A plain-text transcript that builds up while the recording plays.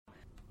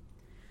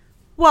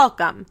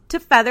Welcome to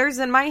Feathers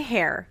in My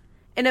Hair,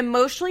 an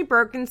Emotionally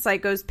Broken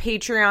Psycho's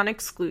Patreon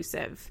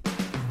exclusive.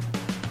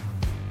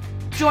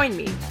 Join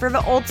me for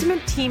the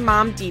ultimate teen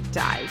mom deep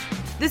dive.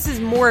 This is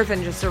more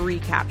than just a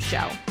recap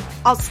show.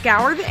 I'll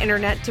scour the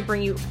internet to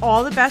bring you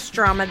all the best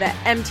drama that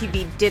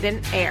MTV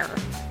didn't air.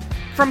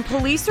 From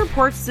police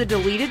reports to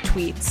deleted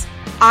tweets,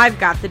 I've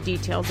got the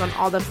details on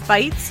all the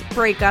fights,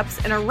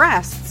 breakups, and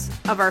arrests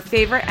of our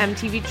favorite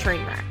MTV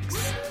train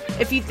wrecks.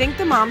 If you think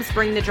the moms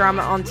bring the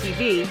drama on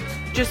TV,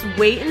 just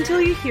wait until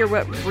you hear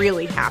what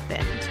really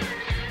happened.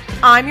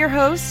 I'm your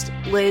host,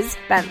 Liz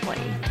Bentley.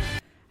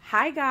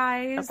 Hi,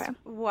 guys. Okay.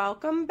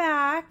 Welcome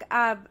back.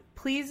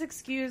 Please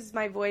excuse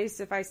my voice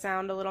if I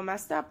sound a little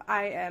messed up.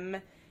 I am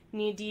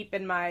knee-deep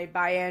in my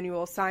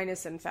biannual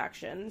sinus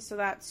infection, so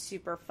that's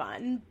super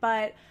fun.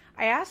 But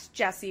I asked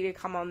Jessie to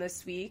come on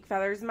this week,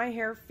 Feathers in My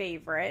Hair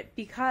favorite,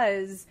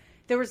 because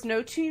there was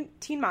no Teen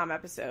Mom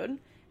episode.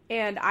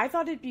 And I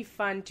thought it'd be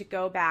fun to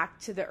go back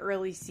to the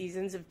early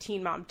seasons of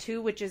Teen Mom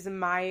 2, which is, in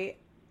my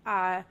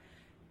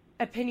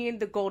opinion,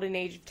 the golden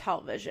age of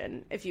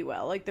television, if you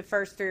will. Like, the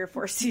first 3 or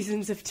 4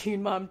 seasons of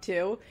Teen Mom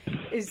 2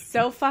 is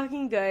so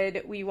fucking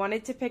good. We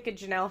wanted to pick a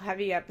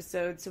Janelle-heavy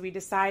episode, so we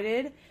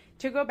decided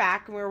to go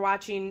back, and we were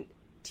watching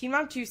Teen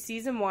Mom 2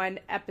 Season 1,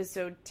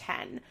 Episode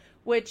 10,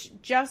 which,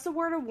 just a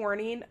word of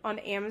warning, on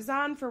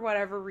Amazon, for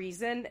whatever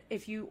reason,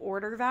 if you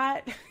order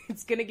that,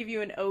 it's going to give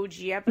you an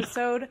OG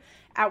episode.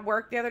 At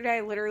work the other day,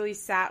 I literally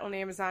sat on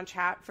Amazon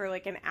chat for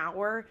like an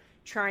hour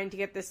trying to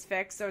get this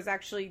fixed. So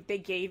they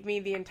gave me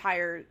the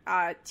entire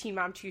Teen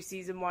Mom 2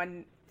 Season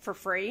 1 for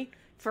free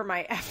for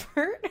my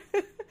effort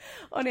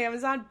on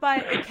Amazon.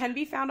 But it can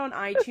be found on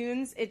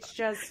iTunes. It's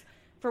just,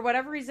 for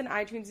whatever reason,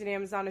 iTunes and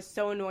Amazon is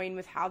so annoying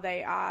with how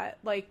they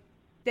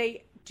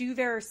do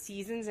their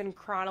seasons in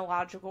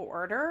chronological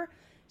order.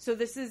 So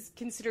this is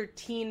considered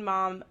Teen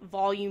Mom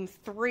Volume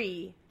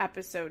 3,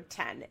 Episode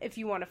 10, if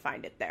you want to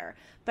find it there.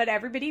 But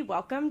everybody,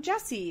 welcome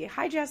Jessie.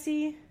 Hi,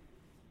 Jessie.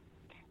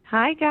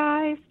 Hi,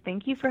 guys.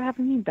 Thank you for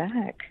having me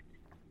back.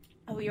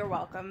 Oh, you're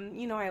welcome.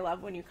 You know I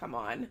love when you come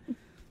on.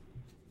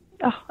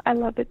 Oh, I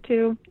love it,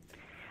 too.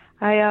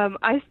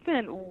 I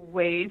spent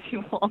way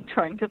too long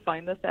trying to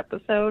find this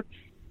episode,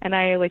 and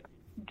I,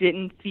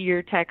 didn't see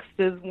your texts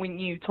when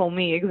you told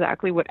me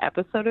exactly what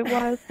episode it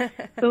was.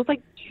 So it was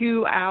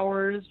 2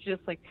 hours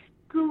just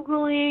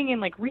Googling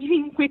and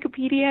reading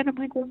Wikipedia, and I'm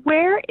like,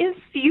 where is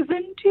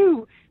season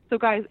 2? So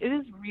guys, it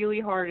is really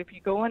hard. If you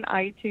go on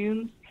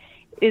iTunes,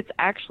 it's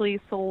actually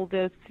sold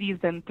as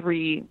season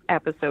 3,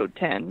 episode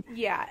 10.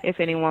 Yeah. If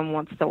anyone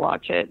wants to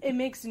watch it. It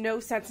makes no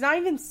sense. Not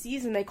even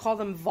season, they call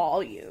them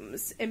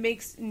volumes. It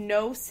makes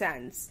no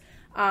sense.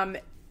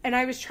 And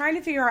I was trying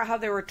to figure out how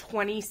there were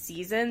 20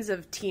 seasons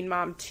of Teen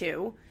Mom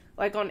 2,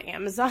 on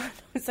Amazon.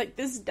 It's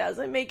this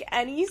doesn't make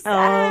any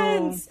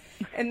sense.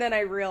 Oh. And then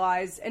I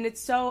realized, and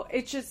it's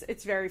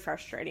very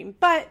frustrating.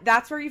 But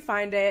that's where you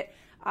find it.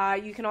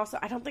 You can also,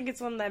 I don't think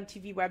it's on the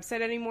MTV website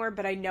anymore,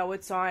 but I know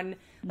it's on,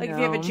 if you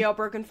have a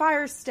Jailbroken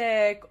Fire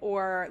Stick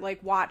or,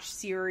 Watch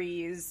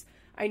series,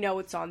 I know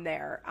it's on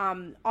there.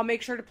 I'll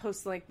make sure to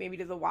post the link maybe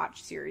to the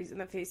Watch series in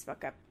the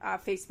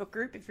Facebook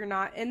group. If you're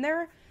not in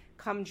there,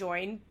 come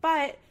join.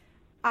 But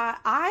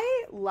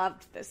I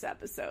loved this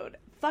episode.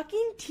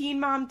 Fucking Teen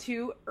Mom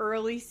 2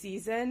 early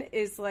season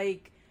is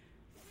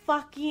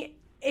fucking,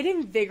 it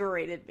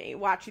invigorated me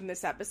watching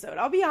this episode.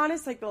 I'll be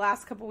honest, the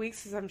last couple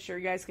weeks, as I'm sure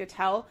you guys could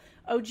tell,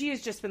 OG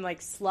has just been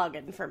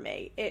slugging for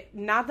me.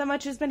 Not that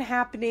much has been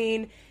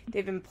happening.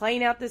 They've been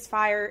playing out this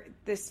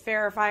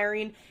fair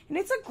firing, and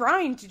it's a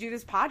grind to do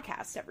this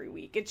podcast every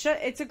week. It's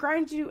a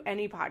grind to do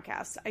any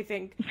podcast, I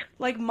think.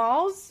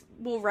 Malls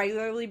will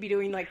regularly be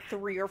doing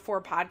 3 or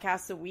 4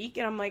 podcasts a week,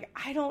 and I'm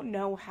I don't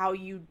know how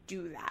you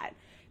do that,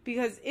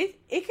 because it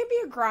can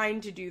be a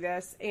grind to do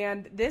this,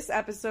 and this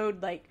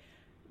episode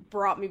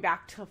brought me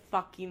back to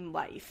fucking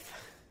life.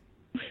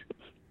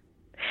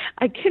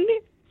 I can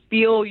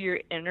feel your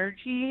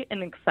energy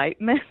and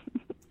excitement.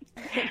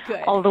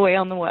 Good. All the way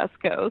on the West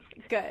Coast.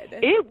 Good.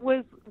 It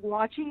was,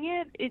 watching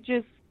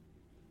it,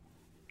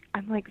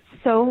 I'm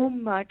so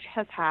much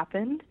has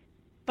happened.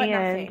 But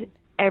and nothing.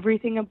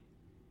 Everything,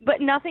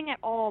 but nothing at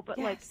all. But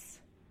yes.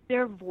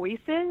 Their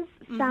voices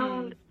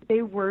sound,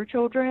 they were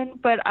children,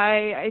 but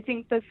I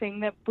think the thing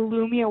that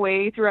blew me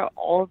away throughout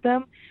all of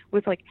them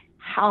was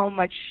how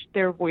much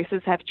their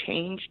voices have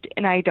changed,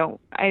 and I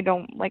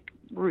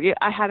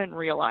hadn't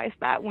realized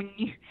that when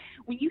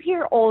you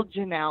hear old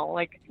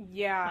Janelle,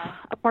 yeah,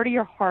 a part of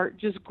your heart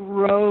just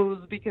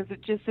grows, because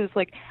it just is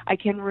I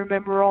can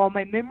remember all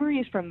my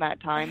memories from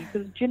that time,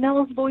 because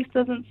Janelle's voice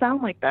doesn't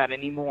sound like that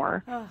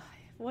anymore. Oh,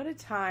 what a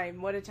time.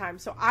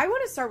 So I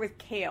want to start with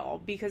Kale,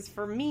 because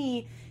for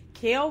me,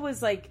 Kale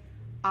was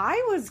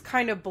I was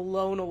kind of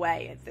blown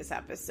away at this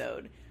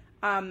episode.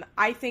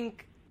 I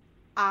think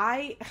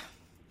I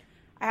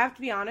have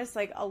to be honest,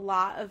 a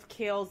lot of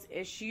Kale's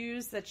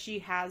issues that she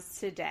has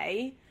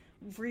today,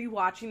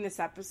 rewatching this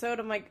episode,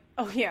 I'm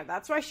oh yeah,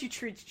 that's why she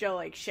treats Joe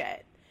like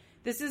shit.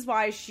 This is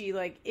why she,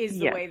 is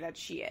the way that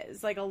she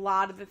is. A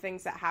lot of the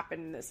things that happen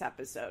in this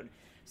episode.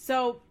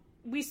 So,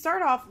 we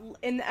start off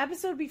in the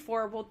episode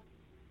before. Well,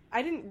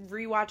 I didn't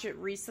rewatch it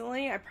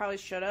recently. I probably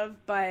should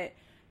have, but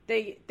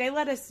they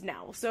let us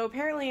know. So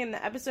apparently in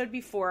the episode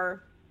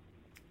before,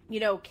 you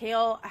know,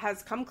 Kale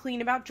has come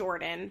clean about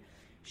Jordan.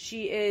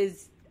 She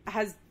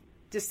has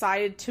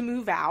decided to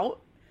move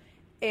out,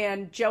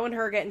 and Joe and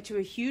her get into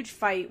a huge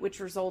fight,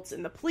 which results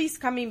in the police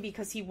coming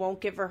because he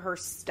won't give her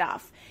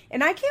stuff.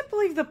 And I can't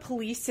believe the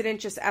police didn't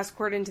just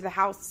escort into the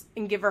house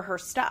and give her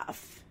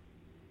stuff.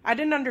 I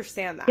didn't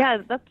understand that.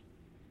 Yeah,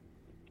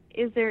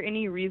 is there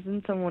any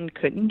reason someone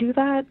couldn't do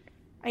that?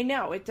 I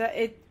know,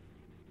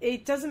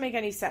 it doesn't make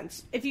any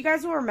sense. If you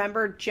guys will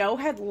remember, Joe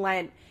had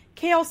lent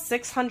Kale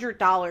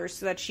 $600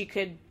 so that she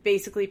could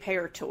basically pay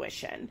her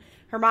tuition.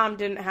 Her mom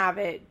didn't have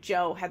it.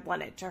 Joe had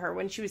lent it to her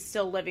when she was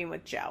still living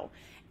with Joe.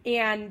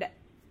 And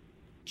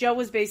Joe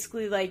was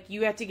basically like,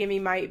 you have to give me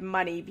my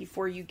money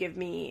before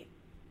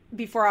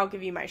I'll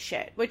give you my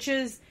shit, which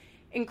is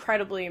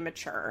incredibly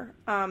immature.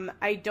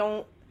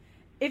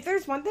 If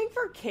there's one thing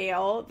for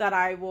Kale that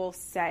I will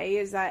say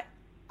is that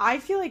I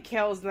feel like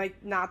Kale is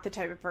like not the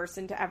type of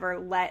person to ever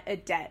let a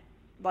debt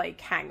like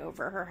hang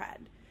over her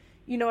head.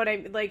 You know what I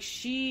mean? Like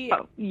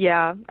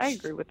yeah, I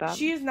agree with that.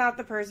 She is not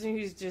the person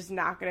who's just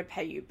not going to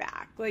pay you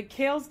back. Like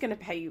Kale's going to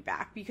pay you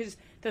back because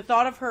the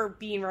thought of her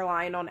being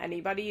reliant on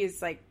anybody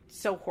is like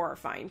so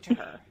horrifying to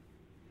her.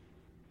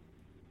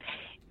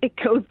 It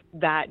goes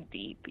that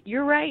deep.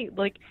 You're right.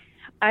 Like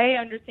I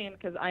understand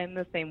because I'm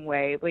the same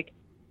way. Like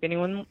if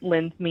anyone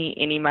lends me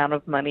any amount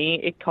of money,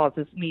 it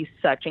causes me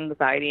such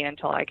anxiety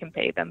until I can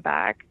pay them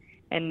back.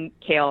 And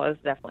Kale is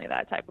definitely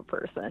that type of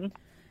person.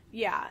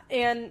 Yeah,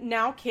 and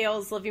now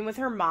Kale's living with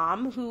her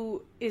mom,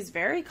 who is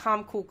very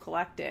calm, cool,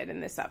 collected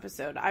in this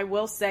episode. I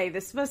will say,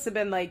 this must have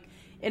been, like,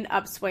 an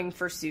upswing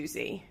for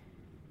Susie.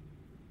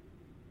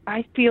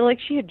 I feel like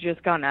she had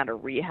just gotten out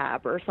of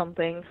rehab or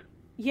something.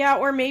 Yeah,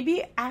 or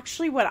maybe,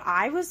 actually, what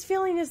I was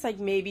feeling is, like,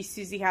 maybe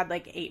Susie had,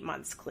 like, 8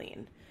 months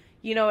clean.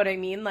 You know what I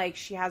mean? Like,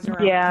 she has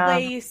her own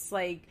place,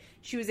 like,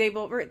 she was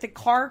able... The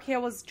car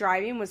Kale was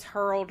driving was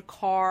her old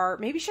car.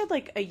 Maybe she had,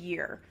 like, a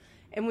year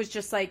and was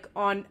just, like,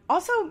 on...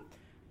 Also...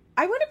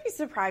 I wouldn't be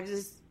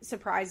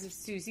surprised if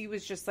Susie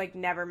was just, like,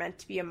 never meant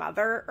to be a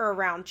mother or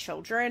around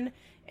children,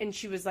 and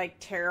she was, like,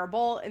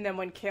 terrible, and then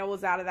when Kale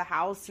was out of the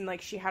house and,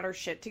 like, she had her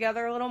shit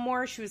together a little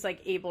more, she was,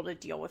 like, able to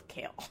deal with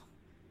Kale.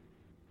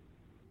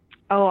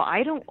 Oh,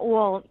 I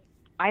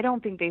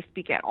don't think they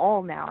speak at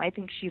all now. I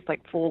think she's,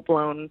 like,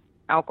 full-blown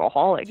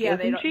alcoholic, yeah,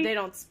 isn't she? They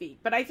don't speak,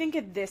 but I think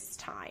at this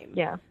time,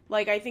 yeah,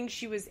 like, I think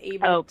she was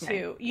able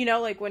to, you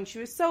know, like, when she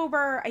was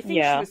sober, I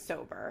think she was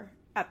sober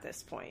at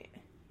this point.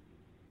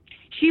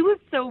 She was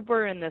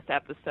sober in this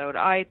episode.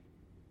 I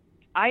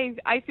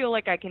feel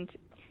like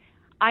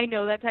I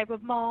know that type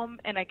of mom,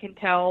 and I can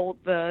tell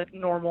the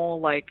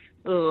normal, like,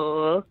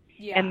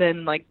 and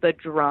then, like, the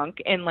drunk.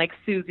 And, like,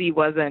 Susie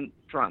wasn't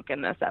drunk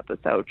in this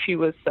episode. She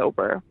was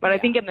sober. But I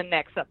think in the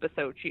next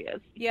episode she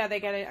is. Yeah, they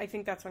get it. I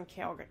think that's when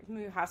Kale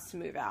has to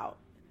move out.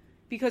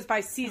 Because by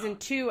season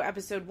 2,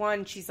 episode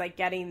 1, she's, like,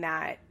 getting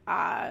that,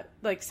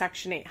 like,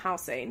 Section 8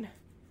 housing.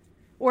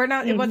 Or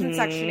not, it wasn't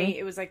Section 8.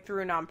 It was, like,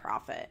 through a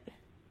nonprofit.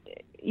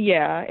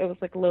 Yeah, it was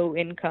like low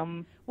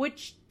income.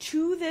 Which,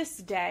 to this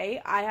day,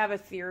 I have a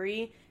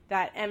theory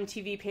that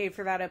MTV paid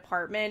for that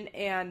apartment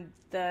and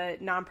the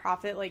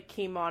nonprofit, like,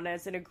 came on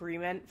as an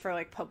agreement for,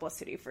 like,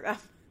 publicity for them.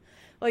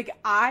 Like,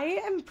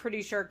 I am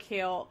pretty sure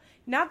Kale,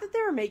 not that they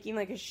were making,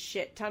 like, a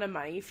shit ton of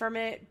money from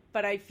it,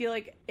 but I feel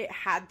like it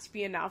had to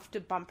be enough to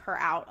bump her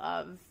out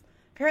of,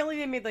 apparently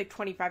they made, like,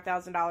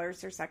 $25,000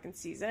 their second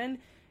season.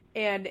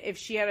 And if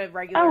she had a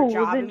regular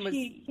job and was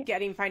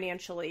getting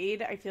financial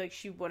aid, I feel like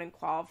she wouldn't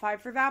qualify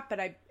for that.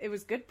 But it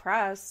was good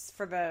press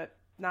for the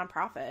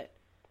nonprofit.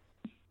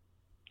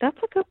 That's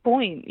a good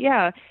point.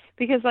 Yeah,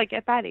 because like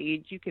at that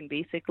age, you can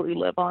basically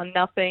live on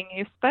nothing,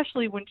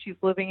 especially when she's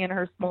living in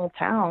her small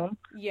town.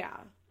 Yeah,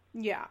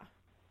 yeah.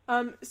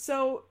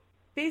 So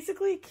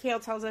basically,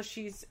 Kale tells us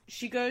she's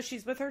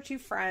with her 2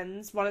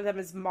 friends. One of them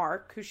is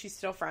Mark, who she's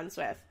still friends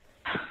with.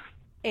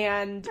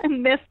 And I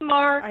miss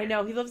Mark. I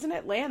know, he lives in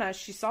Atlanta.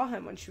 She saw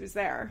him when she was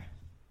there.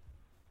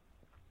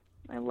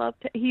 I love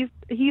him.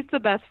 He's the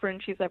best friend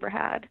she's ever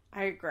had.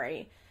 I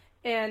agree.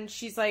 And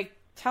she's like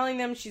telling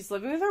them she's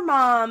living with her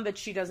mom, but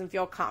she doesn't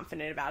feel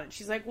confident about it.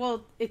 She's like,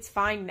 well, it's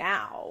fine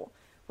now,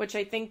 which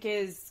I think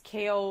is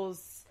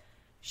Kale's.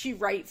 She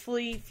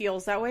rightfully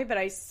feels that way, but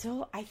I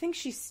think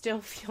she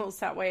still feels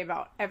that way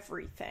about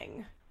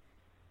everything.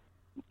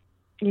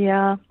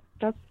 Yeah,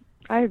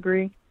 I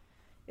agree.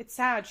 It's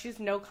sad. She has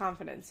no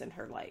confidence in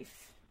her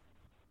life.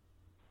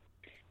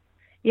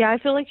 Yeah, I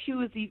feel like she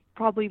was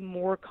probably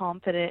more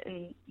confident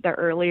in the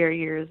earlier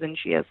years than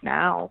she is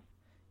now.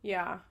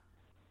 Yeah,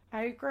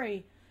 I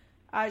agree.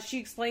 She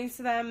explains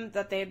to them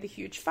that they had the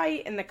huge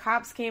fight and the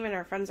cops came and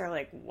her friends are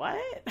like,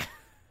 what?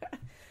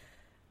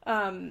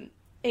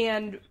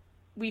 And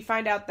we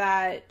find out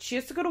that she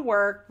has to go to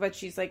work, but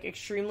she's like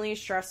extremely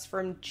stressed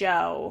from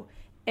Joe.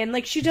 And,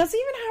 like, she doesn't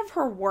even have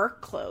her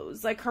work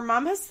clothes. Like, her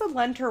mom has to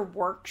lend her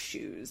work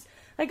shoes.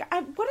 Like,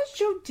 what is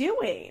Joe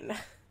doing?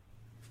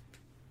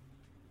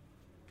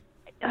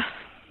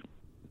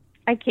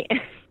 I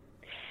can't.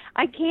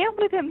 I can't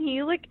with him.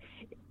 He, like,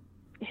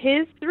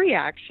 his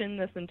reaction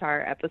this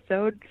entire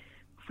episode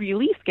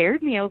really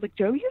scared me. I was like,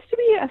 Joe used to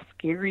be a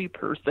scary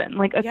person,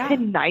 like a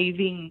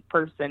conniving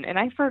person, and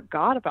I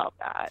forgot about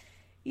that.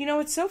 You know,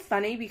 it's so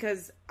funny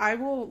because I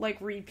will,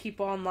 like, read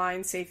people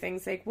online say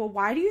things like, well,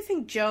 why do you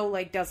think Joe,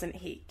 like, doesn't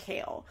hate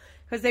Kale?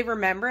 Because they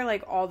remember,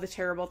 like, all the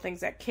terrible things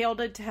that Kale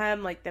did to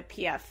him, like the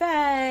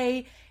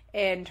PFA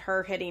and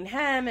her hitting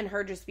him and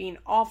her just being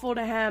awful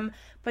to him.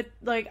 But,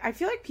 like, I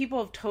feel like people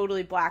have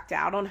totally blacked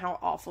out on how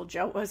awful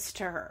Joe was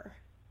to her.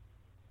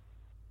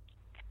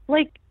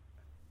 Like,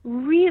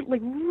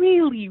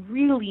 really,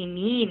 really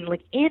mean,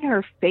 like, in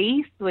her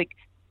face, like,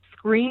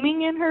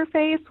 screaming in her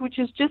face, which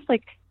is just,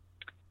 like,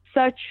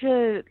 such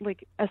a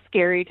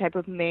scary type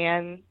of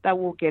man that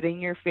will get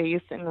in your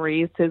face and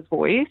raise his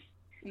voice.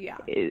 Yeah.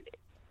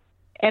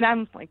 And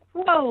I'm like,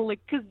 whoa, like,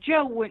 because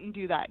Joe wouldn't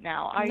do that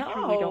now. I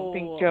truly don't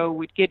think Joe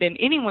would get in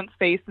anyone's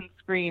face and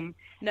scream.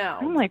 No.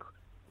 I'm like,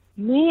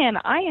 man,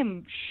 I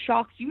am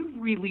shocked you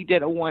really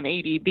did a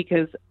 180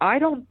 because I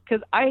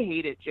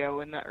hated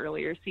Joe in the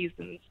earlier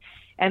seasons.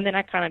 And then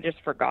I kind of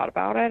just forgot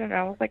about it. And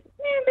I was like,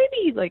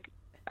 maybe, like,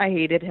 I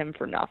hated him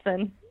for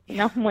nothing.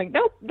 Now I'm like,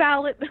 nope,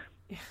 valid.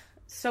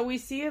 So we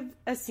see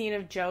a scene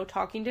of Joe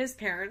talking to his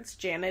parents,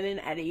 Janet and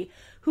Eddie,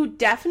 who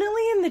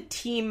definitely in the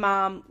Teen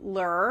Mom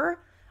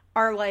lore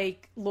are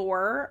like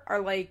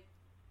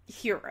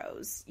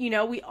heroes. You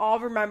know, we all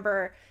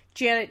remember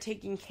Janet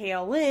taking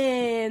Kale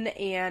in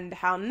and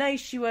how nice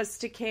she was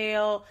to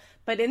Kale.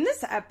 But in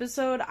this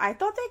episode, I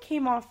thought they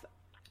came off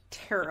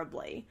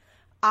terribly.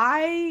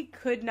 I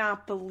could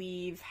not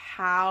believe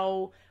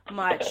how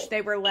much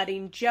they were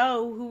letting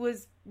Joe, who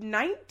was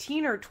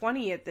 19 or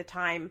 20 at the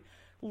time,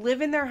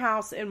 live in their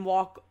house and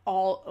walk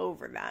all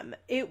over them.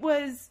 It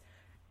was,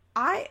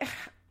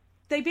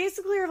 they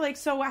basically are like,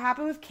 so what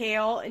happened with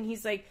Kale? And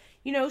he's like,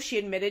 you know, she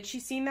admitted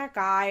she's seen that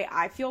guy.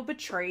 I feel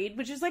betrayed,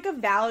 which is like a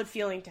valid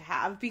feeling to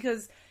have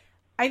because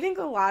I think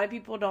a lot of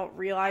people don't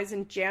realize,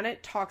 and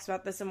Janet talks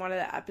about this in one of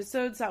the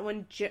episodes, that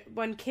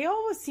when Kale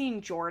was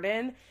seeing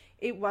Jordan,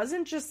 it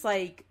wasn't just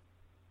like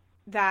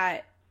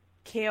that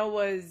Kale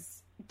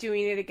was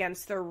doing it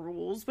against their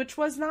rules, which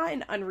was not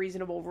an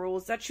unreasonable rule,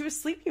 is that she was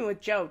sleeping with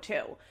Joe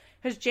too.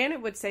 Because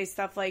Janet would say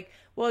stuff like,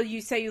 well,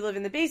 you say you live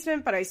in the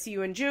basement, but I see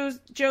you in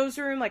Joe's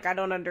room. Like, I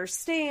don't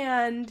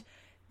understand.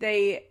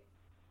 They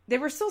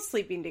were still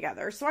sleeping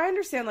together. So I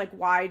understand, like,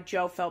 why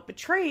Joe felt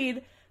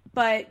betrayed.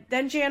 But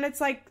then Janet's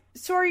like,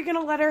 so are you going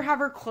to let her have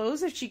her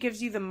clothes if she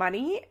gives you the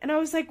money? And I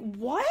was like,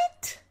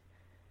 what?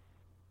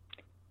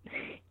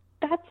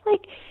 That's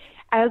like,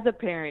 as a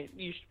parent,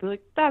 you should be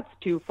like, that's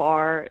too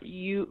far.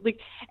 You, like,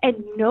 at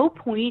no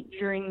point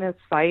during this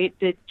fight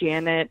did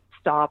Janet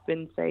stop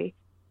and say,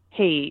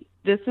 hey,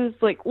 this is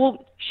like,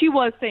 well, she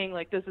was saying,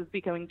 like, this is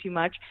becoming too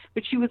much,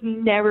 but she was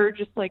never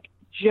just like,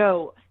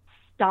 Joe,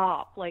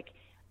 stop. Like,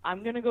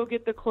 I'm going to go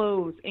get the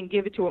clothes and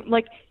give it to him.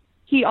 Like,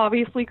 he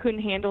obviously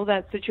couldn't handle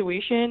that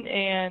situation,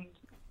 and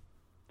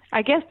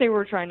I guess they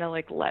were trying to,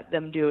 like, let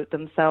them do it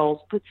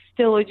themselves, but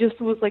still, it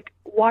just was, like,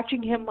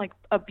 watching him, like,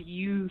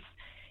 abuse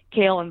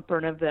Kale in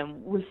front of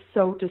them was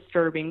so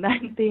disturbing that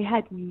they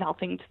had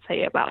nothing to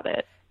say about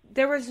it.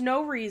 There was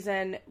no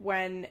reason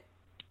when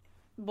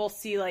we'll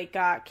see, like,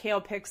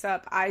 Kale picks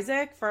up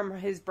Isaac from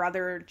his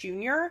brother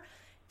Junior,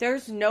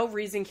 there's no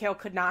reason Kale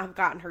could not have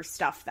gotten her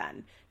stuff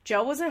then.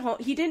 Joe wasn't home.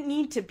 He didn't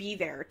need to be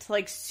there to,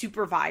 like,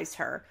 supervise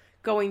her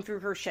going through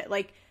her shit.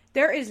 Like,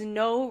 there is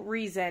no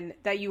reason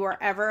that you are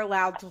ever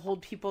allowed to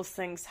hold people's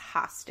things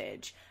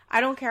hostage. I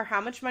don't care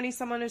how much money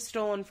someone has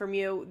stolen from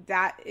you.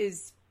 That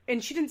is,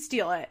 and she didn't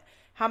steal it.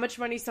 How much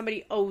money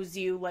somebody owes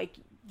you. Like,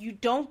 you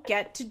don't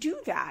get to do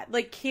that.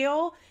 Like,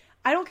 Kale,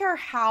 I don't care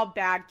how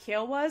bad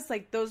Kale was.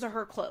 Like, those are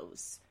her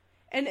clothes.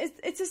 And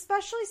it's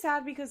especially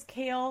sad because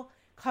Kale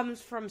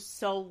comes from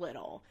so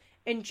little.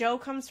 And Joe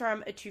comes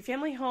from a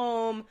 2-family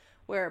home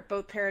where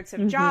both parents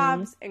have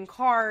jobs and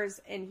cars,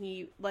 and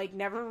he, like,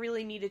 never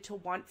really needed to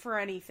want for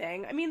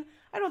anything. I mean,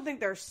 I don't think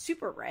they're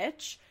super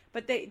rich,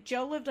 but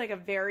Joe lived, like, a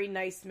very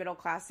nice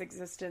middle-class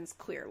existence,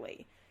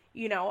 clearly.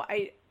 You know,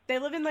 they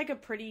live in, like,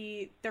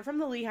 they're from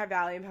the Lehigh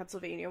Valley in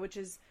Pennsylvania, which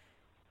is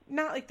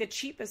not, like, the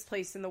cheapest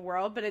place in the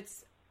world, but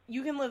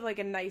you can live, like,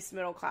 a nice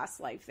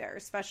middle-class life there,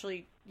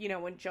 especially, you know,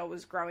 when Joe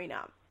was growing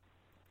up.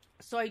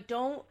 So I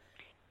don't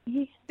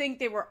think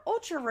they were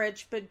ultra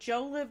rich, but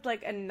Joe lived,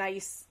 like, a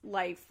nice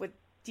life with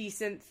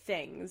decent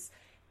things.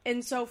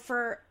 And so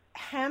for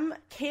him,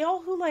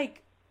 Kale, who,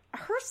 like,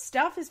 her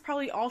stuff is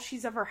probably all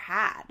she's ever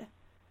had.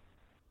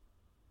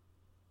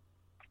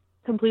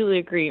 Completely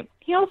agree.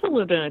 He also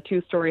lived in a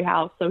 2-story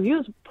house, so he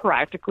was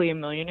practically a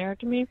millionaire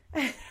to me.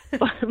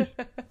 But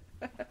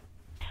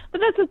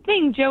that's the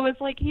thing, Joe is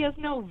like, he has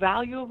no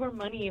value over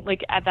money,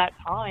 like, at that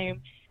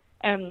time.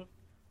 And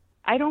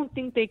I don't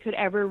think they could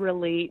ever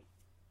relate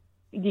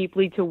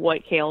deeply to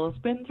what Kale has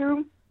been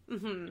through,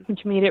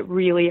 which made it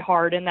really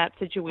hard in that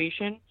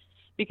situation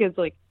because,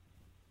 like,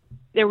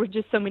 there were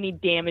just so many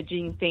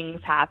damaging things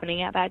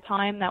happening at that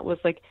time that was,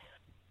 like,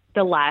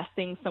 the last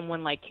thing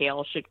someone like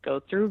Kale should go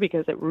through,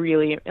 because it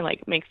really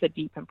like makes a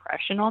deep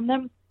impression on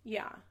them.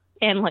 Yeah.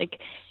 And like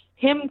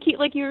him,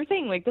 like you were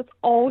saying, like that's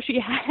all she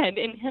had,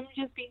 and him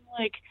just being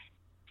like,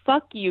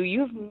 fuck you,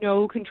 you have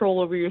no control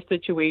over your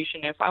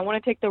situation. If I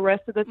want to take the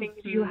rest of the things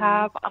you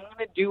have, I'm going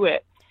to do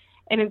it.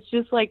 And it's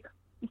just like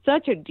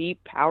such a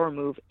deep power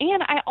move.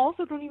 And I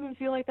also don't even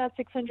feel like that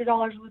 $600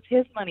 was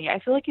his money. I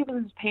feel like it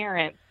was his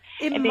parents,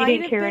 and they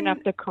didn't care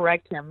enough to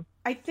correct him.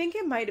 I think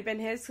it might have been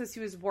his, because he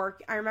was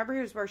I remember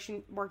he was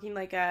working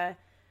like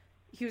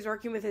he was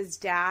working with his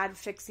dad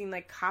fixing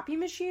like copy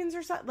machines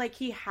or something. Like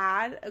he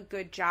had a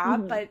good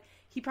job, but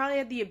he probably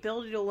had the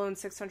ability to loan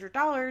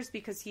 $600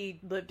 because he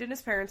lived in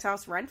his parents'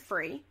 house rent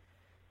free.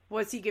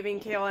 Was he giving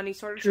Kale any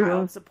sort of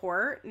child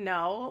support?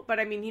 No, but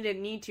I mean, he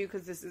didn't need to,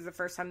 because this is the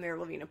first time they were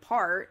living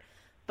apart.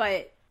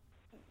 But,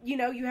 you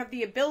know, you have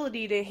the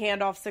ability to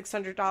hand off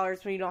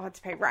 $600 when you don't have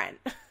to pay rent.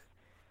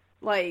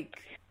 Like,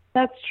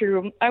 that's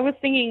true. I was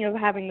thinking of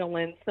having to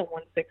lend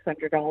someone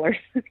 $600. I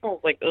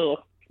was like, ugh.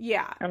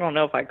 Yeah. I don't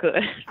know if I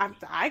could.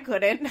 I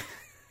couldn't.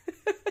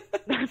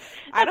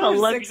 I don't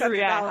have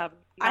 $600.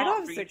 I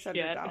don't have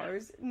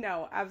 $600.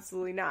 No,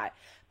 absolutely not.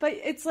 But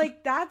it's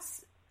like,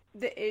 that's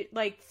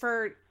like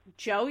for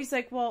Joe, he's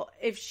like, well,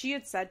 if she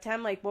had said to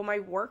him, like, well, my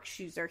work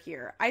shoes are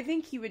here, I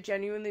think he would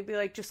genuinely be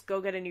like, just go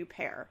get a new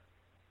pair.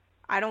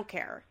 I don't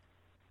care.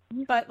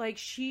 But like,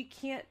 she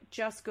can't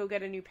just go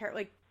get a new pair.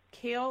 Like,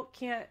 Kale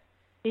can't.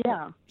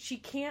 Yeah. She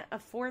can't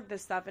afford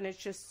this stuff, and it's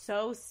just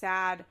so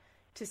sad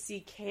to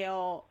see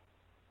Kale.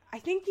 I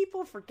think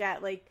people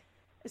forget, like,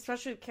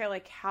 especially with Kale,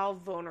 like, how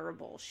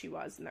vulnerable she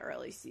was in the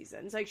early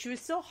seasons. Like, she was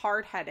still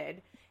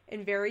hard-headed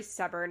and very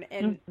stubborn,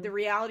 and the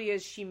reality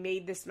is she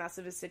made this mess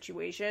of a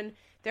situation.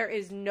 There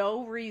is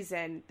no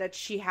reason that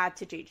she had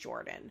to date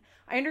Jordan.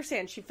 I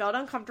understand she felt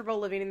uncomfortable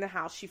living in the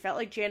house. She felt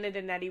like Janet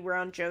and Eddie were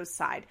on Joe's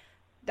side.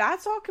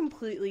 That's all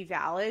completely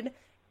valid.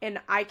 And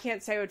I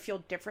can't say I would feel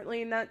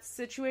differently in that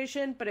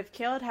situation, but if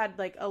Kale had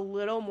like a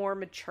little more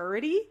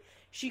maturity,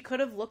 she could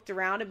have looked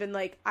around and been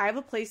like, I have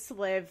a place to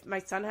live. My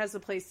son has a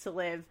place to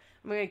live.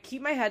 I'm going to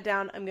keep my head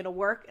down. I'm going to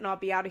work, and I'll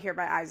be out of here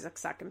by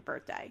Isaac's second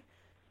birthday.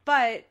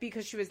 But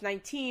because she was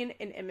 19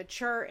 and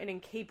immature and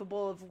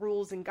incapable of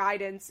rules and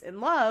guidance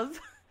and love,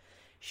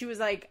 she was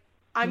like,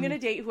 I'm going to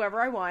date whoever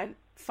I want.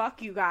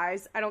 Fuck you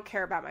guys. I don't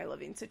care about my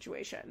living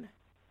situation.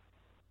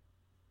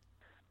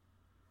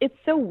 It's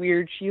so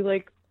weird. She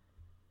like,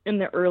 in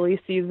the early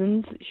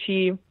seasons,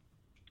 she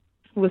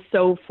was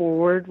so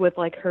forward with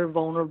like her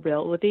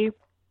vulnerability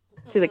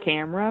to the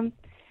camera,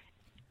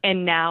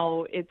 and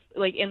now it's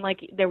like, and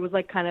like there was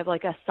like kind of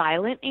like a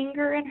silent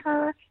anger in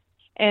her,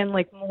 and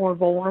like more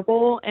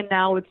vulnerable, and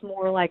now it's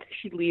more like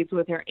she leads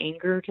with her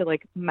anger to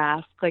like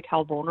mask like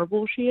how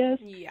vulnerable she is.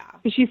 Yeah,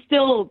 she's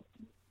still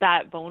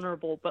that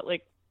vulnerable, but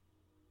like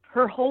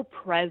her whole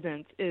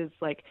presence is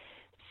like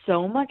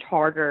so much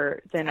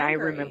harder than I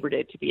remembered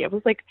it to be. I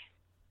was like,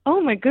 oh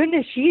my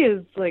goodness, she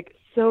is like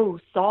so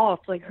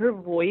soft. Like her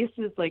voice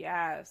is like,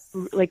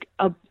 like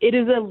it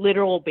is a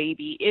literal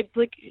baby. It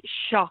like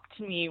shocked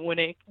me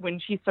when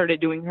she started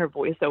doing her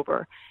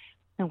voiceover.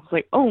 I was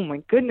like, oh my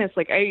goodness.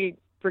 Like I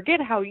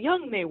forget how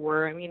young they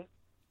were. I mean,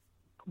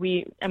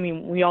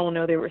 we all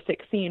know they were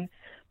 16,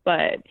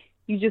 but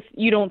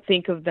you don't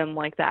think of them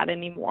like that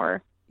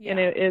anymore. Yeah. And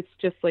it's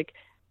just like,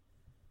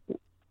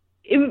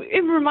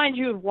 it reminds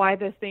you of why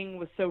this thing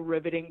was so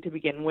riveting to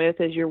begin with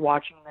as you're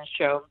watching this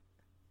show.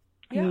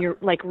 Yeah. And you're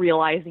like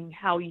realizing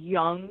how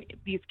young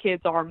these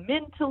kids are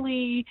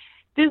mentally,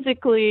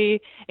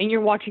 physically, and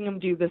you're watching them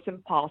do this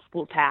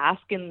impossible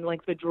task and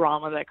like the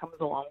drama that comes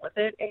along with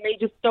it. And they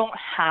just don't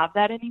have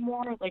that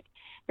anymore. Like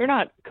they're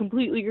not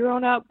completely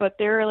grown up, but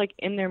they're like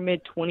in their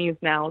mid-20s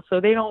now.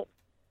 So they won't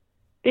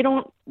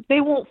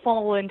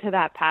fall into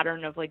that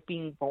pattern of like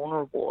being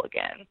vulnerable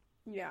again.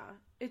 Yeah.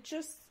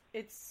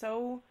 It's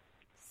so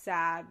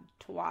sad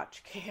to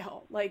watch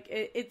Kale. Like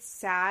it's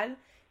sad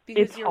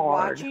because you're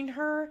watching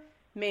her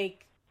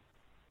make,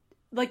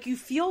 like, you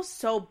feel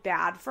so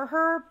bad for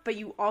her, but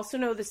you also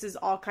know this is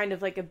all kind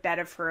of like a bed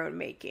of her own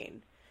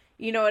making.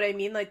 You know what I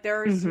mean? Like,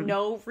 there's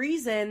no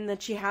reason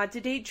that she had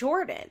to date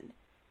Jordan.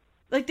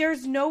 Like,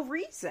 there's no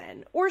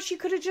reason. Or she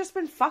could have just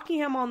been fucking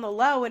him on the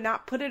low and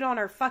not put it on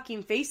her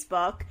fucking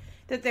Facebook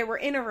that they were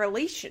in a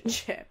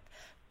relationship.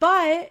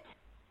 But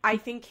I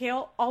think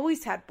Kale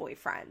always had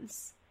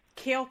boyfriends.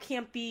 Kale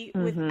can't be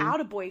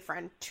without a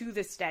boyfriend to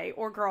this day,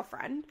 or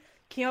girlfriend.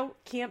 Kale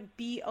can't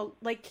be,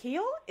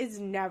 Kale is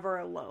never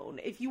alone.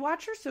 If you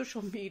watch her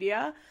social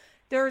media,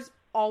 there's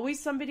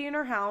always somebody in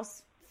her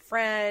house,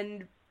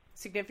 friend,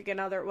 significant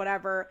other,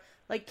 whatever.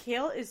 Like,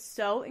 Kale is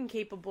so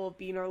incapable of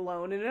being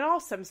alone, and it all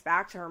stems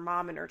back to her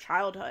mom and her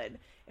childhood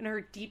and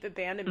her deep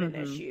abandonment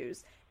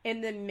issues.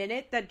 And the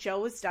minute that Joe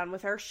was done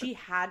with her, she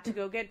had to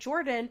go get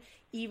Jordan,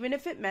 even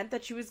if it meant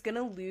that she was going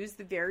to lose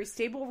the very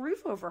stable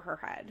roof over her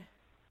head.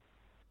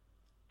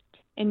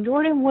 And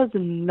Jordan was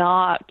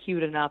not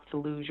cute enough to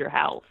lose your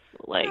house.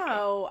 Like,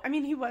 no, I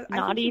mean, he was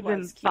not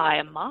even by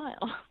a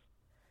mile.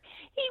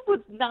 He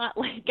was not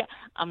like,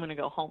 I'm gonna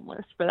go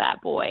homeless for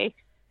that boy.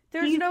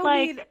 There's no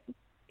need.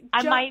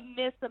 I might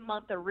miss a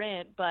month of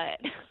rent, but...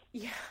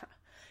 Yeah.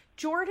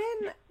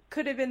 Jordan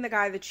could have been the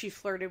guy that she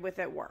flirted with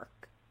at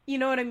work. You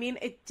know what I mean?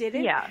 It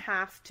didn't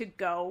have to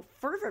go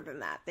further than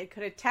that. They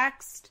could have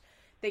texted.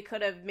 They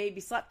could have maybe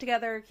slept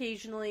together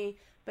occasionally.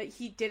 But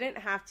he didn't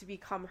have to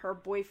become her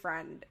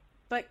boyfriend.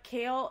 But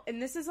Kail,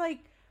 and this is like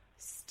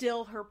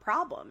still her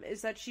problem,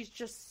 is that she's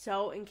just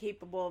so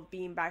incapable of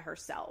being by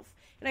herself.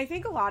 And I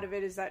think a lot of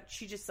it is that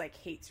she just like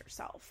hates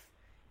herself,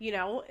 you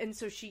know? And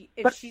so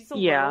if she's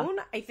alone,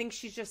 I think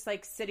she's just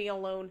like sitting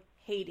alone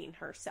hating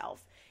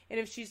herself. And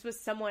if she's with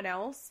someone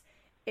else,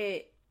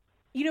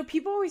 you know,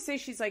 people always say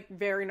she's like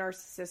very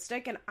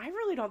narcissistic, and I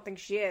really don't think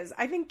she is.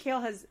 I think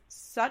Kail has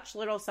such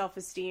little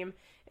self-esteem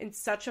and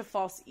such a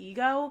false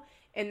ego,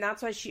 and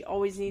that's why she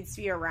always needs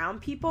to be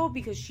around people,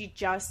 because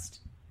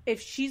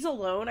if she's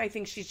alone, I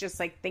think she's just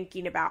like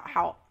thinking about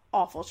how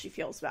awful she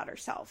feels about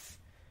herself.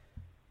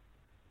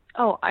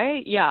 Oh,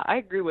 I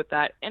agree with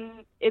that.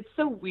 And it's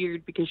so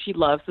weird because she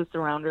loves to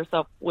surround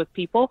herself with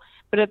people,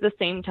 but at the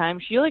same time,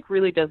 she like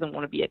really doesn't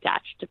want to be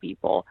attached to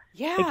people.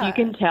 Yeah. Like you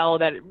can tell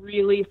that it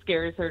really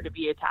scares her to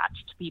be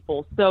attached to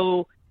people.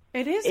 So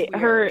it is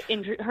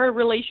weird. Her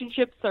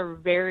relationships are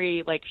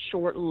very like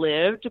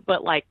short-lived,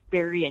 but like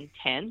very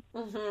intense.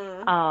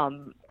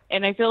 Mm-hmm.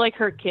 And I feel like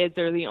her kids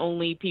are the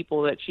only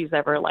people that she's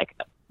ever like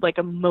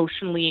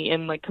emotionally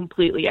and like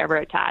completely ever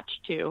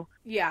attached to.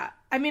 Yeah.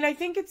 I mean, I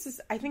think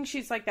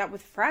she's like that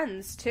with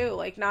friends too,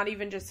 like not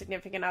even just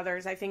significant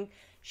others. I think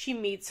she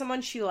meets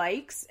someone she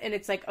likes and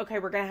it's like, okay,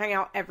 we're going to hang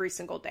out every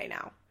single day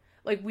now.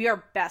 Like we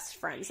are best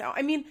friends now.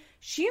 I mean,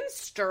 she and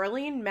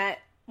Sterling met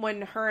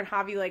when her and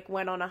Javi like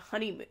went on a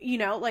honeymoon, you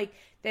know, like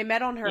they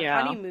met on her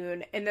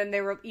honeymoon, and then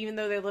they were, even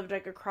though they lived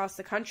like across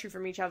the country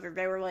from each other,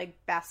 they were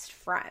like best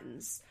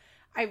friends.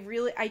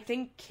 I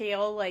think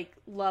Kail like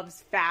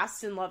loves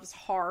fast and loves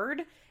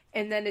hard,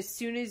 and then as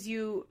soon as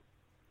you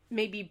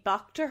maybe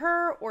buck to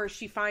her or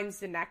she finds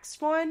the next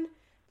one,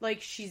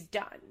 like she's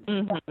done.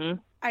 Mm-hmm.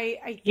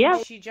 I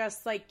think she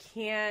just like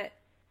can't.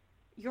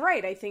 You're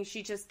right. I think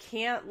she just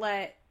can't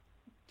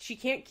she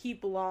can't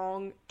keep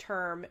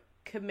long-term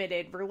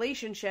committed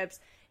relationships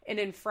and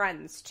in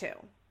friends too.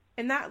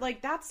 And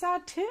that's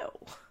sad too.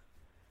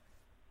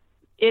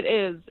 It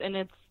is.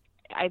 And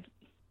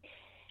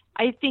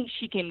I think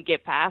she can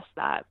get past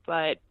that,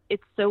 but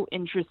it's so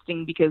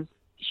interesting because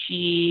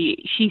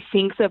she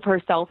thinks of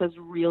herself as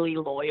really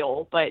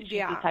loyal, but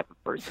she's the type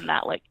of person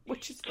that like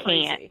which is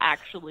can't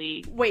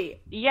actually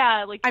wait.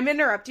 Yeah, like I'm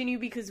interrupting you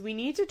because we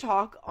need to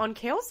talk on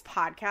Kail's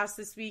podcast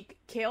this week.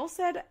 Kail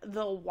said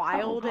the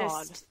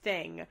wildest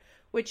thing,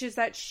 which is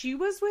that she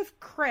was with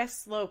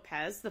Chris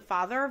Lopez, the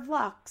father of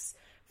Lux,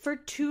 for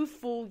 2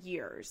 full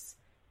years.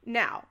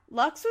 Now,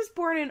 Lux was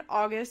born in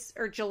August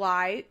or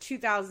July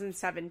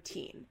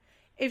 2017.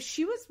 If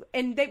she was,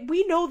 and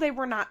we know they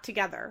were not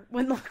together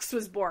when Lux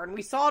was born.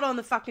 We saw it on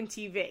the fucking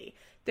TV.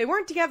 They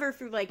weren't together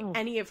through like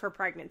any of her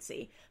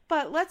pregnancy.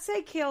 But let's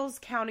say Kail's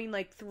counting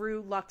like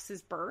through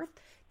Lux's birth.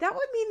 That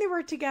would mean they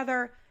were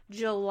together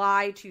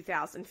July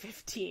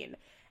 2015.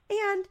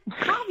 And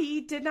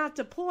Javi did not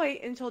deploy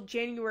until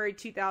January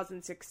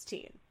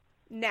 2016.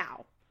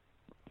 Now,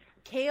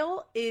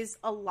 Kail is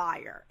a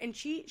liar. And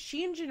she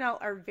and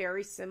Janelle are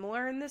very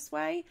similar in this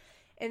way,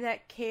 in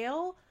that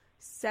Kail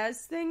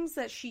says things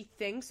that she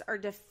thinks are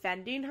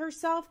defending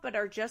herself, but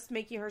are just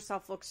making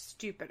herself look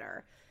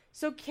stupider.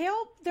 So Kail,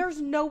 there's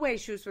no way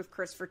she was with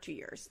Chris for 2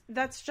 years.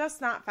 That's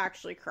just not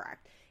factually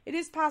correct. It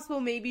is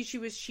possible maybe she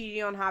was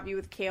cheating on Javi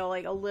with Kail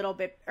like a little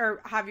bit,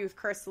 or Javi with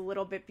Chris a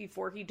little bit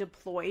before he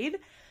deployed.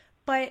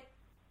 But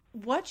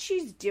what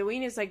she's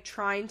doing is like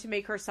trying to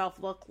make herself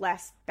look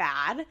less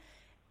bad.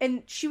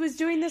 And she was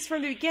doing this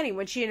from the beginning.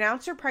 When she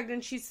announced her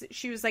pregnancy,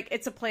 she was like,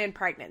 it's a planned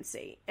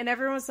pregnancy. And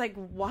everyone was like,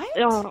 what?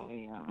 Oh,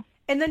 yeah.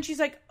 And then she's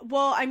like,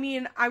 well, I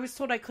mean, I was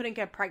told I couldn't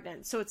get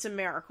pregnant, so it's a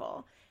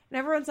miracle. And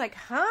everyone's like,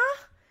 huh?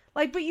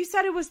 Like, but you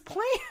said it was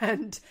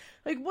planned.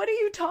 Like, what are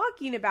you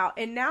talking about?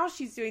 And now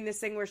she's doing this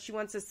thing where she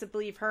wants us to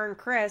believe her and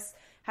Chris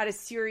had a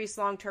serious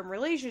long-term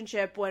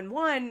relationship when,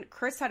 one,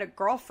 Chris had a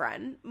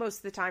girlfriend most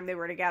of the time they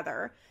were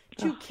together.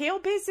 Two, Kail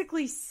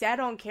basically said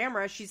on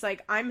camera, she's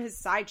like, I'm his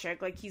side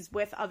chick. Like, he's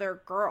with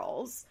other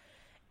girls.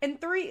 And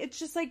three, it's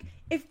just like,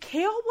 if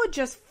Kail would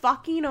just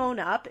fucking own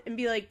up and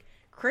be like,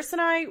 Chris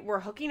and I were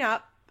hooking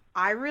up.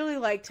 I really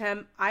liked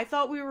him. I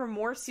thought we were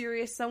more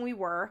serious than we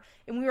were,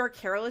 and we were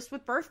careless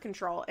with birth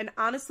control. And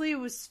honestly, it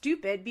was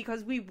stupid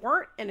because we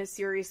weren't in a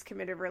serious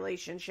committed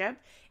relationship,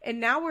 and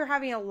now we're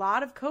having a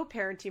lot of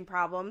co-parenting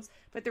problems.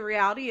 But the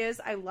reality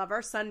is, I love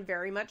our son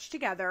very much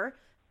together.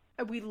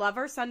 We love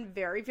our son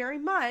very, very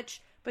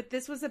much, but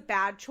this was a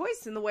bad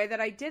choice, and the way that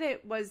I did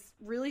it was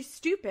really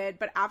stupid.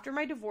 But after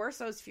my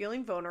divorce, I was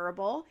feeling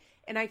vulnerable,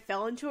 and I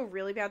fell into a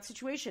really bad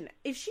situation.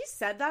 If she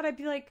said that, I'd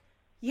be like,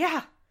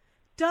 yeah,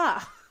 duh.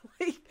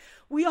 Like,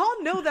 we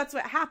all know that's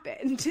what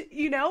happened,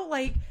 you know?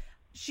 Like,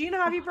 she and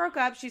Javi broke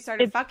up, she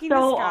started fucking this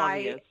guy,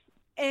 obvious.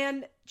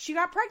 And she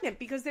got pregnant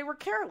because they were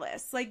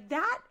careless. Like,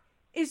 that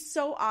is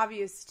so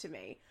obvious to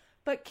me.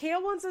 But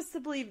Kail wants us to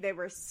believe they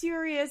were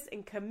serious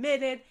and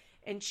committed,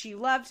 and she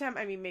loved him.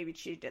 I mean, maybe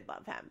she did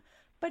love him,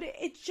 but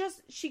it's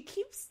just, she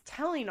keeps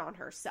telling on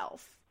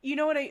herself. You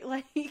know what I,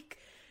 like,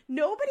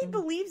 nobody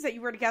believes that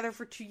you were together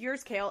for 2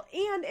 years, Kale.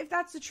 And if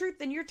that's the truth,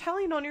 then you're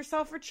telling on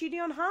yourself for cheating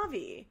on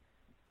Javi.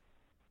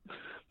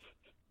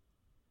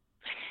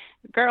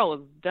 The girl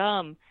was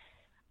dumb.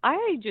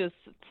 I just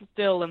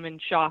still am in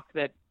shock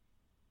that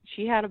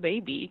she had a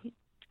baby.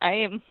 I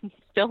am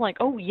still like,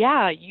 oh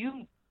yeah,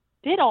 you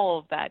did all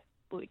of that.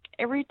 Like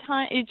every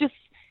time, it just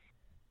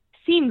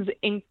seems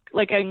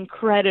like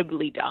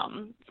incredibly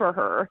dumb for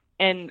her,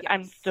 and yes.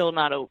 I'm still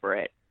not over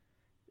it.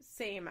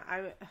 Same.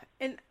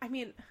 I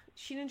mean,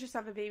 she didn't just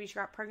have a baby; she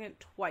got pregnant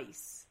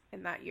twice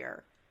in that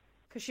year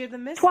because she had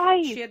the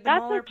twice. She had the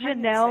That's Mueller a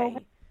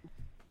Janelle.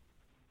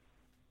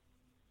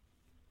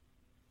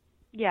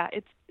 Yeah,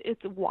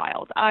 it's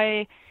wild.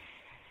 I'm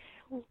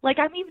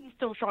even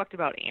still shocked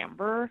about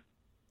Amber.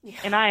 Yeah.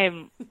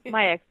 And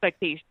my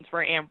expectations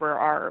for Amber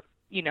are,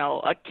 you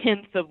know, a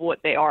tenth of what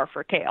they are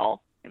for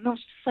Kale. And I was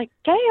just like,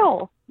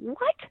 Kale,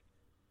 what?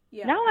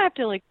 Yeah. Now I have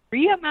to like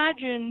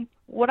reimagine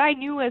what I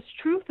knew as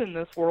truth in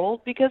this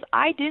world because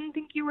I didn't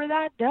think you were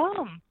that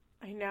dumb.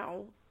 I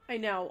know.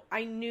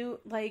 I knew,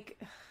 like,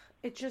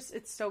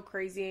 it's so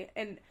crazy.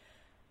 And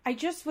I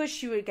just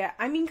wish you would get,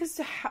 I mean, because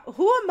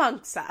who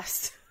amongst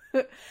us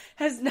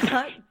has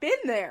not been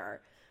there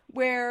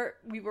where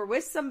we were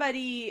with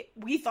somebody,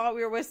 we thought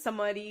we were with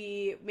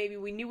somebody, maybe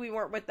we knew we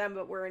weren't with them,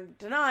 but we're in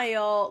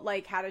denial,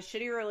 like had a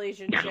shitty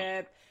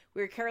relationship,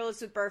 we were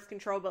careless with birth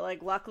control, but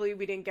like luckily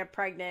we didn't get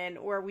pregnant,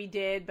 or we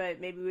did,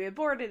 but maybe we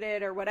aborted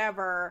it or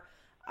whatever.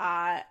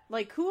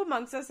 Like who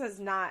amongst us has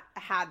not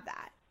had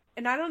that?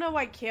 And I don't know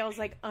why Kale's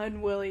like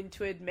unwilling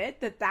to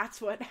admit that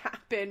that's what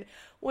happened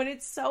when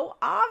it's so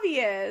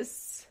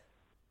obvious.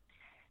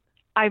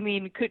 I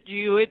mean, could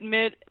you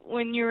admit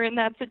when you're in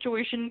that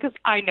situation? Because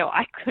I know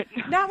I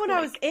couldn't. Not when I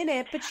was in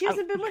it, but she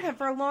hasn't been with him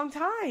for a long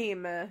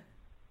time.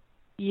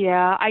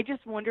 Yeah, I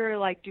just wonder,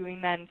 like,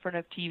 doing that in front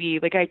of TV.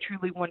 Like, I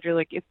truly wonder,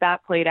 like, if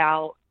that played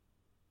out,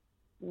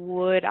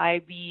 would I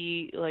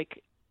be,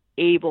 like,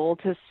 able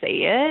to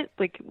say it?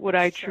 Like, would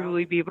I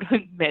truly be able to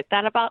admit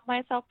that about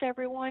myself to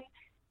everyone?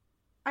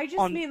 I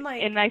just mean,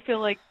 like... And I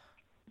feel like...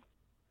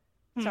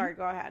 Sorry,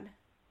 go ahead.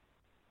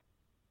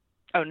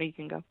 Oh, no, you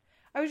can go.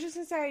 I was just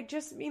going to say, I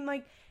just mean,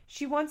 like,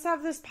 she wants to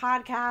have this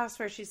podcast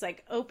where she's,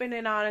 like, open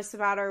and honest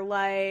about her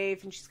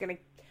life, and she's going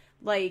to,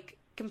 like,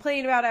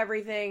 complain about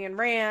everything and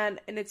rant,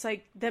 and it's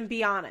like, then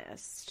be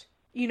honest.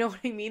 You know what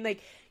I mean?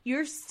 Like,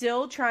 you're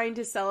still trying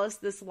to sell us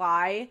this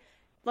lie.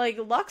 Like,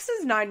 Lux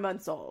is 9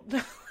 months old.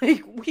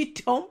 Like, we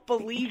don't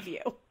believe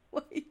you.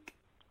 Like,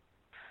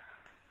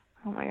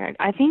 oh my God.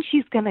 I think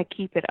she's going to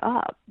keep it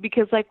up,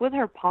 because, like, with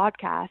her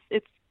podcast,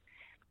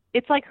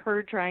 it's like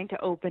her trying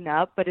to open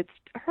up, but it's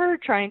her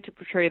trying to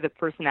portray the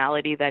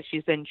personality that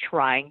she's been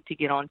trying to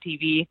get on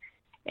TV,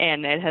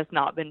 and it has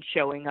not been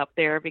showing up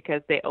there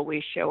because they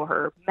always show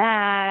her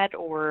mad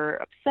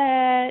or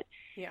upset.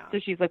 Yeah. So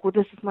she's like, well,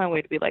 this is my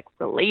way to be, like,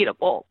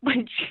 relatable. But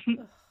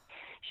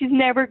she's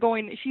never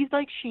going, she's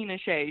like Sheena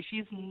Shea.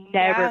 She's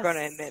never going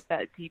to admit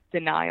that deep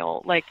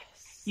denial. Like,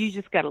 you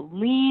just got to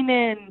lean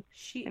in,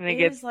 and it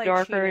gets like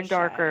darker Sheena and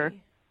darker.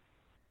 Shea.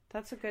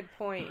 That's a good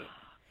point.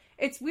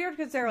 It's weird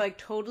because they're, like,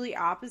 totally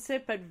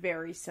opposite, but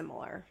very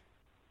similar.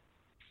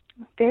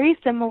 Very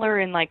similar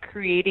in, like,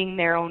 creating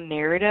their own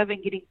narrative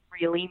and getting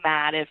really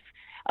mad if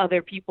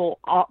other people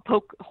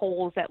poke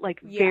holes at,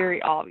 like,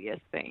 very obvious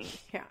things.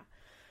 Yeah.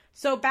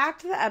 So back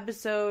to the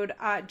episode,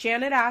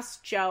 Janet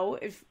asks Joe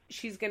if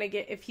he's gonna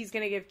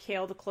give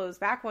Kale the clothes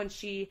back when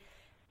she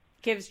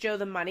gives Joe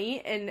the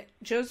money, and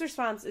Joe's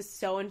response is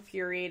so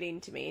infuriating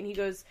to me. And he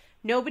goes,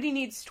 "Nobody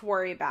needs to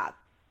worry about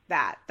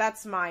that.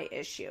 That's my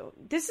issue."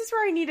 This is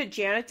where I needed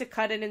Janet to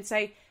cut in and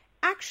say,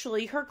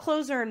 actually, her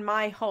clothes are in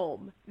my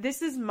home.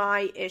 This is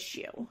my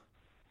issue.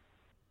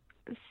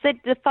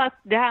 Sit the fuck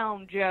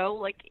down, Joe.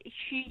 Like,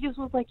 she just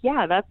was like,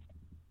 yeah, that's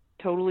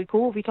totally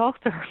cool if he talks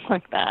to her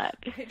like that.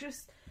 I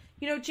just,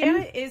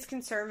 Janet is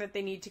concerned that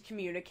they need to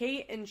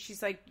communicate, and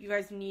she's like, you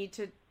guys need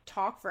to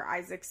talk for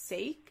Isaac's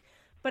sake,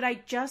 but I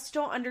just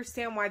don't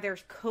understand why they're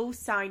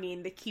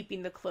co-signing the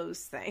keeping the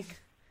clothes thing.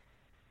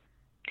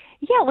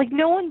 Yeah, like,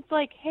 no one's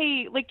like,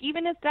 hey, like,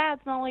 even his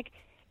dad's not like,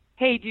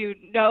 hey, dude,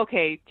 no,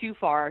 okay, too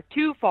far,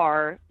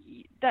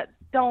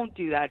 don't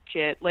do that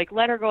shit. Like,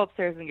 let her go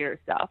upstairs and get her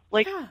stuff.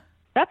 Like,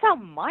 That's how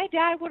my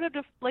dad would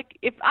have, like,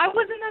 if I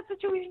was in that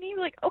situation, he'd be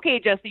like, okay,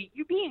 Jesse,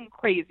 you're being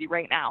crazy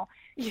right now.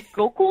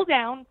 Go cool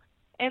down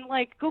and,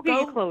 like, go get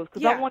your clothes,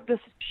 because I want this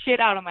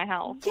shit out of my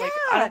house. Yeah. Like,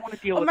 I don't want to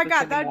deal with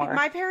this anymore.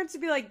 My parents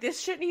would be like, this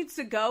shit needs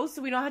to go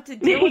so we don't have to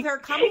deal with her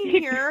coming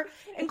here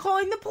and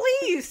calling the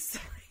police.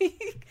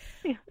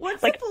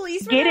 Once the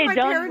police were there, my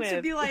parents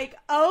would be like,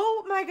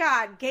 oh my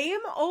God, game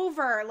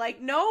over.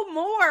 Like, no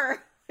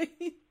more.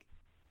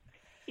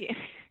 Yeah.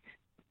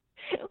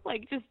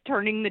 Like, just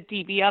turning the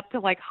TV up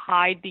to, like,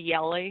 hide the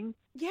yelling.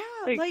 Yeah,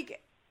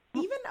 like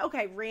even,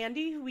 okay,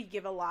 Randy, who we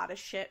give a lot of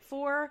shit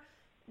for,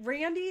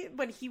 Randy,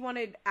 when he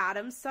wanted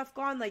Adam's stuff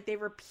gone, like, they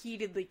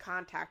repeatedly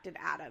contacted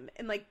Adam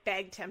and, like,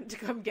 begged him to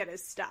come get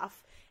his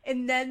stuff.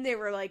 And then they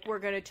were like, we're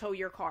going to tow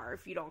your car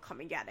if you don't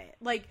come and get it.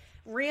 Like,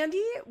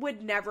 Randy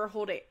would never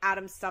hold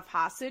Adam's stuff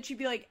hostage. He'd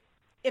be like,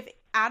 if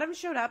Adam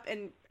showed up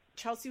and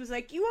Chelsea was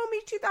like, you owe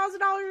me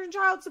 $2,000 in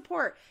child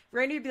support,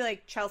 Randy would be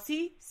like,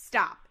 Chelsea,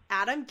 stop.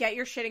 Adam, get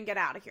your shit and get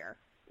out of here.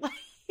 Like,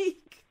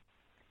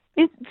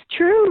 it's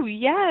true,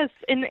 yes.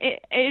 And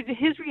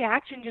his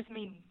reaction just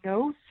made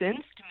no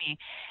sense to me.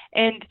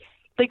 And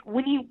like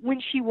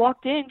when she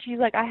walked in, she's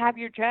like, I have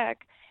your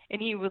check.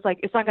 And he was like,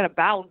 it's not going to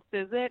bounce,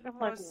 is it? And I'm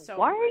like, so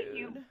why rude. are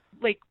you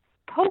like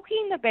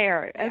poking the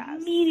bear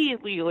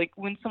immediately? Like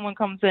when someone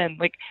comes in,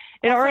 like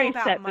it Also already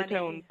about set money. the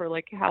tone for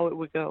like how it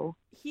would go.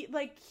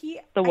 I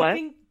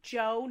think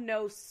Joe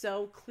knows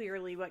so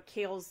clearly what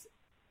Kale's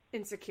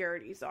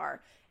insecurities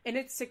are. And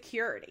it's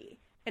security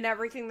and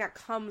everything that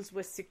comes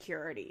with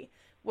security,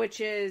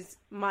 which is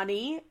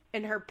money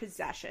and her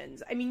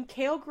possessions. I mean,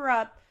 Kale grew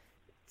up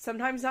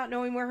sometimes not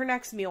knowing where her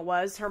next meal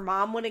was. Her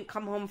mom wouldn't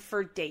come home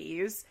for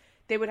days.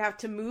 They would have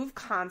to move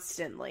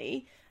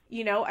constantly.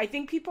 You know, I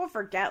think people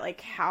forget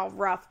like how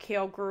rough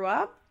Kale grew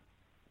up.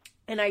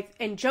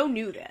 And Joe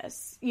knew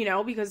this, you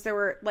know, because there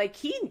were like,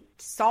 he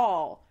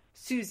saw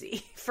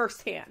Susie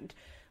firsthand.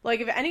 Like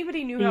if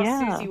anybody knew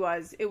how Susie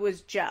was, it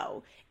was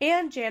Joe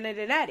and Janet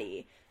and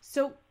Eddie.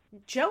 So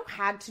Joe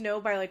had to know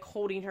by like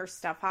holding her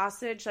stuff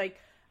hostage. Like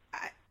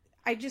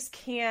I just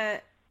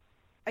can't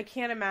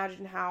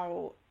imagine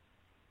how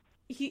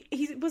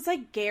he was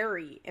like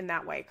Gary in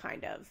that way,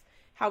 kind of.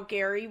 How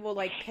Gary will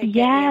like pick at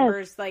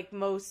Amber's like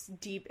most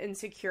deep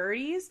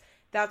insecurities.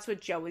 That's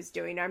what Joe is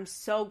doing. I'm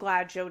so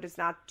glad Joe does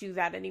not do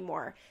that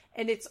anymore.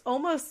 And it's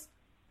almost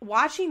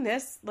watching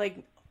this,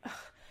 like,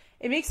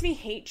 it makes me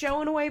hate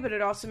Joe in a way, but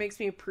it also makes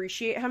me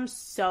appreciate him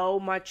so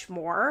much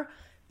more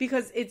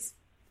because it's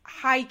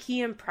high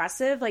key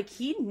impressive. Like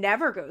he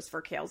never goes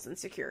for Kale's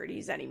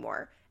insecurities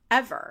anymore,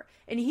 ever.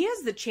 And he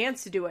has the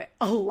chance to do it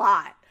a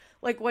lot.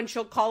 Like when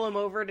she'll call him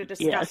over to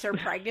discuss her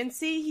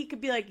pregnancy, he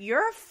could be like,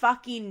 you're a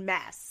fucking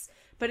mess.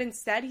 But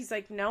instead he's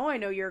like, no, I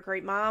know you're a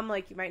great mom.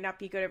 Like you might not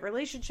be good at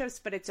relationships,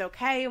 but it's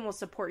okay. And we'll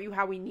support you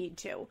how we need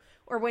to.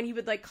 Or when he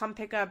would like come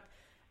pick up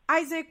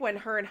Isaac when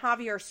her and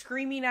Javi are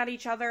screaming at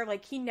each other,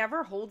 like he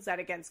never holds that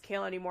against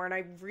Kale anymore. And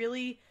I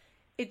really,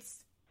 it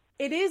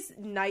is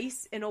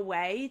nice in a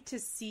way to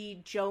see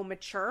Joe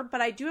mature.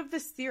 But I do have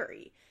this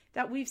theory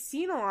that we've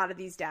seen a lot of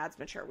these dads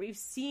mature. We've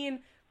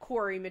seen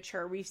Corey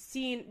mature. We've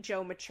seen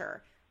Joe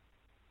mature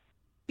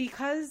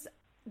because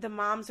the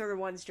moms are the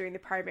ones doing the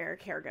primary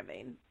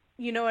caregiving.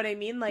 You know what I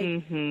mean?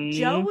 Like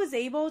Joe was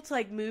able to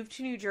like move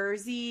to New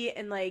Jersey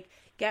and like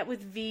get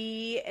with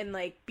V and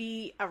like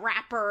be a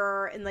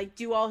rapper and like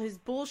do all his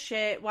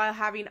bullshit while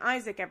having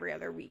Isaac every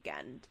other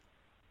weekend.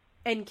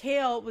 And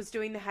Kale was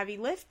doing the heavy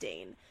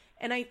lifting.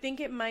 And I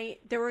think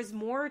there was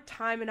more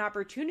time and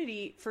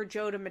opportunity for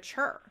Joe to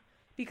mature.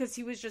 Because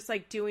he was just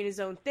like doing his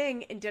own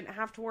thing and didn't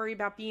have to worry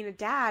about being a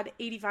dad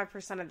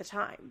 85% of the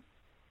time.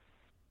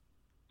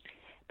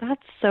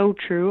 That's so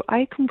true.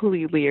 I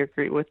completely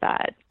agree with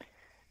that.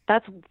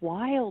 That's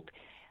wild.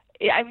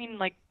 I mean,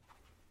 like,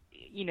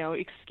 you know,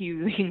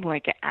 excusing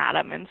like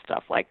Adam and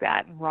stuff like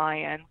that and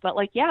Ryan. But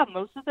like, yeah,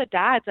 most of the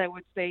dads, I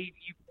would say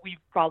we've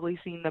probably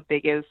seen the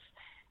biggest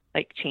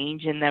like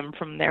change in them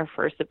from their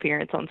first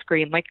appearance on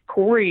screen. Like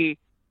Corey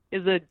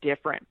is a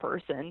different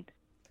person.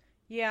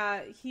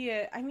 Yeah, he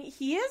is and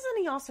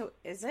he also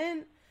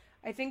isn't.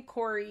 I think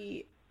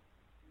Corey,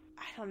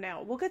 I don't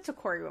know. We'll get to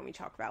Corey when we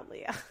talk about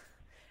Leah.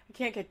 I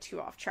can't get too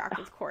off track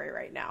with Corey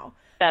right now.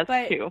 That's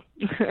true.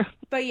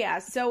 But yeah,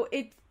 so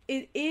it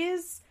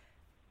is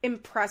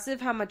impressive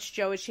how much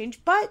Joe has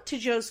changed. But to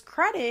Joe's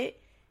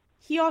credit,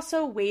 he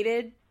also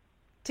waited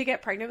to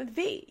get pregnant with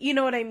V. You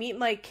know what I mean?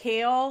 Like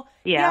Kale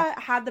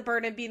had the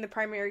burden of being the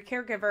primary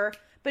caregiver,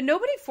 but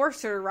nobody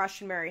forced her to rush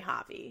and marry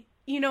Javi.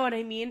 You know what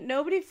I mean?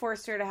 Nobody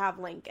forced her to have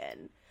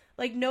Lincoln.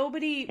 Like,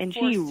 nobody and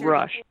forced she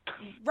her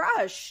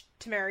rushed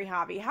to marry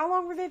Javi. How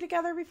long were they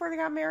together before they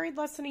got married?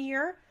 Less than a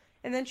year?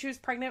 And then she was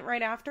pregnant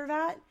right after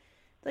that?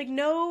 Like,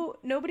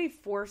 nobody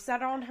forced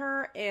that on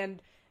her.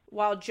 And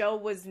while Joe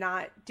was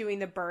not doing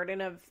the burden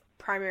of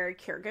primary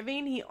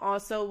caregiving, he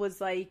also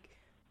was, like,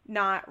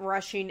 not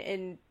rushing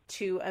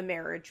into a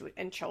marriage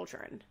and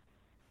children.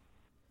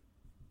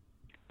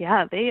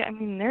 Yeah,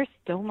 they're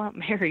still not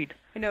married.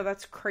 I know,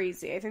 that's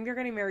crazy. I think they're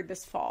getting married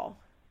this fall.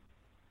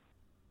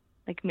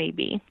 Like,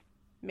 maybe.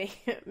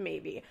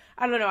 Maybe.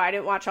 I don't know. I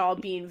didn't watch all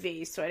Being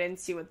V, so I didn't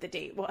see what the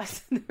date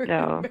was.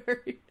 No,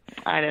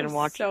 I didn't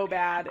watch. So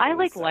bad. I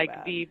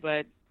like V,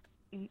 but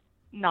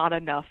not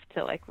enough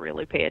to like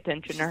really pay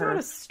attention to her. She's not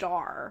a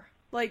star.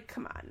 Like,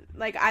 come on.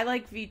 Like, I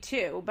like V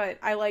too, but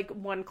I like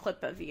one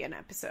clip of V an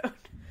episode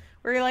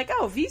where you're like,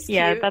 oh, V's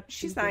cute.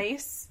 She's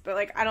nice, but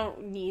like, I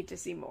don't need to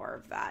see more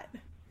of that.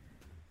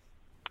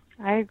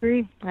 I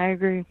agree.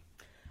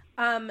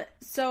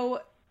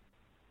 So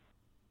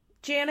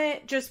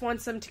Janet just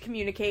wants them to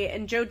communicate,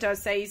 and Joe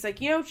does say, he's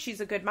like, you know,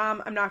 she's a good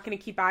mom. I'm not going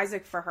to keep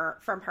Isaac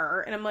from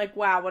her. And I'm like,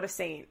 wow, what a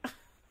saint.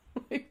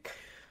 Like,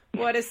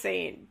 what a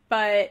saint.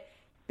 But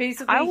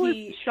basically I was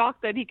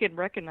shocked that he could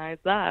recognize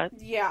that.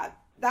 Yeah,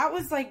 that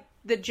was like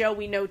the Joe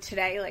we know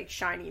today, like,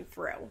 shining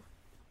through.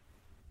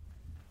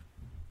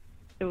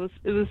 It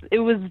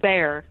was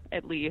there,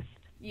 at least.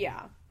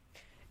 Yeah.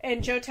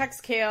 And Joe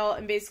texts Kale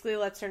and basically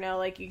lets her know,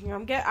 like, you can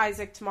come get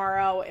Isaac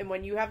tomorrow, and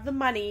when you have the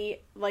money,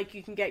 like,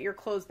 you can get your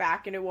clothes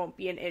back and it won't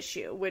be an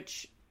issue,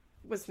 which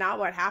was not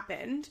what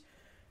happened.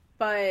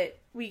 But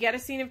we get a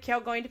scene of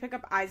Kale going to pick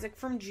up Isaac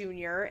from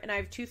Junior, and I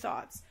have two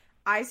thoughts.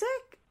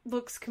 Isaac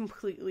looks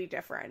completely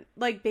different.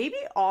 Like, baby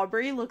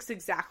Aubrey looks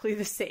exactly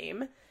the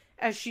same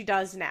as she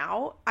does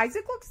now.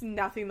 Isaac looks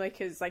nothing like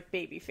his, like,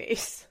 baby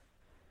face.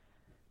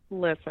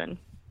 Listen,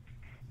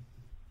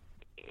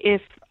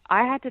 if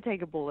I had to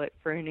take a bullet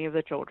for any of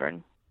the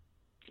children,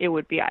 it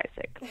would be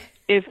Isaac.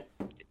 If,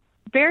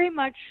 very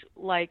much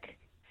like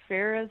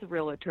Farrah's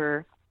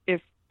realtor,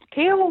 if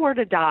Kale were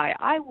to die,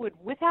 I would,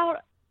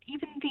 without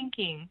even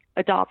thinking,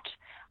 adopt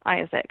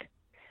Isaac.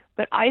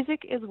 But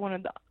Isaac is one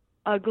of the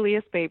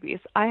ugliest babies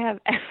I have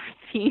ever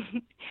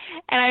seen,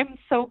 and I'm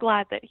so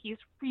glad that he's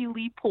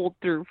really pulled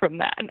through from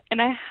that.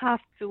 And I have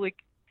to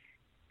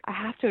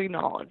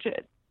acknowledge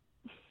it.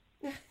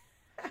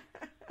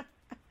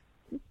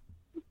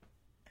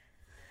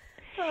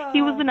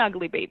 He was an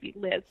ugly baby,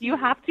 Liz. You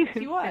have to.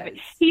 He was.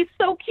 He's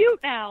so cute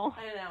now.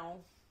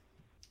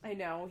 I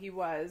know, he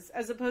was.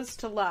 As opposed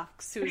to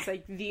Lux, who's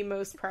like the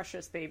most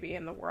precious baby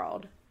in the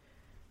world.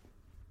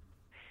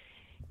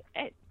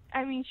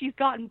 I mean, she's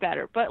gotten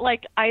better, but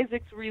like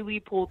Isaac's really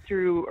pulled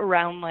through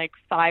around like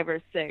 5 or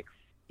 6.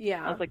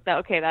 Yeah. I was like,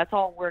 okay, that's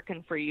all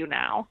working for you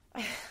now.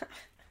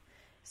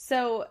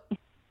 So,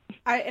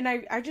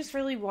 I just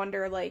really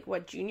wonder like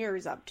what Junior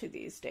is up to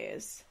these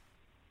days.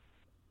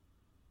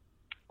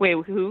 Wait,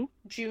 who?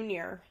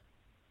 Junior,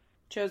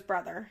 Joe's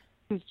brother.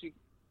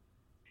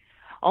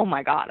 Oh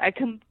my God,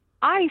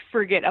 I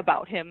forget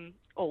about him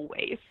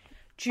always.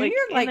 Junior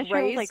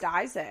raised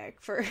Isaac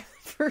for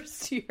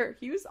first year.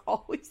 He was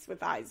always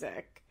with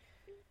Isaac.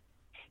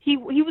 He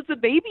was a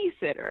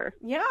babysitter.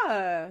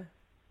 Yeah.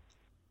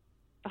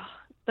 Oh,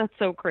 that's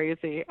so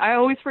crazy. I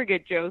always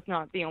forget Joe's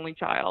not the only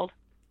child.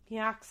 He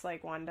acts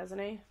like one, doesn't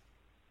he?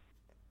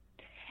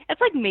 It's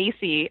like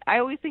Macy. I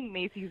always think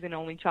Macy's an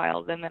only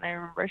child, and then I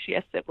remember she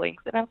has siblings,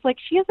 and I was like,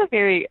 she has a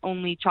very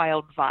only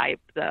child vibe,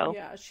 though.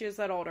 Yeah, she has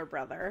that older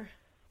brother.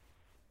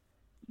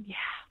 Yeah.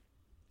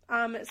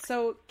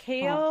 So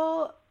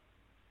Kale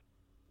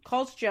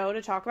calls Joe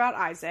to talk about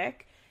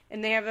Isaac,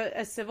 and they have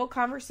a civil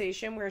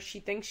conversation where she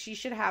thinks she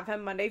should have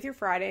him Monday through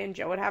Friday, and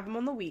Joe would have him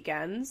on the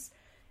weekends.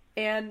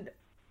 And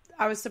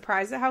I was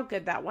surprised at how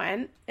good that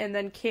went. And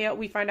then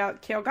we find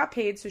out Kale got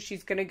paid, so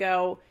she's gonna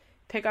go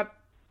pick up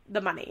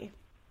the money.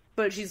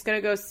 But she's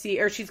gonna go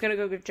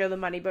give Joe the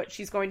money, but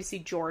she's going to see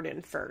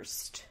Jordan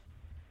first.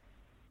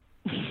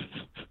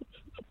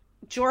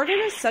 Jordan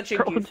is such a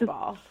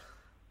goofball.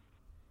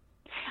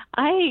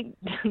 I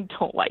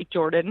don't like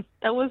Jordan.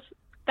 That was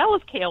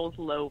Kale's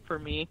low for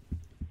me.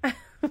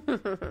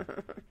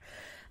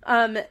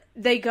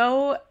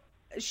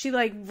 She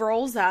like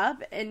rolls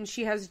up and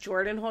she has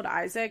Jordan hold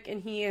Isaac,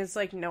 and he has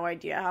like no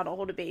idea how to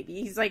hold a baby.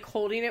 He's like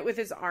holding it with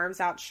his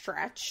arms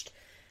outstretched.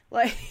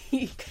 Like,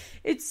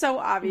 it's so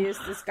obvious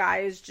this guy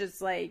is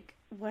just like,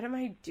 what am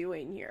I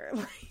doing here?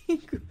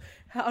 Like,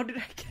 how did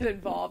I get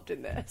involved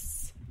in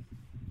this?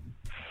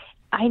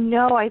 I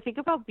know. I think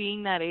about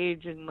being that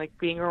age and like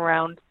being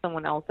around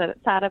someone else that's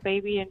had a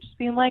baby and just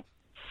being like,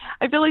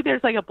 I feel like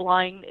there's like a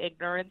blind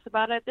ignorance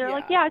about it. They're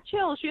like, yeah,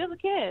 chill. She has a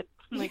kid.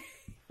 I'm like,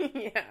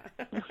 yeah.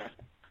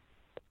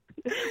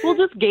 We'll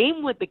just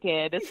game with the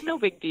kid. It's no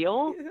big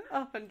deal.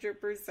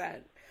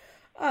 100%.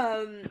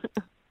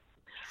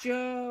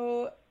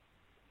 Joe.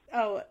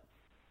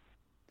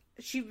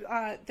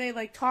 They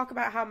like talk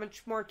about how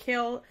much more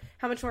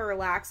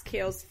relaxed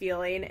Kale's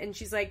feeling, and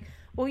she's like,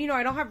 well,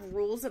 I don't have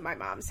rules at my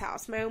mom's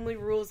house. My only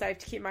rule is I have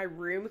to keep my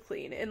room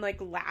clean, and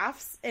like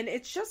laughs. And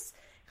it's just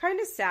kind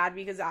of sad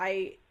because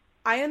I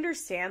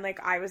understand, like,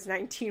 I was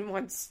 19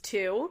 once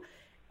too,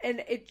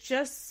 and it's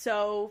just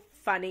so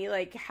funny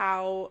like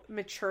how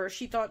mature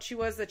she thought she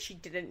was, that she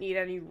didn't need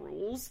any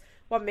rules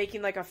while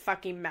making like a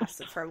fucking mess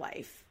of her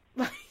life.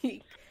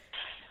 Like,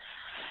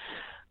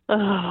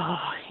 oh,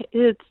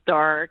 it's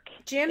dark.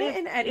 Janet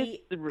and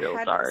Eddie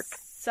had dark.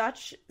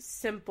 Such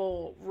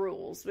simple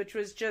rules, which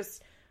was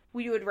just,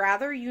 we would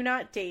rather you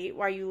not date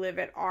while you live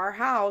at our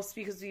house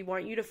because we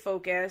want you to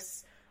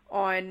focus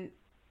on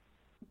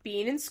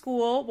being in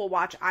school. We'll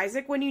watch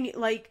Isaac when you need,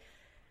 like,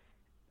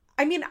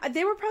 I mean,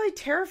 they were probably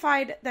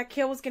terrified that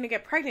Kale was going to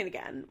get pregnant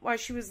again while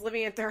she was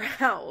living at their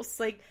house.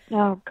 Like,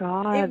 oh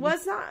God. It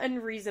was not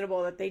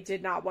unreasonable that they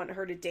did not want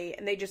her to date,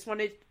 and they just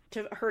wanted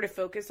her to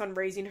focus on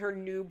raising her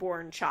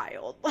newborn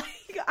child.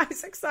 Like,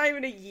 Isaac's not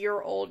even a year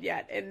old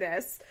yet in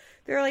this.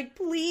 They're like,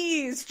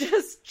 please,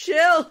 just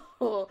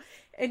chill.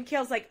 And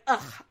Kale's like,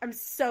 ugh, I'm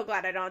so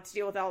glad I don't have to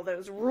deal with all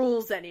those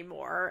rules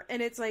anymore.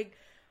 And it's like,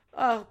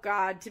 oh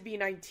God, to be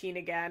 19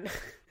 again.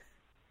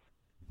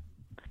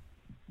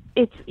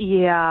 It's,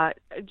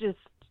 just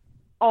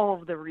all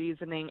of the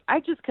reasoning. I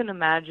just can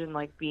imagine,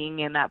 like, being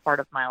in that part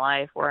of my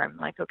life where I'm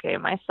like, okay,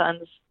 my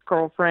son's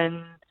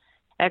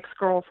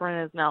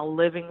ex-girlfriend is now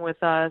living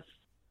with us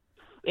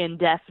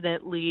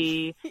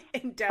indefinitely.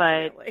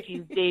 Indefinitely. But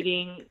she's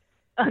dating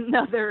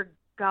another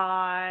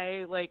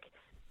guy. Like,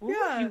 what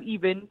Yeah. would you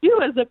even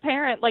do as a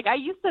parent? Like, I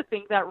used to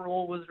think that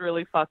rule was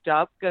really fucked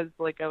up because,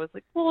 like, I was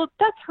like, well,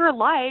 that's her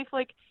life.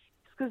 Like,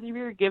 it's because you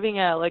were giving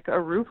a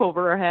roof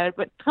over her head.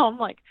 But now I'm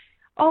like,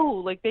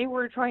 oh, like, they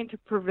were trying to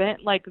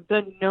prevent, like,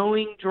 the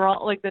known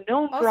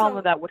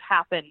drama that would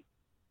happen.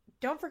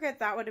 Don't forget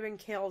that would have been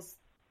Kale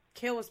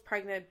was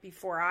pregnant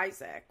before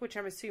Isaac, which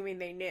I'm assuming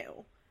they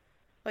knew.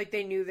 Like,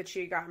 they knew that she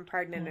had gotten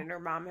pregnant and her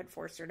mom had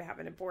forced her to have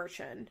an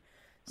abortion.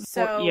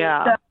 So, well,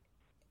 yeah.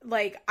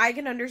 Like, I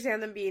can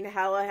understand them being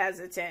hella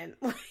hesitant.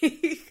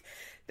 Like,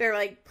 they're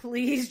like,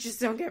 please just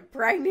don't get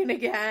pregnant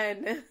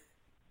again.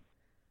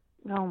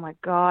 Oh, my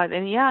God.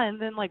 And, yeah, and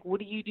then, like, what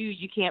do?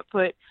 You can't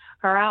put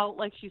her out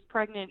like she's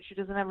pregnant. She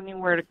doesn't have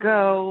anywhere to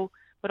go.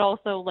 But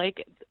also,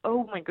 like,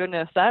 oh, my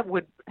goodness, that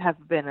would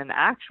have been an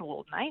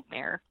actual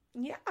nightmare.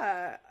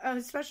 Yeah,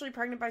 especially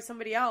pregnant by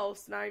somebody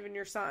else, not even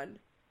your son.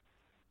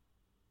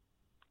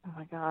 Oh,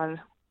 my God.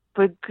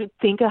 But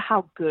think of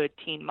how good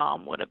Teen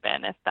Mom would have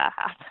been if that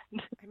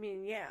happened. I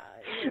mean, yeah,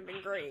 it would have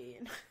been great.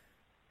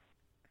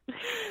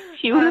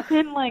 She would have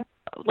been,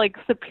 like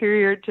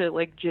superior to,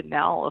 like,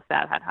 Janelle if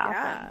that had happened.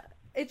 Yeah.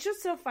 It's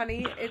just so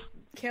funny.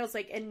 Kale's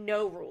like, and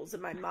no rules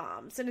in my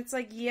mom's. And it's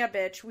like, yeah,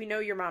 bitch, we know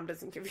your mom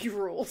doesn't give you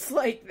rules.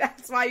 Like,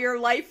 that's why your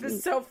life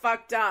is so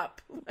fucked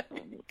up.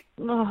 Like,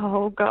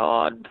 oh,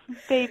 God.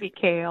 Baby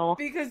Kale.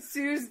 Because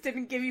Suze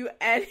didn't give you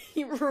any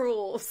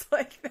rules.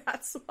 Like,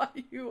 that's why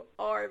you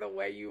are the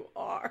way you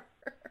are.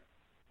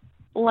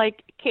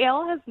 Like,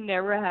 Kale has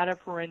never had a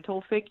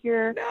parental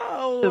figure.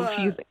 No. So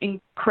she's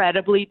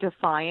incredibly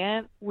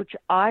defiant, which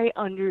I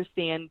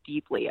understand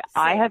deeply. Same.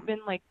 I have been,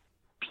 like,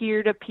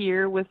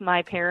 peer-to-peer with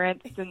my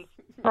parents since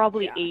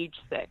probably age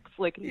 6.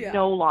 Like,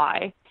 no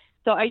lie.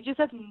 So I just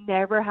have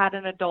never had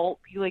an adult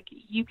be like,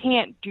 you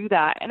can't do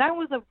that. And I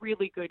was a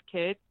really good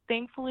kid,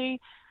 thankfully.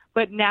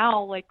 But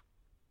now, like,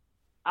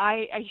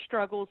 I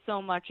struggle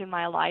so much in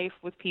my life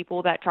with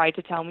people that try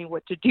to tell me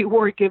what to do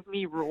or give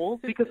me rules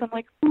because I'm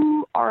like,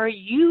 who are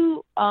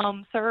you,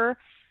 sir?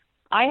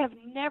 I have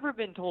never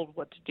been told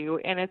what to do,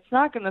 and it's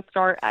not going to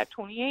start at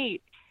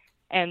 28.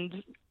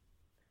 And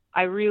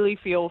I really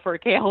feel for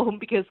Kale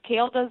because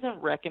Kale doesn't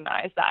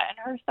recognize that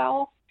in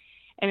herself,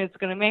 and it's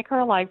going to make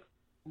her life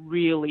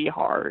really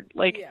hard.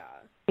 Like,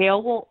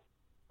 Kale will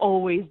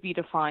always be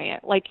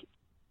defiant. Like,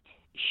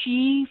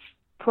 she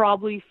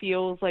probably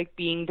feels like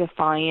being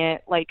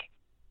defiant, like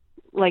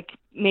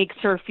makes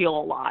her feel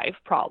alive,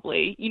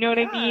 probably. You know what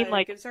I mean?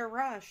 Like, it gives her a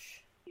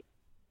rush.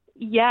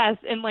 Yes,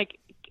 and, like,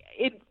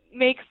 it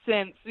makes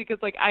sense because,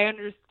 like, I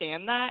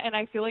understand that, and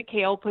I feel like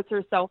Kale puts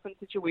herself in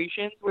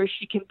situations where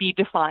she can be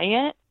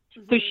defiant,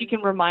 so she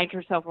can remind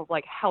herself of,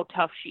 like, how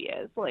tough she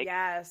is. Like,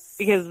 yes.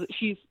 Because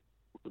she's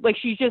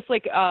just,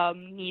 like,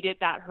 needed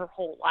that her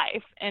whole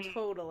life. And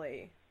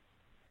totally.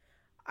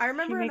 I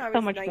remember she makes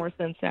so much more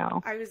sense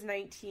now. I was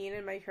 19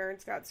 and my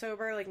parents got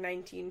sober, like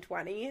 19,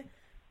 20,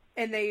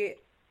 and they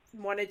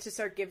wanted to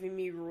start giving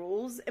me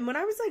rules. And when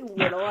I was, like,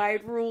 little, I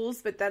had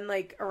rules, but then,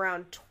 like,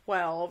 around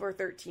 12 or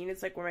 13,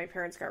 it's, like, when my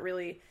parents got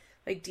really,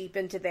 like, deep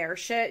into their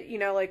shit, you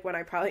know, like, when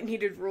I probably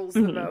needed rules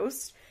the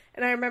most.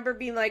 And I remember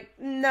being like,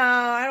 no,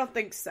 I don't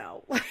think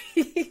so.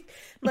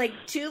 Like,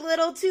 too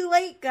little, too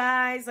late,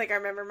 guys. Like, I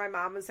remember my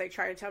mom was, like,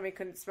 trying to tell me I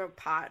couldn't smoke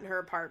pot in her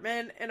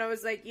apartment. And I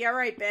was like, yeah,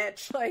 right,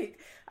 bitch. Like,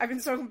 I've been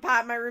smoking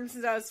pot in my room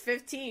since I was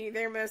 15.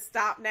 They're going to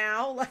stop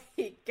now?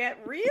 Like,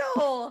 get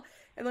real.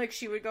 And, like,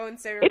 she would go and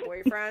stay with her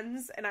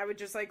boyfriends. And I would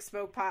just, like,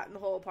 smoke pot in the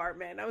whole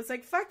apartment. I was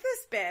like, fuck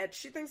this bitch.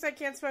 She thinks I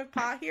can't smoke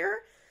pot here?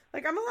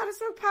 Like, I'm allowed to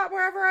smoke pot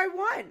wherever I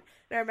want.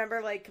 And I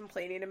remember, like,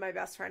 complaining to my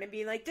best friend and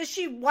being like, does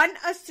she want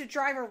us to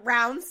drive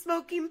around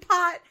smoking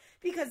pot?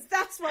 Because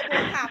that's what will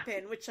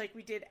happen. Which, like,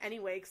 we did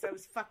anyway because I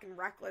was fucking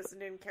reckless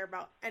and didn't care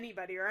about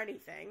anybody or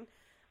anything.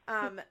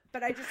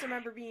 But I just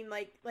remember being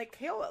like,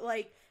 Kale,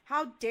 like,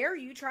 how dare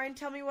you try and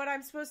tell me what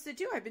I'm supposed to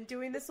do? I've been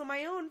doing this on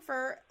my own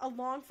for a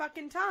long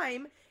fucking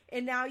time.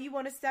 And now you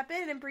want to step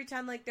in and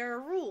pretend like there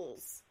are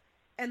rules.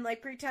 And,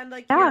 like, pretend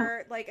like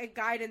you're, like, a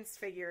guidance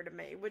figure to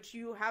me, which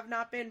you have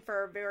not been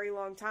for a very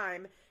long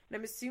time. And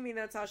I'm assuming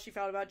that's how she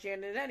felt about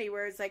Janet and Eddie,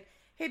 where it's like,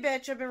 hey,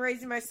 bitch, I've been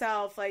raising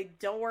myself. Like,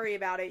 don't worry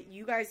about it.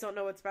 You guys don't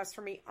know what's best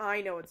for me.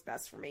 I know what's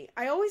best for me.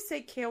 I always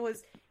say Kale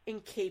was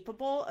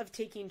incapable of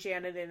taking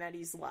Janet and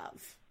Eddie's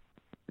love.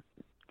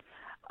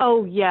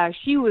 Oh, yeah.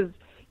 She was...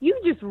 You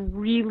just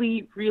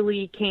really,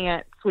 really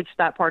can't switch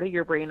that part of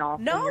your brain off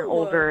when you're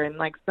older and,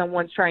 like,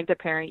 someone's trying to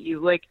parent you.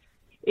 Like,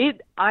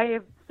 I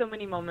have so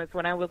many moments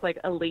when I was, like,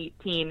 a late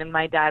teen and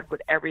my dad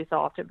would every so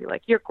often be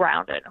like, you're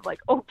grounded. I'm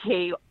like,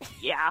 okay,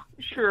 yeah,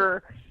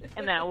 sure.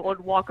 And then I would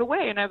walk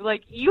away and I'd be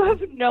like, you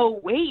have no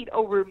weight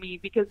over me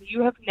because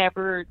you have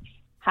never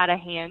had a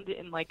hand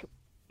in, like,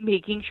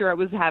 making sure I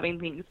was having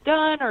things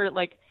done or,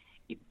 like,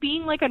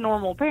 being, like, a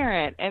normal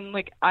parent. And,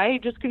 like, I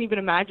just couldn't even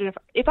imagine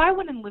if I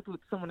went and lived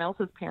with someone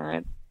else's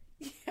parents,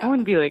 I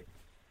wouldn't be like,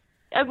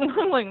 I'm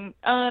like,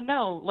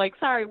 no, like,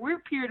 sorry, we're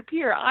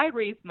peer-to-peer. I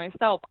raised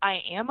myself.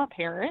 I am a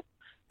parent.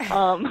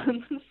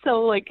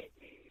 So, like,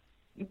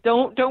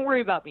 don't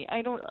worry about me.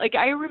 I don't, like,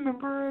 I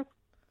remember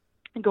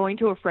going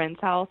to a friend's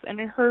house, and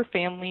her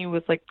family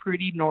was, like,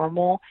 pretty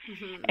normal,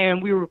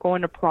 and we were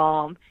going to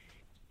prom,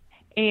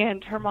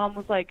 and her mom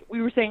was like,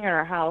 we were staying at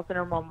our house, and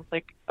her mom was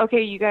like,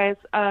 okay, you guys,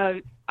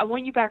 I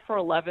want you back for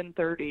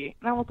 11:30.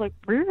 And I was like,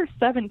 we're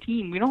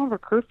 17. We don't have a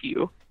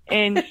curfew.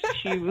 And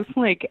she was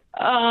like,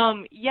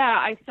 yeah,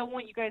 I still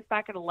want you guys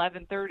back at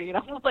 11:30. And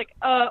I was like,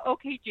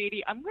 okay,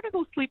 JD, I'm going to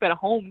go sleep at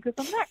home because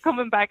I'm not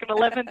coming back at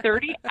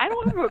 11:30. I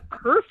don't have a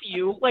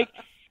curfew. Like,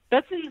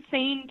 that's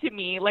insane to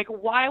me. Like,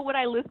 why would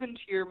I listen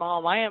to your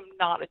mom? I am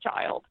not a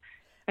child.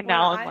 And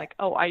now I'm like,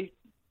 oh, I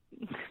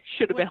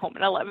should have been home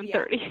at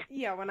 11:30.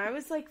 Yeah, when I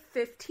was like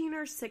 15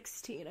 or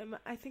 16,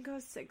 I think I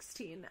was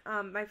 16,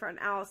 my friend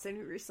Allison,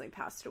 who recently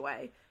passed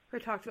away, who I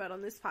talked about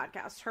on this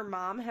podcast, her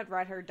mom had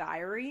read her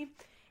diary,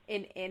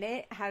 and in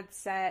it had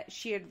said,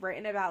 she had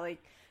written about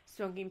like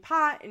smoking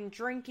pot and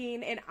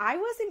drinking, and I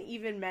wasn't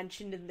even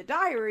mentioned in the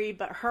diary,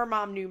 but her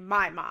mom knew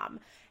my mom.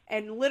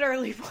 And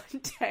literally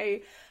one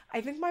day,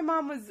 I think my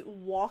mom was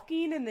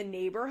walking in the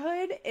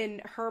neighborhood,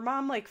 and her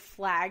mom like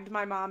flagged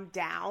my mom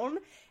down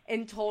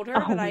and told her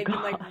that I'd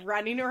been like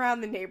running around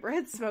the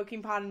neighborhood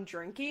smoking pot and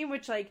drinking,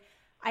 which like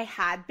I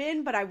had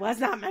been, but I was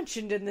not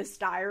mentioned in this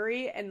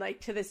diary. And like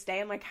to this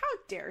day, I'm like, how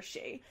dare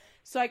she?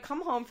 So I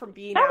come home from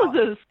being out. That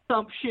was an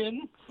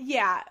assumption.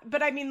 Yeah,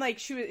 but I mean, like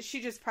she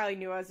just probably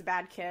knew I was a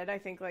bad kid. I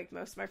think like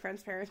most of my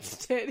friends'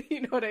 parents did.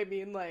 You know what I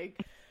mean?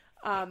 Like,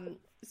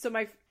 so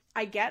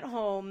I get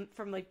home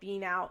from like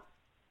being out,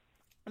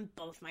 and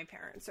both my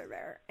parents are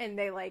there, and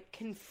they like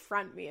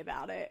confront me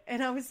about it.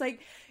 And I was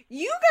like,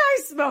 you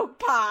guys smoke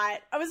pot.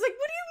 I was like,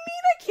 what do you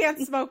mean I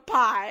can't smoke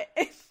pot?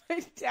 And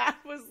my dad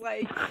was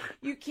like,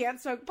 you can't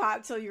smoke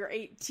pot till you're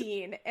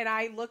 18. And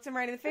I looked him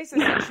right in the face. I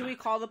said, should we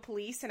call the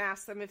police and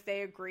ask them if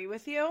they agree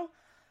with you?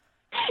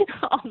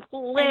 And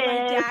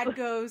my dad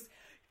goes,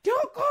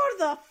 don't go to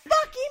the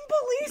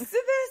fucking police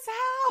in this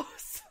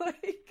house.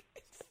 Like,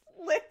 it's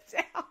lit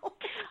down.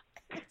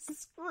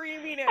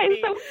 Screaming at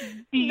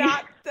me.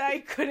 Not that I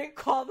couldn't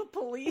call the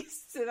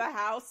police to the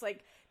house.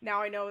 Like,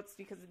 now I know it's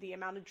because of the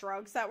amount of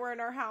drugs that were in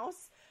our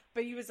house.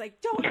 But he was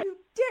like, don't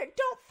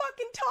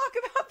fucking talk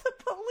about the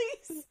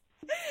police.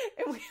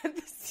 And we had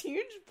this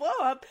huge blow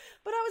up.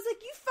 But I was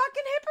like, you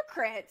fucking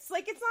hypocrites.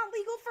 Like, it's not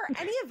legal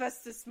for any of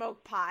us to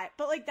smoke pot.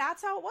 But like,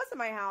 that's how it was in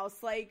my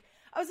house. Like,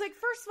 I was like,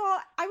 first of all,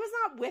 I was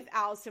not with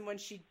Allison when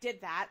she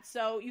did that.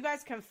 So you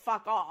guys can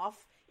fuck off.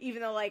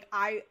 Even though like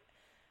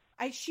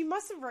she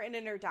must have written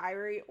in her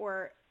diary,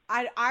 or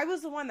I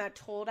was the one that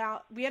told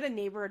out. We had a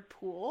neighborhood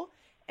pool,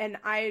 and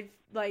I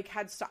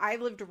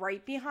lived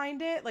right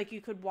behind it. Like, you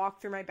could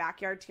walk through my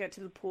backyard to get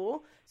to the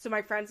pool. So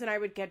my friends and I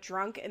would get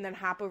drunk and then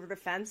hop over the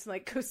fence and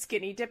like go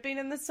skinny dipping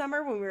in the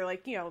summer when we were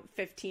like,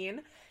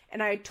 15.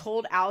 And I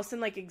told Allison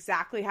like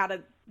exactly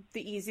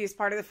the easiest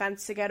part of the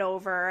fence to get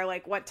over,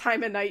 like what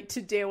time of night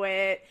to do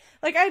it.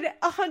 Like, I'd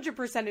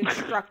 100%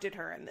 instructed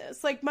her in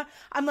this. Like,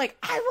 I'm like,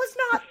 I was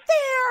not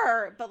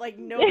there, but like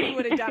nobody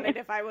would have done it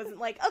if I wasn't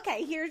like,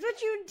 okay, here's what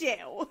you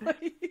do.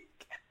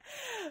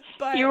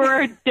 But you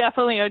were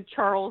definitely a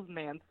Charles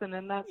Manson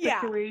in that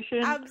situation.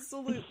 Yeah,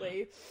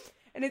 absolutely.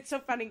 And it's so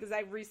funny because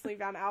I recently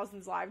found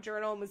Allison's live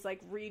journal and was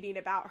like reading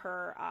about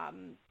her.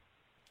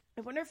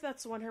 I wonder if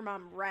that's the one her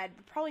mom read,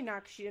 but probably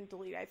not because she didn't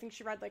delete it. I think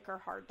she read like her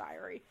hard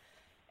diary.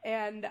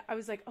 And I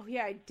was like, oh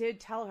yeah, I did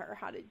tell her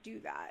how to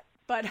do that.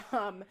 But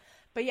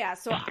yeah,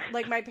 so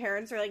like my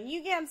parents are like,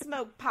 you can't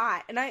smoke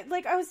pot. And I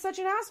was such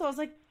an asshole. I was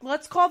like,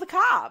 let's call the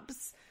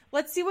cops.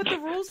 Let's see what the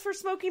rules for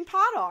smoking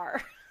pot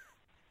are.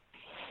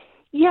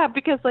 Yeah,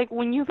 because like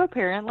when you have a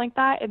parent like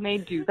that and they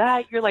do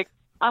that, you're like,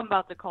 I'm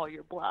about to call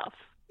your bluff.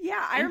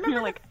 Yeah, I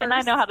remember like, and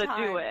I know how to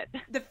do it.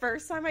 The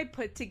first time I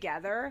put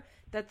together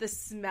that the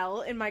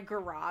smell in my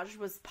garage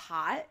was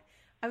pot,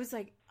 I was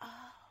like, oh.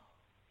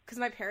 Because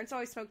my parents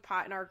always smoked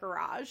pot in our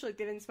garage. Like,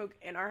 they didn't smoke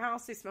in our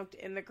house. They smoked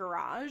in the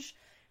garage.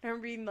 And I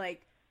remember being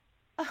like,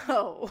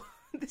 oh,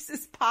 this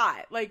is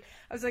pot. Like,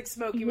 I was, like,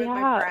 smoking with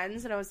my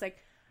friends. And I was like,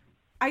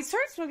 I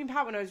started smoking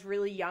pot when I was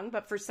really young.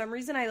 But for some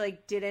reason, I,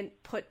 like,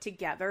 didn't put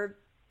together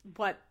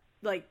what,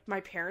 like,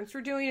 my parents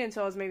were doing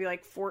until I was maybe,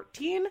 like,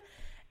 14.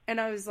 And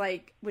I was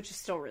like, which is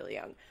still really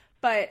young.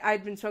 But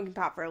I'd been smoking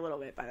pot for a little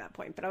bit by that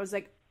point. But I was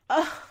like,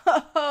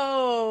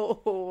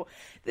 oh,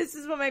 this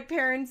is what my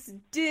parents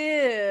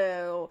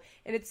do.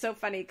 And it's so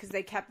funny because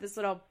they kept this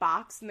little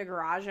box in the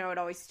garage and I would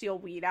always steal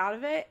weed out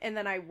of it. And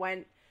then I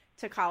went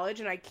to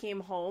college and I came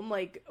home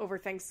like over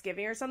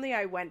Thanksgiving or something.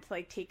 I went to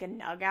like take a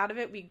nug out of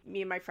it.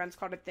 Me and my friends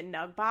called it the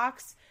nug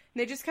box.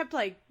 And they just kept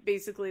like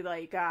basically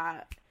like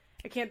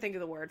I can't think of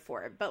the word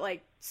for it, but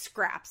like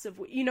scraps of,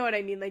 you know what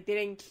I mean? Like they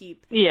didn't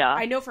keep,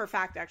 I know for a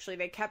fact, actually,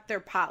 they kept their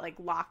pot like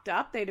locked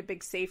up. They had a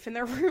big safe in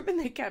their room and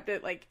they kept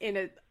it like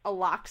in a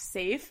locked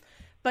safe,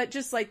 but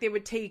just like they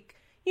would take,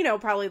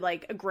 probably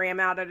like a gram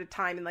out at a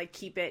time and like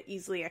keep it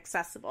easily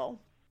accessible.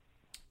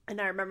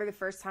 And I remember the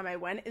first time I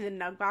went and the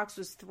nug box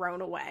was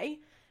thrown away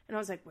and I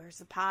was like, where's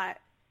the pot?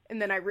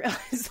 And then I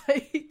realized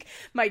like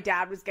my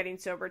dad was getting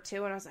sober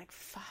too. And I was like,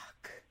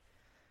 fuck.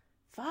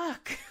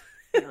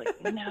 You're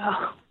like,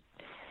 no.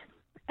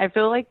 I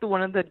feel like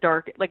one of the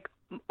dark, like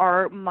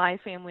my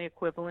family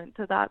equivalent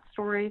to that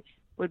story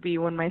would be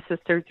when my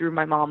sister threw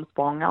my mom's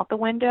bong out the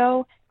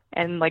window,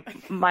 and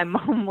like my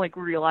mom like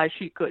realized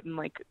she couldn't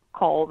like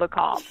call the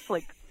cops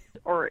like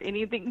or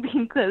anything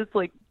because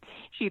like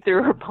she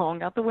threw her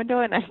bong out the window,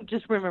 and I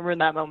just remember in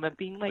that moment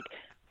being like,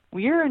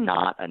 we are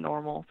not a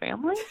normal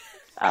family.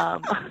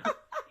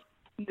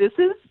 This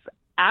is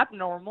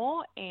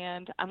abnormal,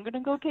 and I'm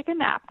gonna go take a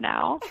nap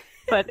now.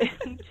 But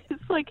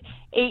just like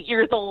 8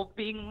 years old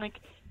being like,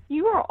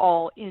 you are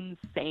all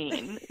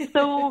insane.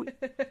 So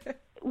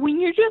when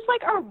you're just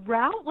like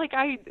around,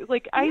 I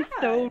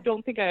so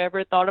don't think I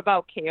ever thought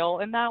about Kale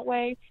in that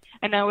way,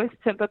 and I always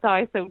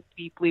sympathize so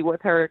deeply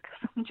with her,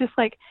 'cause I'm just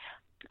like,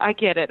 I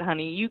get it,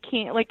 honey. You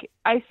can't, like,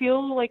 I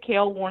feel like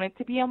Kale wanted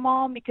to be a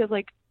mom because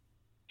like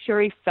she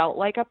already felt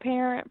like a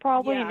parent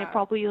probably, and it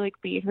probably like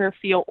made her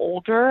feel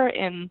older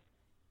and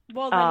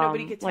well, then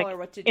nobody could tell her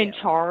what to do. In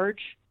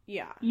charge.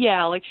 Yeah.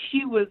 Yeah, like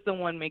she was the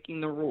one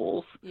making the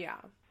rules. Yeah.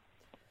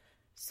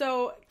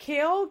 So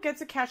Kale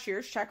gets a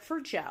cashier's check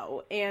for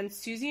Joe, and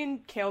Susie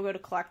and Kale go to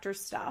collect her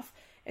stuff.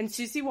 And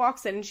Susie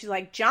walks in and she's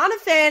like,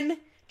 Jonathan,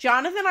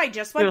 I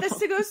just want this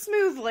to go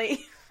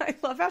smoothly. I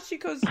love how she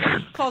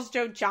calls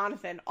Joe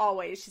Jonathan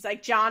always. She's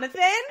like,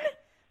 Jonathan?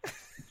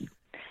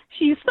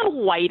 She's the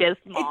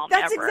whitest mom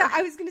ever.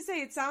 I was going to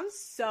say, it sounds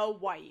so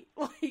white.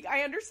 Like,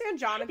 I understand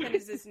Jonathan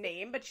is his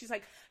name, but she's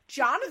like,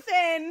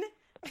 Jonathan!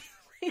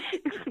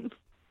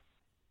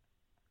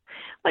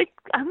 Like,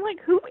 I'm like,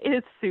 who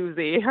is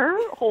Susie? Her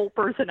whole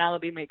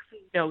personality makes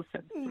no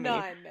sense to me.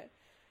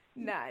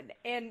 None.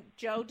 And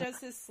Joe does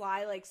his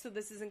sly, like, so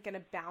this isn't going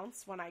to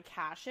bounce when I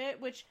cash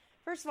it, which,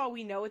 first of all,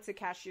 we know it's a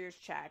cashier's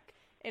check.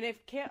 And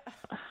if Kale...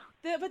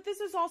 But this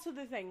is also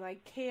the thing,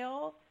 like,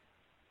 Kale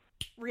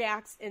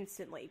reacts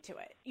instantly to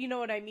it. You know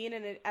what I mean?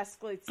 And it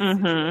escalates the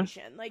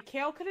situation. Like,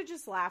 Kale could have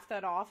just laughed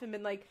that off and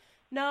been like,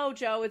 no,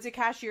 Joe, it's a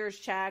cashier's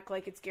check.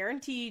 Like, it's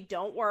guaranteed.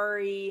 Don't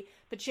worry.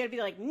 But she had to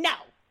be like, no.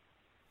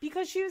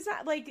 Because she was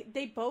not, like,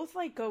 they both,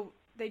 like,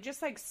 they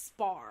just, like,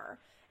 spar.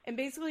 And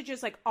basically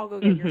just, like, I'll go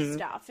get your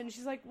stuff. And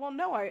she's like, well,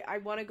 no, I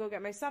want to go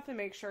get my stuff and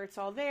make sure it's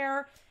all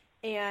there.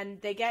 And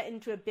they get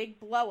into a big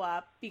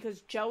blow-up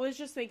because Joe is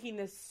just making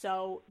this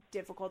so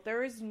difficult.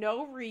 There is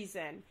no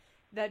reason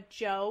that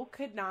Joe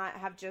could not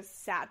have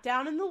just sat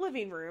down in the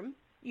living room.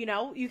 You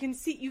know, you can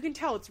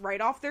tell it's right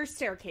off their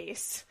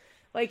staircase.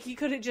 Like, he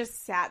could have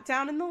just sat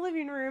down in the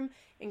living room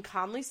and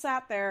calmly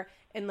sat there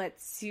and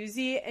let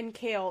Susie and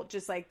Kale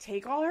just, like,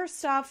 take all her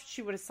stuff.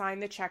 She would have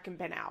signed the check and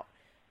been out.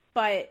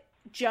 But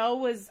Joe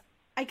was,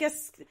 I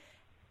guess,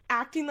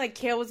 acting like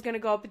Kale was going to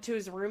go up into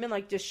his room and,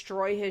 like,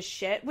 destroy his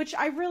shit, which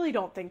I really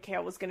don't think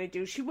Kale was going to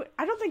do.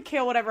 I don't think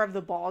Kale would ever have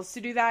the balls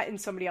to do that in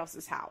somebody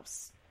else's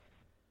house.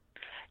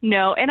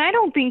 No, and I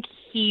don't think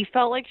he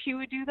felt like she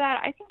would do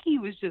that. I think he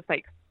was just,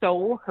 like,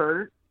 so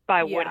hurt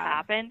by what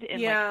happened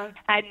and like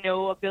had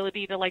no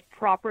ability to like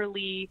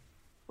properly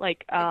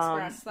like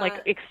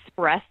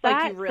express that.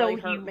 Like, you really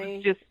so hurt he me.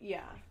 Was just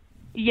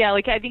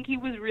like I think he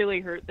was really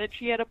hurt that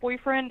she had a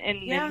boyfriend,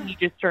 and then he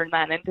just turned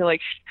that into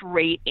like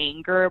straight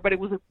anger, but it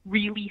was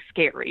really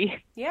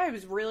scary. Yeah, it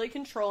was really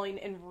controlling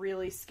and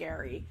really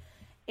scary.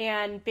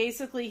 And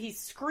basically he's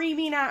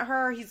screaming at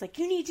her. He's like,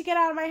 you need to get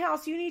out of my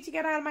house. You need to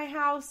get out of my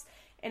house.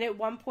 And at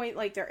one point,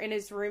 like, they're in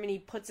his room and he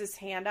puts his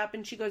hand up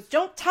and she goes,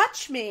 don't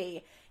touch me.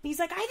 And he's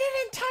like, I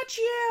didn't touch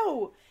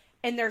you.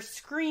 And they're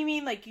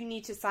screaming, like, you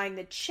need to sign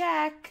the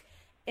check.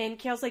 And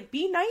Kale's like,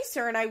 be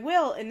nicer and I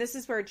will. And this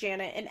is where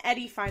Janet and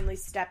Eddie finally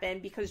step in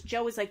because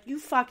Joe is like, you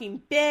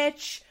fucking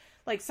bitch.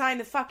 Like, sign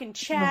the fucking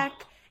check.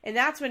 And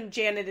that's when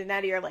Janet and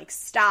Eddie are like,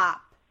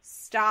 stop.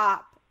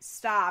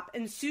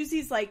 And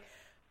Susie's like,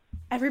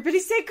 everybody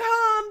stay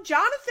calm.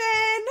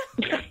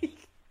 Jonathan.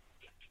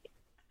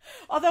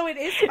 Although it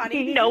is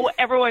funny. No,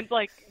 everyone's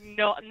like,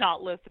 no,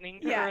 not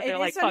listening to her. They're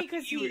like, fuck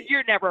you,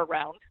 you're never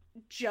around.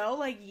 Joe,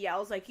 like,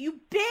 yells, like, you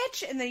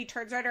bitch! And then he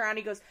turns right around and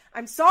he goes,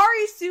 I'm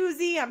sorry,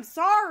 Susie, I'm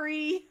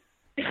sorry.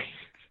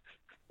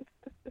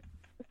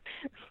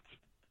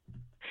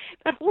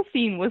 That whole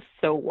scene was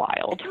so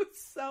wild. It was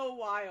so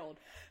wild.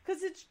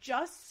 Because it's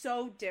just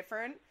so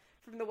different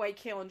from the way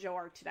Kale and Joe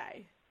are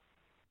today.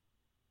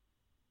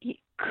 It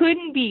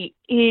couldn't be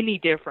any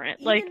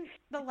different. Even like,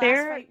 the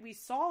last fight we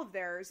saw of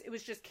theirs, it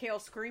was just Kale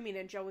screaming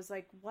and Joe was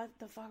like, what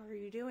the fuck are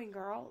you doing,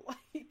 girl?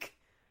 Like,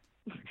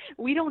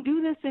 we don't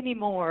do this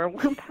anymore.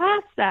 We're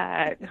past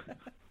that.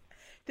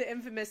 The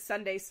infamous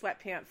Sunday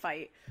sweatpant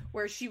fight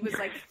where she was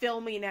like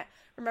filming it.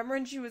 Remember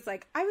when she was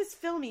like, I was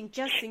filming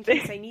just in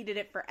case I needed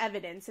it for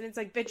evidence. And it's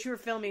like, bitch, you were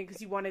filming because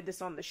you wanted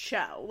this on the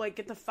show. Like,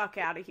 get the fuck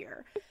out of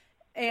here.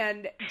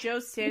 And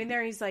Joe's standing there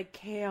and he's like,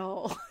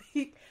 Kale,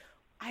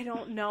 I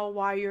don't know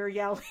why you're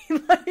yelling.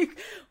 Like,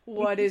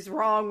 what is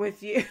wrong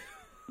with you?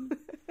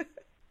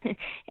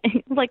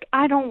 Like,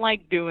 I don't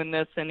like doing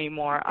this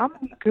anymore. I'm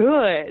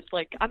good.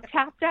 Like, I'm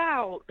tapped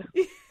out.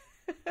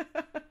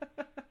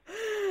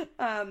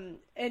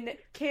 And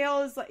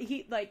Kale is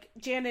like,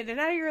 Janet and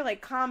Eddie are like,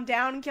 calm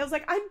down. And Kale's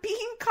like, I'm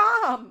being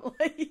calm.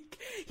 Like,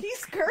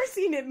 he's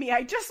cursing at me.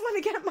 I just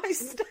want to get my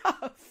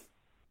stuff.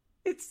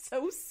 It's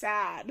so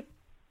sad.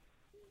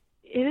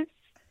 It is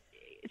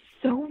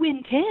so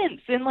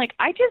intense. And, like,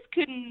 I just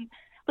couldn't,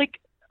 like,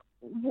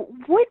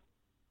 what?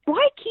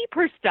 Why keep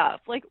her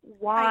stuff? Like,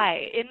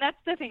 why? And that's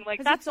the thing.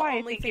 Like, that's why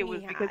I think it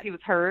was because he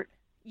was hurt.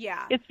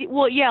 Yeah.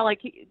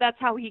 Like, that's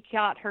how he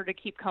got her to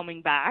keep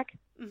coming back.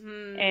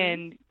 Mm-hmm.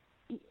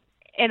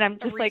 And I'm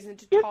just like,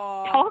 just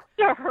talk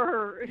to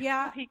her.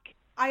 Yeah. Like,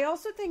 I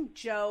also think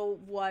Joe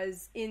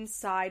was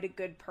inside a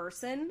good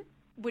person,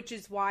 which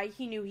is why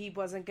he knew he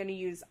wasn't going to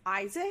use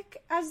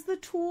Isaac as the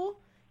tool.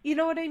 You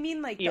know what I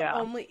mean? Like,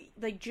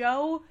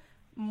 Joe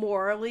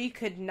morally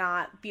could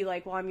not be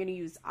like, well, I'm going to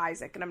use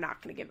Isaac and I'm not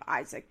going to give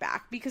Isaac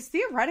back, because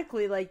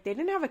theoretically, like, they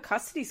didn't have a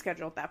custody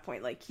schedule at that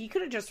point. Like, he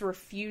could have just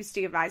refused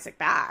to give Isaac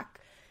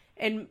back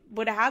and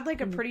would have had, like,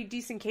 a pretty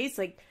decent case.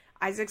 Like,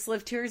 Isaac's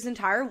lived here his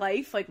entire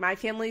life. Like, my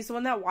family's the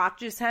one that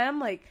watches him.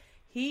 Like,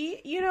 he,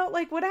 you know,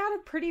 like, would have had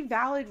a pretty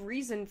valid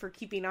reason for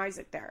keeping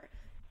Isaac there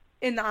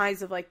in the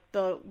eyes of, like,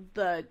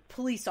 the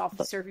police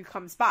officer who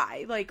comes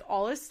by. Like,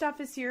 all his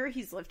stuff is here.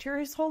 He's lived here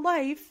his whole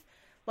life.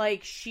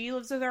 Like, she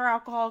lives with her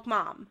alcoholic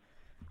mom.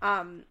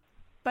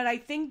 But I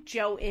think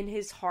Joe, in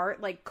his heart,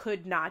 like,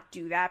 could not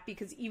do that,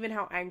 because even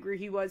how angry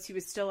he was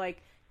still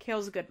like,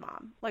 Kayle's a good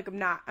mom. Like,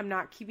 I'm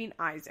not keeping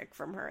Isaac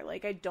from her.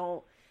 Like, I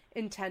don't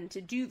intend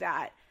to do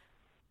that.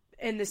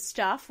 And the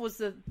stuff was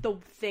the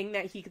thing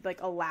that he could,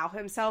 like, allow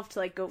himself to,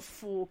 like, go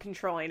full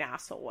controlling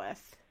asshole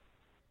with.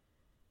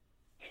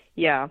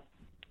 Yeah.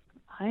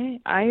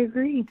 I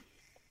agree.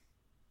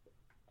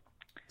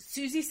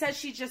 Susie says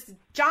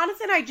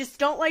Jonathan, I just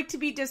don't like to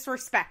be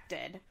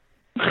disrespected.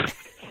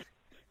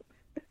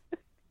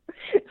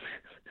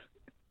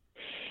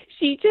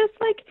 She just,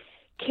 like,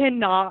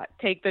 cannot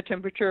take the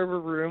temperature of a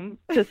room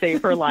to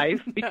save her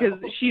life, because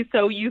she's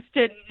so used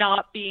to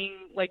not being,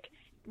 like,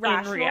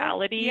 rational, in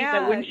reality,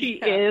 that when she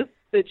is,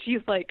 that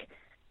she's like,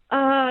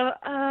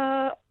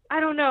 I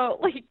don't know.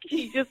 Like,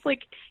 she just,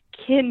 like,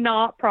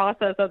 cannot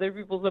process other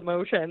people's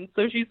emotions.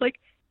 So she's, like,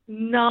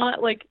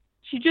 not, like,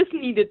 she just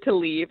needed to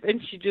leave,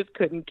 and she just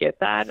couldn't get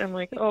that. I'm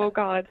like, oh,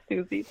 God,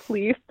 Susie,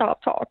 please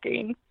stop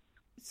talking.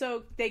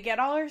 So they get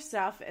all her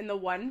stuff, and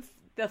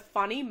the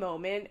funny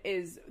moment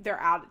is they're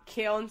out,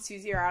 Kayle and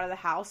Susie are out of the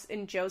house,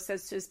 and Joe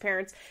says to his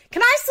parents,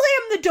 can I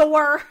slam the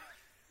door?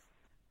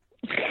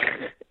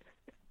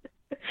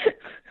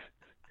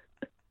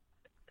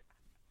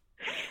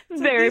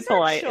 Very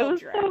polite. It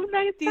was so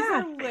nice. These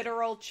are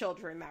literal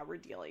children that we're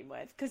dealing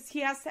with, because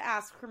he has to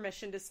ask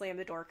permission to slam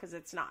the door because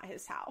it's not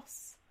his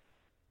house.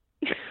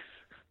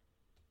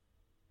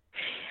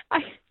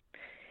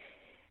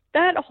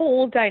 That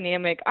whole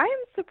dynamic, I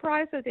am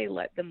surprised that they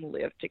let them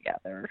live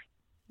together.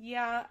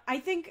 Yeah, I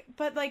think,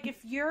 but, like,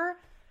 if you're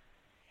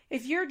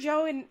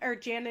Joe or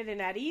Janet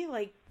and Eddie,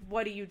 like,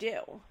 what do you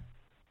do?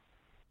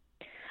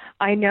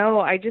 I know.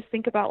 I just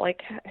think about,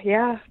 like,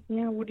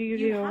 what do you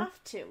do? You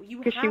have to.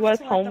 Because she was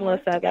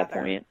homeless at that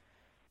point.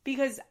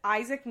 Because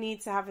Isaac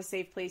needs to have a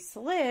safe place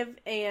to live,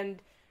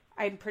 and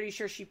I'm pretty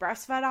sure she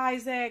breastfed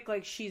Isaac.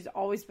 Like, she's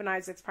always been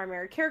Isaac's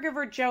primary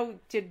caregiver. Joe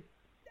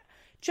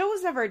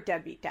was never a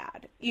deadbeat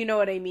dad. You know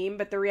what I mean?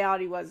 But the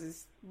reality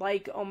is,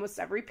 like almost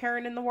every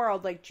parent in the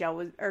world, like,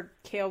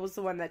 Kayle was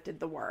the one that did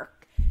the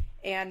work.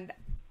 And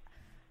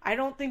I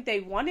don't think they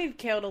wanted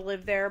Kayle to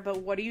live there,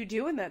 but what do you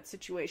do in that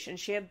situation?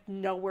 She had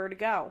nowhere to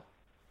go.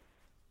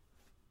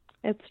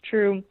 It's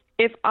true.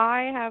 If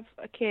I have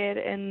a kid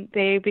and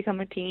they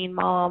become a teen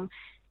mom,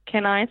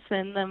 can I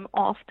send them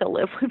off to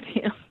live with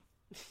you?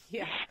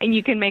 Yeah. And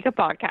you can make a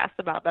podcast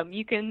about them.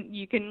 You can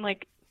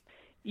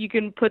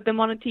put them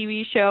on a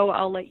TV show.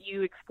 I'll let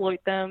you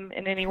exploit them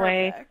in any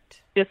way.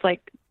 Just,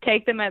 like,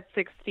 take them at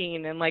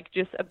 16 and, like,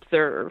 just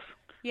observe.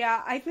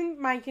 Yeah, I think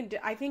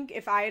I think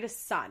if I had a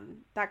son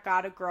that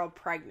got a girl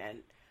pregnant,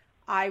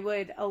 I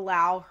would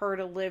allow her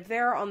to live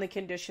there on the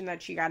condition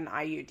that she got an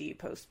IUD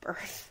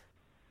post-birth.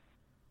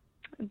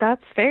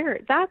 That's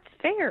fair.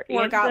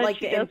 Or and got, like,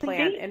 the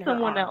implant in her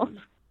someone arm.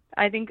 else.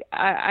 I think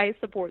I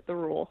support the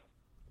rule.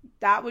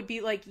 That would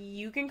be, like,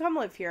 you can come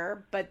live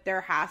here, but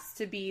there has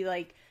to be,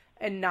 like,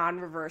 a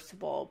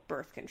non-reversible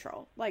birth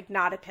control. Like,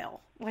 not a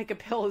pill. Like, a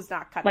pill is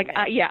not cutting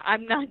it.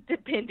 I'm not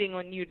depending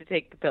on you to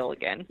take the pill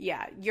again.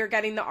 Yeah, you're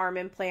getting the arm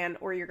implant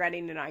or you're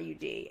getting an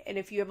IUD. And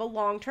if you have a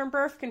long-term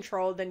birth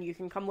control, then you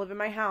can come live in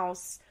my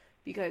house,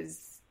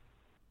 because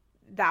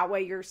that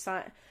way your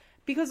son...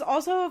 Because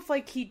also, if,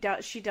 like,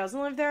 she doesn't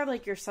live there,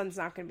 like, your son's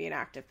not going to be an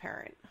active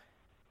parent.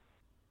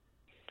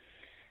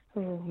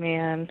 Oh,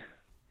 man.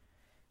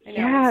 I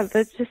know,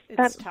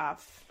 it's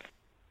tough.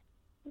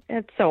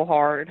 It's so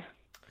hard.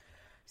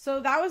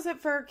 So that was it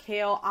for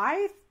Kayle.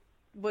 I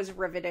was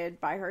riveted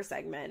by her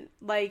segment.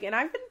 Like, and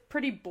I've been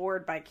pretty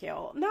bored by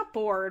Kayle. Not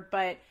bored,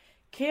 but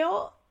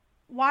Kayle,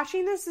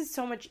 watching this is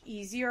so much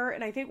easier.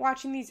 And I think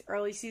watching these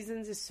early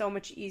seasons is so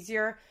much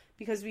easier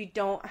because we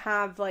don't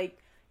have, like,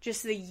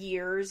 just the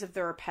years of the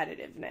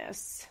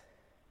repetitiveness.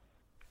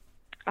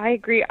 I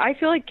agree. I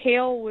feel like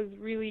Kayle was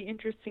really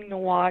interesting to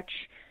watch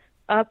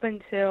up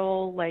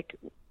until, like,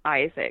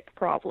 Isaac,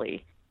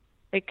 probably.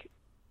 Like,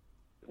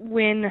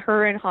 when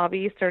her and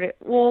Javi started,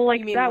 well,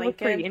 like, that Lincoln? was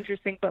pretty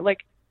interesting, but, like,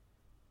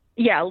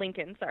 yeah,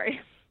 Lincoln,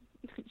 sorry.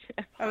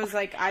 I was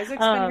like, Isaac's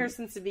been here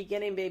since the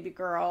beginning, baby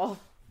girl.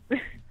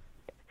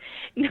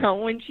 No,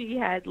 when she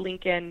had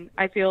Lincoln,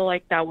 I feel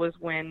like that was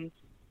when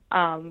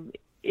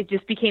it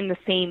just became the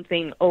same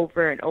thing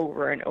over and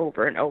over and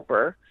over and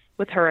over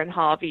with her and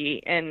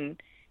Javi.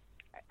 And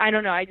I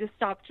don't know, I just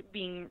stopped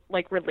being,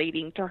 like,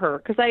 relating to her.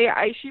 Because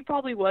she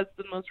probably was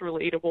the most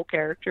relatable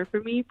character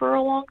for me for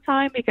a long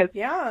time. Because,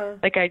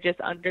 like, I just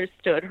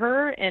understood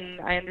her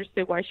and I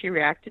understood why she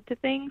reacted to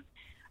things.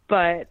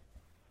 But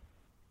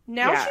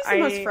now she's the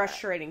most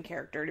frustrating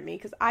character to me.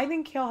 Because I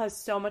think Kale has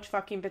so much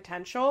fucking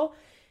potential,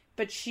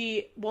 but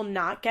she will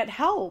not get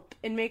help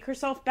and make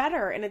herself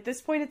better. And at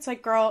this point, it's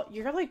like, girl,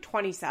 you're like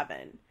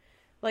 27.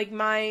 Like,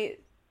 my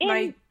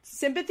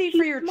sympathy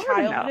for your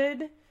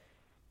childhood. Enough.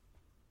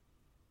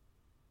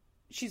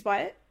 She's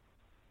what?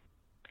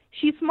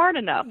 She's smart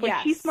enough. Like,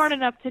 yes. She's smart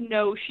enough to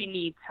know she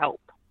needs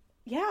help.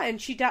 Yeah,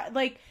 and she does.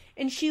 Like,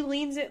 and she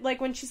leans it.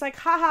 Like, when she's like,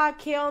 haha,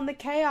 Kale and the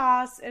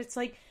chaos. It's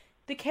like,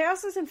 the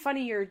chaos isn't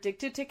funny. You're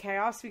addicted to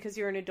chaos because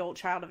you're an adult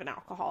child of an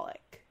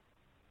alcoholic.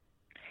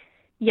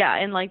 Yeah,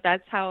 and, like,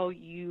 that's how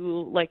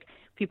you, like,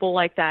 people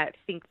like that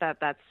think that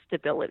that's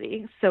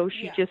stability. So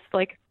she just,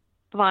 like,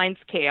 finds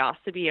chaos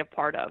to be a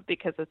part of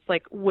because it's,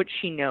 like, what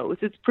she knows.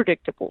 It's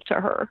predictable to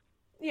her.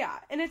 Yeah,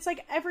 and it's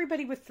like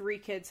everybody with 3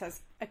 kids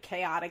has a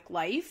chaotic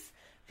life,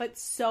 but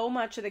so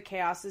much of the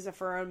chaos is of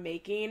her own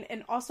making,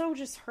 and also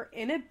just her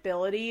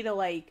inability to,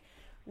 like,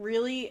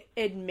 really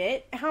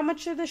admit how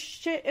much of the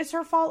shit is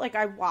her fault. Like,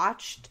 I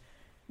watched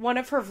one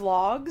of her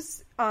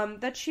vlogs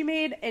that she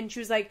made, and she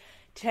was like,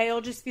 today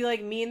will just be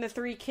like me and the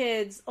 3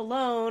 kids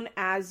alone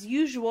as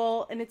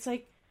usual. And it's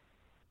like,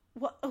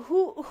 what?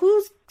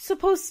 Who's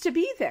supposed to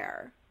be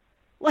there?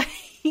 Like,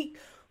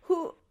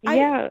 who?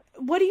 Yeah.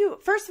 What do you?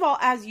 First of all,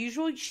 as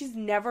usual, she's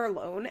never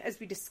alone, as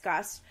we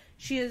discussed.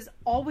 She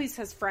always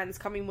has friends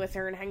coming with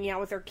her and hanging out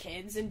with her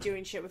kids and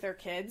doing shit with her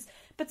kids.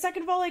 But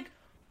second of all, like,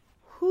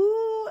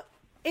 who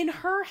in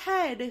her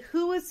head?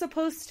 Who is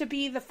supposed to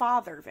be the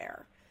father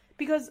there?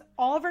 Because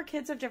all of her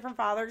kids have different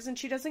fathers, and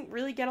she doesn't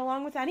really get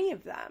along with any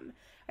of them.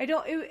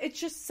 It's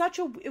just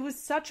it was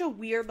such a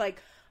weird,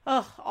 like,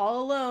 ugh,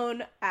 all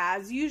alone,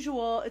 as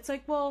usual. It's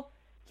like, well,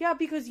 yeah,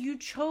 because you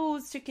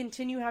chose to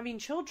continue having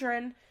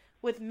children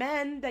with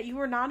men that you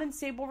were not in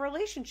stable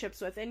relationships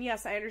with. And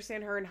yes, I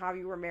understand her and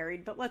Javi were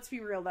married, but let's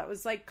be real, that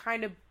was, like,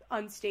 kind of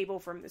unstable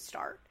from the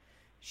start.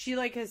 She,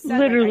 like, has said,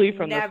 literally, like,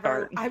 from the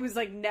start. I was,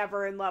 like,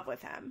 never in love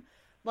with him.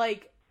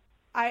 Like,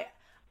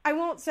 I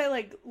won't say,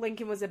 like,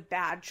 Lincoln was a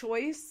bad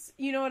choice.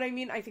 You know what I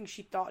mean? I think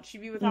she thought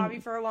she'd be with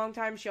Javi for a long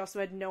time. She also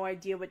had no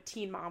idea what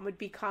teen mom would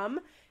become.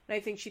 And I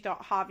think she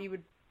thought Javi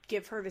would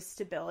give her the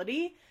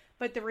stability.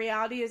 But the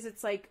reality is,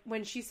 it's like,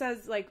 when she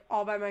says, like,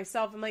 all by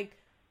myself, I'm like,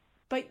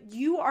 but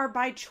you are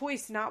by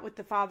choice not with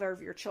the father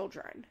of your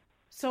children.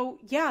 So,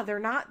 yeah, they're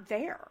not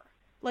there.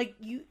 Like,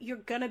 you're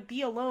gonna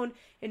be alone,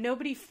 and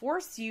nobody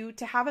forced you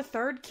to have a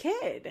 3rd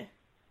kid.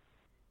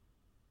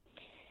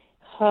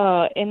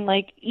 And,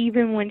 like,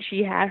 even when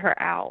she had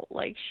her out,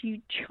 like,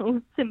 she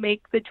chose to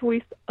make the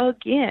choice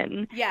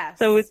again. Yes.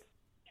 So it's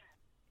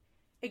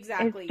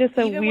exactly. It's just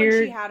even weird...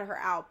 when she had her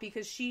out,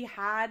 because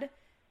Javi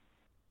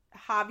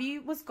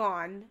was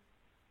gone.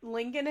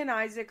 Lincoln and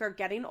Isaac are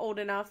getting old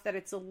enough that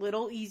it's a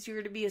little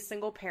easier to be a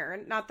single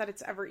parent. Not that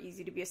it's ever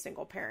easy to be a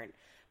single parent,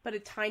 but a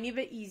tiny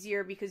bit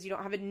easier because you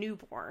don't have a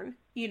newborn,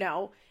 you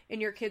know,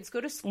 and your kids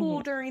go to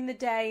school during the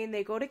day and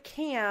they go to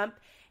camp.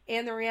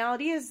 And the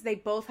reality is they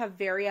both have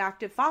very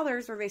active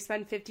fathers where they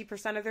spend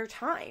 50% of their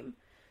time.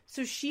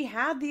 So she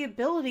had the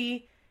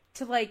ability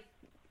to, like,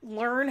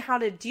 learn how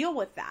to deal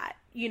with that,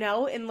 you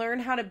know, and learn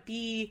how to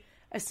be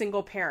a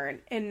single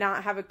parent and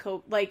not have a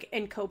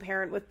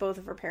co-parent with both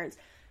of her parents,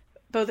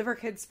 both of her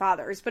kids'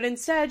 fathers. But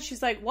instead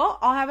she's like, well,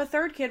 I'll have a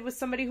 3rd kid with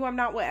somebody who I'm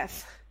not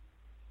with.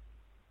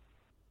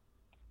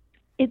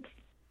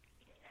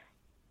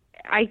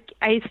 I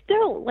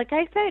still, like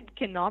I said,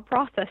 cannot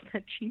process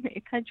that she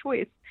made that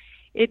choice.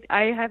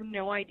 I have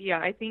no idea.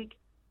 I think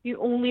the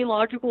only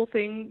logical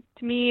thing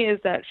to me is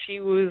that she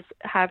was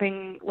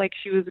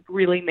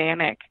really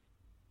manic,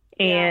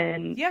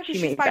 and because she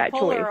she's made that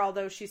choice. bipolar,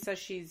 although she says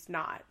she's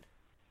not,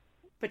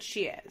 but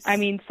she is. I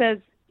mean, says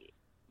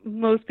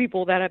most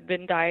people that have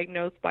been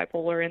diagnosed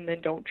bipolar and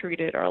then don't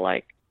treat it are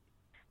like,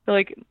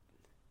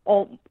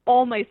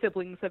 all my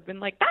siblings have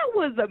been like, that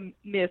was a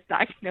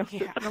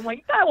misdiagnosis, and I'm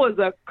like, that was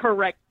a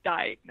correct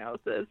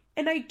diagnosis.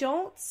 And I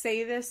don't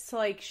say this to,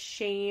 like,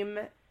 shame.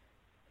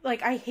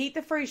 Like, I hate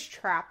the phrase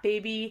trap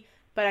baby,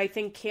 but I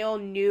think Kale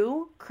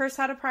knew Chris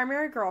had a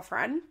primary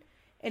girlfriend,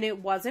 and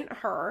it wasn't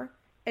her,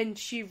 and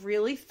she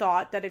really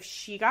thought that if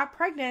she got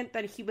pregnant,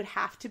 then he would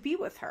have to be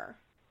with her.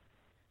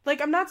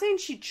 Like, I'm not saying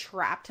she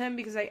trapped him,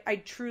 because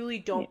I truly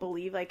don't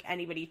believe, like,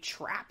 anybody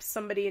traps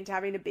somebody into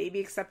having a baby,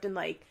 except in,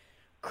 like,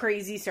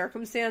 crazy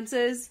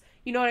circumstances.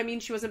 You know what I mean?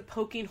 She wasn't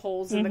poking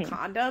holes in the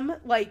condom.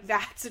 Like,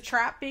 that's a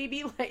trap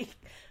baby, like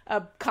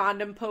a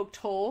condom poked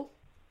hole.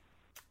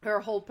 Or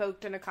a hole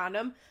poked in a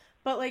condom.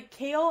 But, like,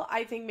 Kale,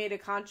 I think, made a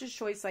conscious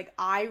choice. Like,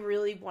 I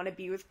really want to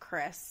be with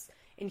Chris,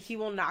 and he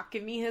will not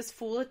give me his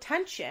full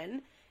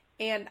attention.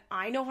 And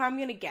I know how I'm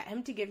going to get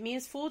him to give me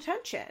his full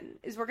attention.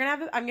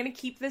 I'm going to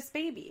keep this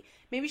baby.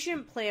 Maybe she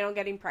didn't plan on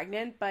getting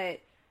pregnant,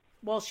 but,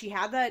 well, she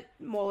had that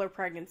molar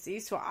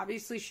pregnancy, so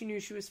obviously she knew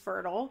she was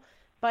fertile.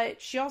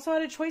 But she also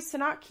had a choice to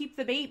not keep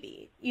the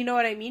baby. You know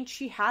what I mean?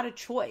 She had a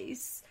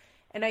choice.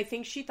 And I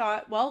think she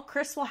thought, well,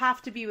 Chris will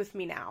have to be with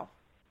me now.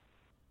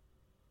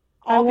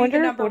 I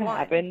wonder if what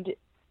happened.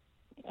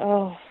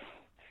 Oh,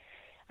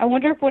 I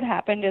wonder if what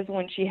happened is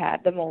when she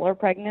had the molar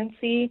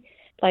pregnancy,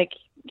 like,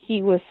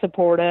 he was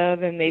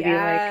supportive and maybe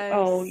like,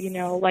 oh, you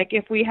know, like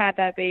if we had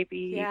that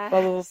baby, blah,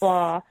 blah, blah,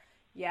 blah.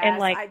 Yes, and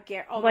like,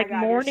 like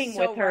God, mourning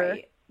so with her.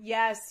 Right.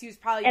 Yes, he was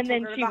probably and took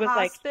then her to she the was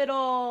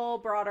hospital,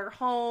 like, brought her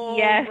home,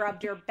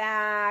 rubbed her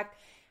back.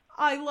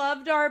 I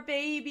loved our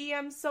baby.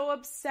 I'm so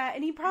upset.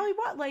 And he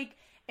probably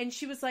and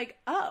she was like,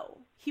 oh,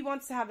 he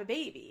wants to have a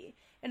baby.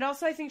 And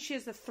also I think she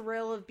has the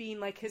thrill of being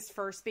like his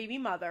first baby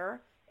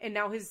mother. And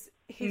now his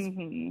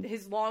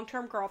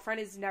long-term girlfriend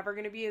is never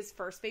going to be his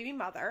first baby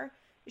mother.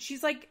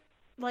 She's like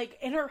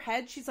in her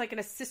head, she's like in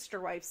a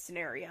sister wife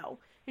scenario.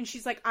 And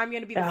she's like, I'm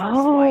going to be the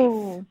first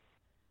wife.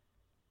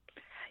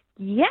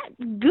 Yeah,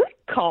 good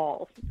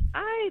call.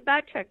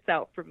 That checks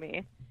out for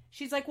me.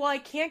 She's like, well, I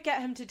can't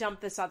get him to dump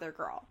this other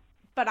girl,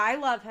 but I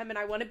love him and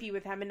I want to be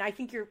with him. And I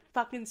think you're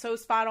fucking so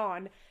spot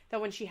on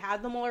that when she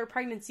had the molar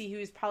pregnancy, he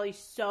was probably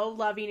so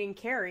loving and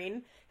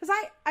caring. Because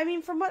I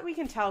mean, from what we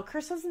can tell,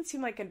 Chris doesn't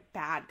seem like a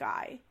bad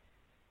guy,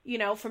 you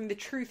know, from the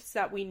truths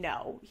that we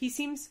know. He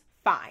seems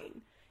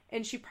fine.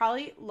 And she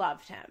probably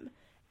loved him.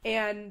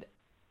 And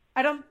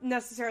I don't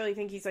necessarily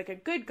think he's like a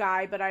good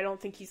guy, but I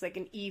don't think he's like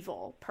an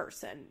evil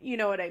person. You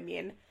know what I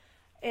mean?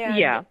 And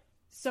yeah.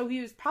 So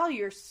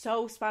you're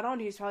so spot on.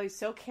 He was probably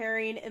so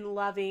caring and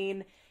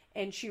loving,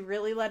 and she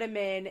really let him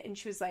in. And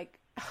she was like,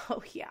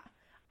 oh yeah,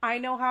 I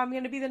know how I'm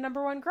going to be the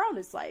number one girl in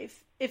his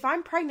life. If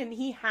I'm pregnant,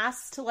 he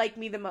has to like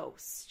me the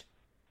most.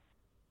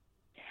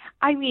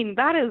 I mean,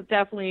 that is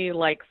definitely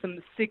like some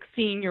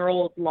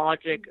 16-year-old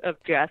logic of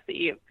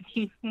Jesse.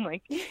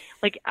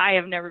 like I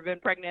have never been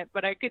pregnant,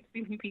 but I could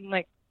see him being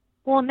like,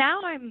 well,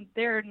 now I'm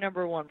their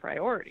number one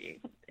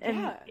priority.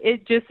 And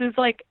it just is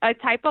like a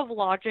type of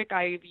logic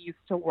I've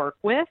used to work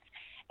with.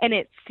 And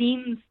it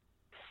seems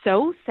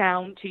so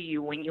sound to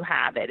you when you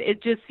have it.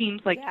 It just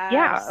seems like,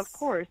 yeah, of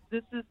course.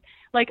 This is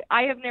like,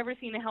 I have never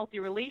seen a healthy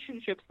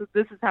relationship, so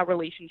this is how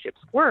relationships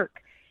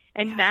work.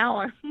 And now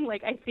I'm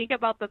like, I think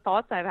about the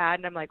thoughts I've had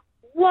and I'm like,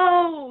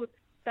 whoa,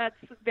 that's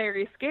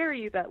very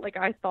scary that like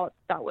I thought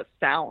that was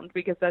sound,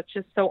 because that's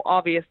just so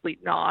obviously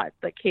not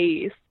the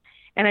case.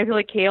 And I feel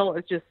like Kale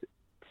is just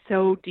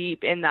so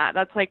deep in that.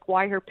 That's like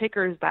why her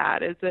picker is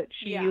bad, is that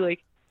she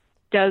like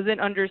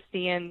doesn't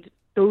understand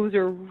those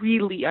are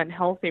really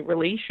unhealthy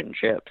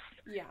relationships.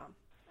 Yeah,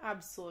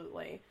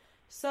 absolutely.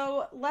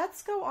 So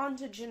let's go on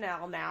to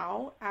Janelle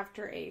now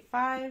after a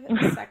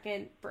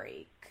 5-second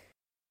break.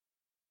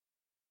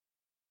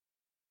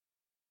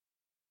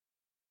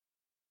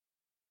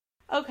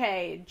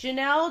 Okay,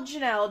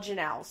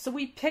 Janelle. So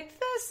we picked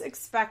this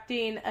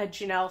expecting a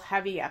Janelle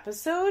heavy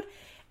episode,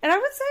 and I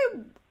would say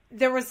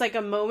there was like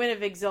a moment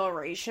of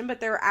exhilaration, but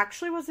there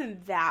actually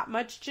wasn't that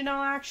much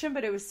Janelle action,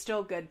 but it was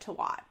still good to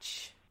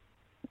watch.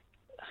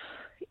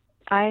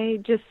 I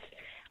just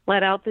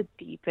let out the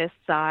deepest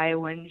sigh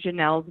when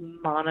Janelle's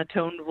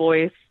monotone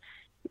voice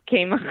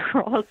came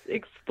across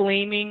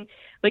explaining,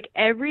 like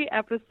every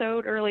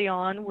episode early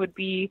on would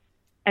be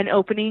an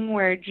opening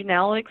where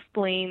Janelle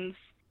explains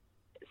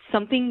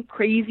something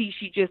crazy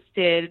she just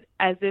did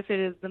as if it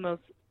is the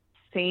most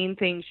sane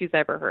thing she's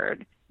ever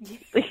heard.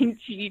 Like,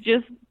 she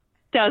just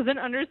doesn't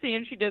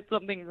understand she did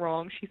something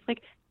wrong. She's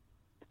like,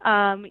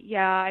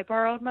 yeah, I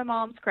borrowed my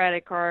mom's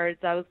credit cards.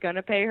 I was going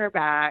to pay her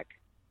back.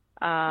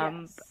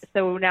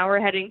 So now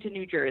we're heading to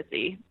New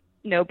Jersey.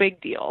 No big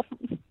deal.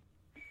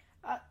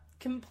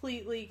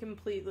 Completely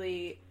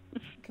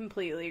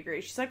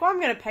agree. She's like, well, I'm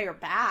going to pay her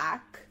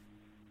back.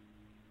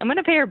 I'm going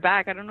to pay her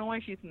back. I don't know why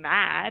she's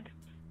mad.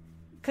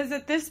 Because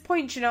at this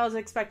point, Janelle is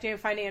expecting a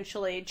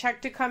financial aid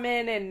check to come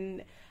in,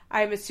 and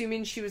I'm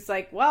assuming she was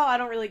like, well, I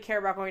don't really care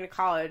about going to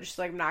college,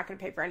 so like, I'm not going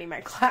to pay for any of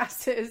my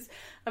classes.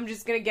 I'm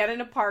just going to get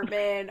an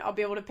apartment. I'll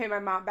be able to pay my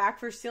mom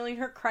back for stealing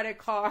her credit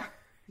card.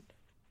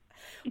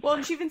 Well,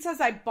 and she even says,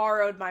 I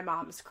borrowed my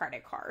mom's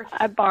credit card.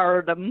 I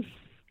borrowed them.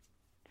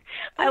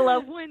 I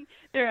love when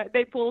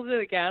they pull to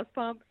the gas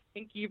pump,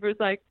 and Kiefer's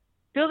like,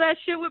 fill that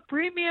shit with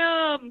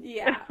premium.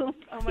 Yeah. Oh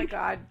my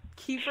God.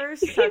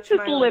 Kiefer's such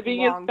my living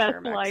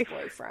long-term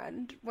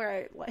ex-boyfriend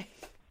where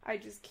I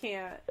just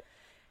can't.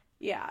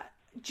 Yeah.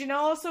 Janelle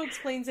also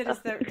explains it as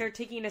they're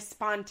taking a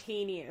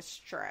spontaneous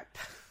trip.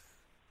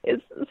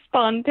 It's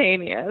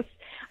spontaneous.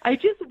 I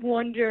just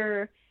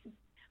wonder.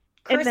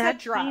 Chris had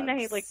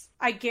drugs.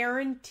 I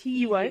guarantee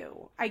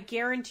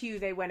you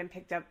they went and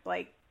picked up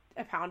like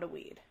a pound of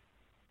weed.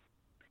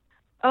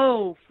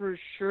 Oh, for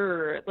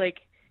sure.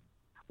 Like,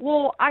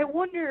 well, I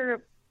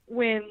wonder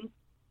when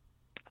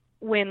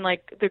when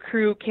like the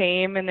crew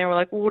came and they were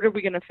like, well, what are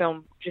we going to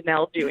film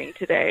Janelle doing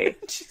today?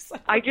 She's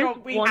like, I just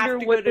wonder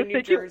what the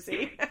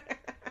situation.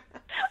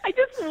 I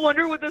just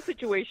wonder what the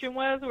situation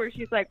was where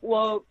she's like,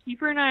 well,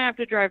 Kiefer and I have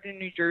to drive to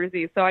New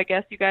Jersey, so I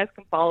guess you guys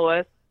can follow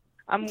us.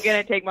 I'm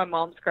going to take my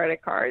mom's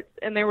credit cards.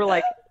 And they were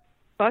like,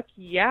 fuck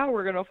yeah,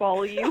 we're going to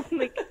follow you.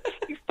 Like,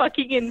 you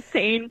fucking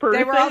insane person.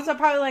 They were also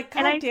probably like,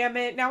 God damn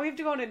it, now we have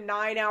to go on a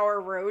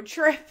 9-hour road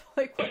trip.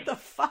 Like, what the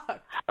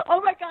fuck?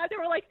 Oh my God, they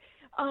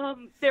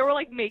were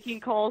like making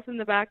calls in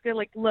the back. They're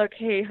like, look,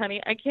 hey, honey,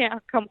 I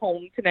can't come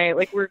home tonight.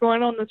 Like, we're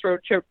going on this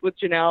road trip with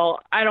Janelle.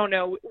 I don't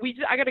know.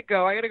 I got to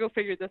go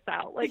figure this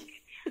out. Like,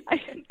 I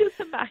can just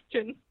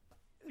imagine.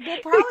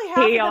 They'll probably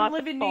have them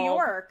live in New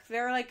York.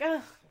 They're like,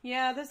 oh,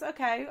 yeah,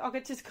 okay. I'll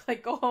get to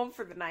like go home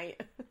for the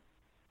night.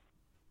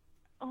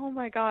 Oh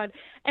my God.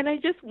 And I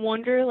just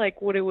wonder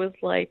like what it was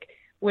like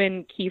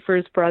when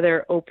Kiefer's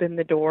brother opened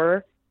the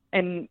door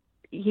and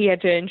he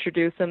had to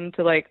introduce them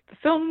to like the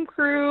film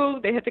crew.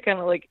 They had to kind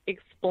of like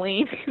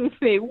explain who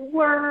they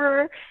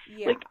were.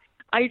 Yeah. Like,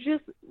 I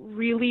just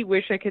really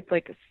wish I could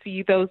like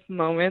see those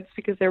moments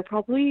because they're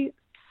probably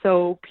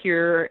so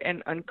pure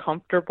and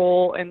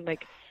uncomfortable and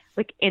like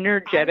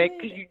energetic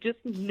because you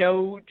just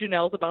know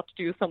Janelle's about to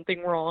do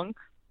something wrong.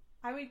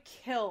 I would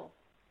kill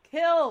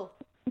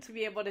to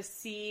be able to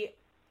see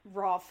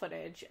raw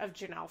footage of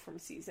Janelle from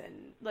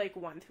season like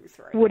 1 through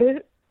 3. Would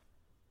it?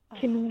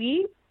 Can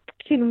we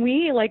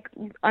like,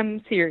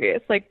 I'm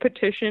serious, like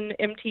petition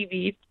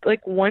MTV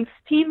like once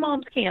Teen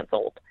Mom's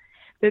canceled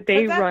that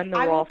they run the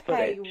raw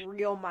footage. I would pay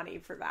real money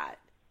for that.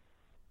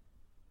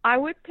 I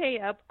would pay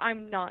up.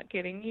 I'm not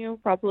kidding you.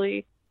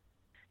 Probably.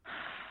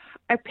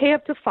 I pay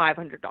up to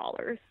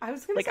 $500. I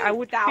was gonna say I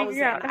would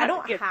 1,000. I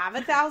don't have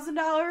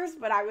 $1,000,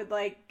 but I would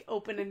like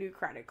open a new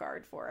credit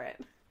card for it.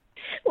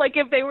 Like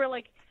if they were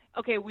like,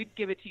 okay, we'd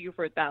give it to you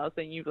for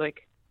 $1,000. You'd be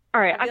like,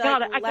 all right, I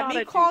got it. Let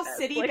me call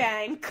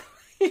Citibank.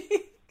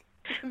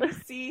 Let me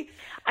see.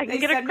 I can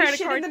get a credit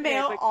shit card in the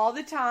mail all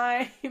the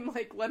time.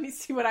 Like, let me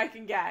see what I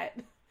can get.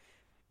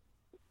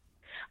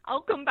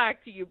 I'll come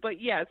back to you,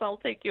 but yes, I'll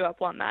take you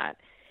up on that.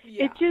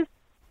 Yeah. It just,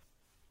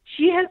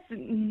 she has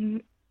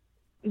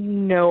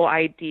no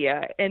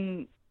idea.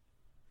 And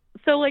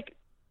so, like,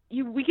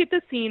 we get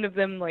the scene of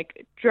them,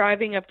 like,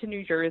 driving up to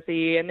New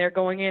Jersey, and they're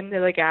going into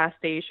the gas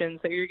station,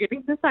 so you're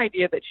getting this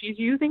idea that she's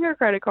using her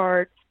credit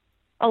card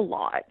a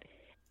lot.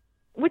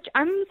 Which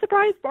I'm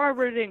surprised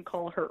Barbara didn't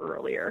call her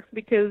earlier,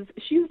 because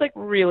she was, like,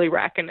 really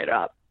racking it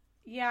up.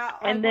 Yeah,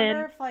 I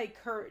wonder if, like,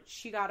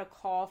 she got a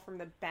call from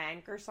the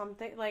bank or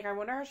something. Like, I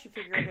wonder how she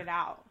figured it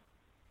out.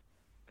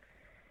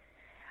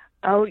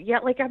 Oh, yeah,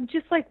 like, I'm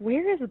just like,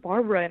 where is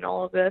Barbara in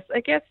all of this?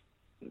 I guess,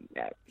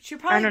 she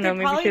probably, I don't know,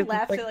 they probably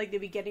left like, at, like, the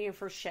beginning of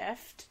her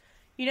shift,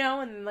 you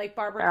know? And, like,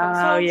 Barbara comes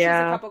home, she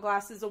has a couple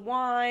glasses of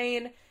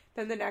wine,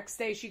 then the next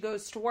day she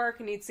goes to work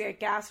and needs to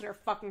get gas and her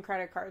fucking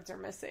credit cards are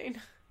missing.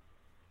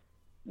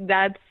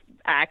 That's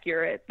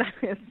accurate.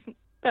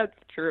 That's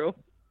true.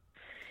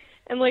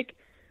 And, like,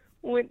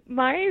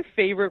 my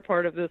favorite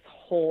part of this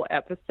whole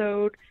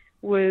episode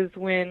was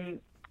when,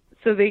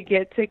 so they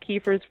get to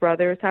Kiefer's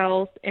brother's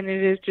house, and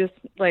it is just,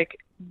 like,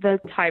 the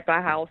type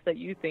of house that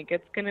you think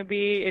it's going to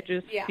be. It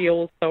just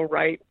feels so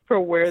right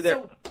for where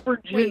they're, for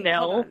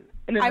Janelle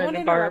in an environment. I want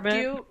to interrupt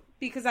you,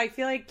 because I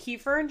feel like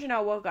Kiefer and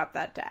Janelle woke up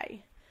that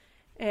day,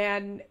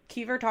 and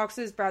Kiefer talks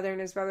to his brother,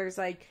 and his brother's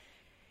like,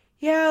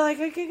 yeah, like,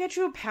 I could get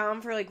you a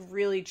pound for, like,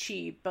 really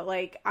cheap, but,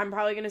 like, I'm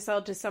probably going to sell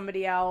it to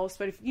somebody else,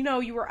 but if, you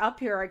know, you were up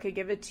here, I could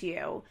give it to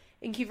you.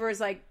 And Kiefer was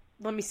like,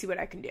 let me see what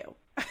I can do.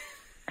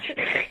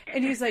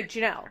 And he's like,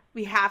 Janelle,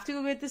 we have to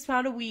go get this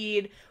pound of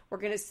weed. We're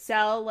going to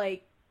sell,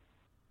 like,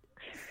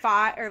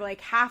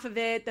 half of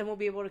it, then we'll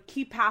be able to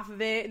keep half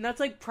of it, and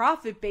that's, like,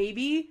 profit,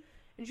 baby.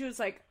 And she was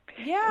like,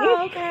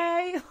 yeah,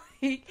 okay.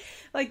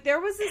 like, there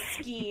was a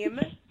scheme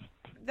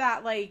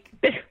that, like...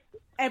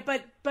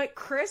 But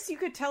Chris, you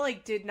could tell,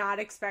 like, did not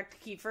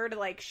expect Kiefer to,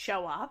 like,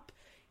 show up.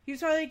 He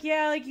was probably like,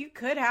 yeah, like, you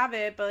could have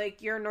it, but,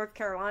 like, you're in North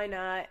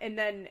Carolina. And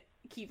then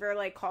Kiefer,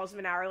 like, calls him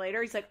an hour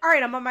later. He's like, all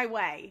right, I'm on my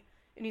way.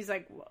 And he's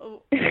like,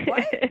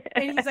 what?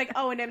 And he's like,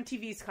 oh, and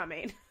MTV's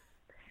coming.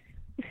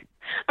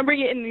 I'm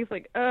bringing it in, and he's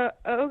like,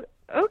 oh,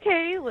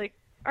 okay, like,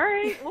 all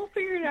right, we'll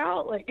figure it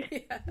out.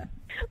 Like,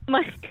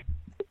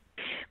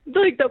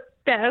 like the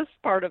best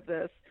part of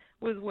this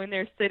was when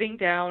they're sitting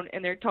down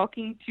and they're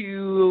talking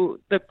to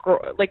the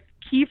girl, like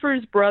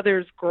Kiefer's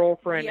brother's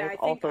girlfriend is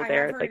also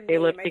there. Like they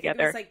live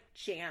together. It was like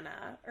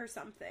Jana or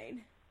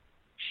something.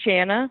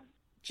 Shanna?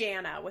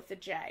 Jana with a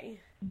J.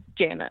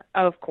 Jana,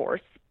 of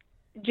course.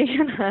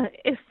 Jana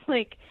is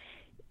like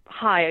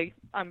high,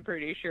 I'm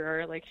pretty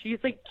sure. Like she's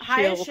like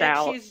chilled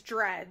out. She's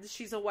dreads.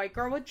 She's a white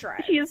girl with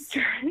dreads. She has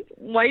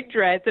white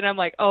dreads, and I'm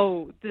like,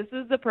 oh, this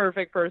is the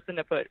perfect person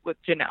to put with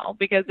Janelle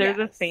because they're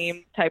the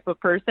same type of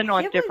person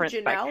on different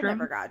spectrums. Janelle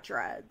never got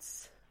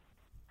dreads.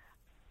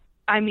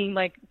 I mean,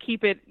 like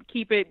keep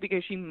it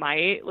because she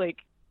might,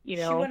 like, you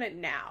know. She wouldn't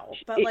now,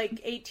 but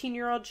like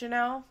 18-year-old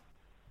Janelle.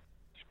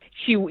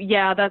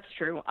 Yeah, that's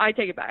true. I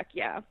take it back.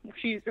 Yeah,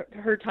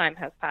 her time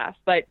has passed,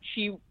 but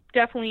she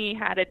definitely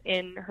had it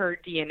in her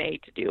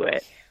DNA to do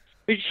it.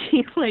 But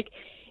she, like,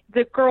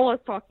 the girl is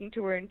talking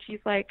to her, and she's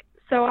like,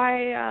 so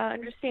I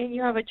understand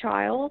you have a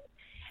child?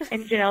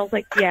 And Janelle's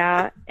like,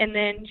 yeah. And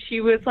then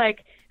she was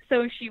like,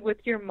 so is she with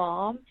your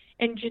mom?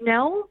 And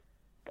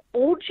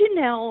old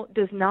Janelle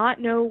does not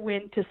know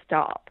when to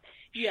stop.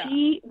 Yeah.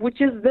 Which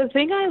is the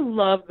thing I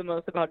love the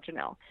most about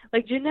Janelle.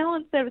 Like, Janelle,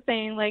 instead of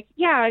saying, like,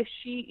 yeah,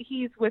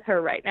 he's with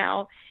her right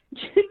now,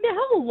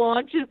 Janelle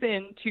launches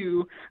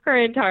into her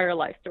entire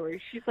life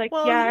story. She's like,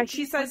 well, yeah,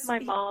 she says my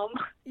mom.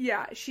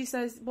 Yeah, she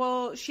says,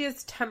 well, she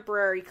has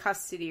temporary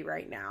custody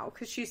right now,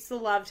 because she used to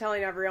love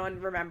telling everyone,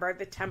 remember,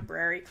 the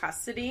temporary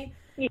custody.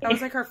 Yeah. That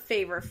was, like, her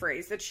favorite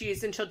phrase that she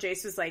used until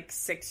Jace was, like,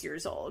 6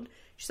 years old.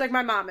 She's like,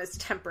 my mom has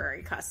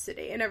temporary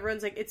custody. And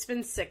everyone's like, it's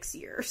been 6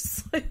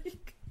 years.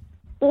 Like...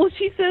 Well,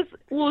 she says,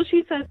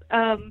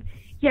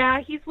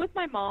 yeah, he's with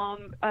my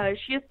mom.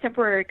 She has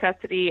temporary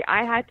custody.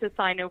 I had to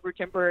sign over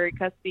temporary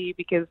custody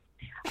because,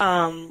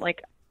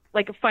 like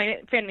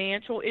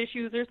financial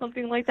issues or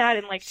something like that.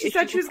 And like, she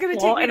said she was going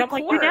to take me to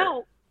court. And I'm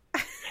like,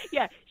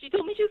 yeah, she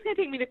told me she was going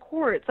to take me to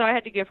court. So I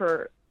had to give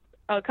her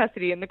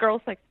custody. And the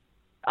girl's like,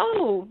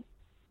 oh,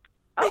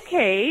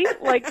 okay.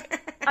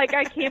 Like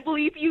I can't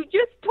believe you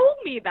just told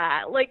me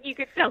that. Like, you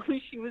could tell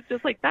she was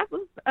just like, that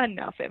was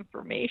enough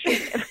information.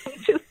 And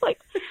I'm just like,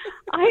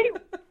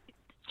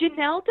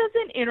 Janelle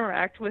doesn't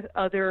interact with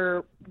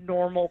other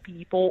normal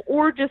people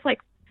or just like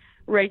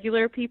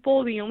regular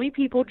people. The only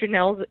people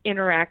Janelle's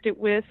interacted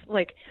with,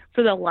 like,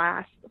 for the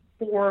last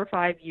 4 or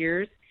 5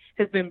 years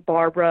has been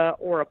Barbara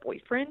or a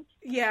boyfriend.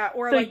 Yeah,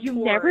 or so like you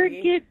Tori. Never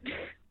get.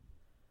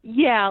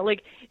 Yeah,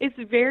 like, it's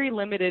very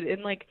limited.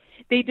 And like,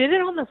 they did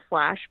it on the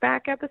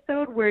flashback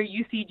episode where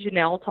you see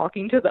Janelle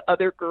talking to the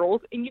other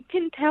girls, and you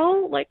can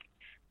tell like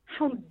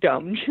how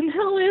dumb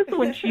Janelle is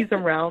when she's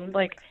around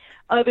like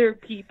other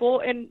people.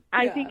 And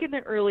I think in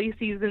the early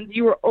seasons,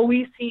 you were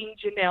always seeing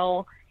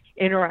Janelle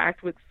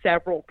interact with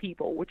several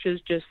people, which is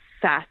just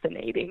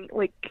fascinating.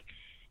 Like,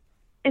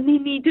 and they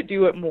need to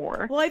do it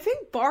more. Well, I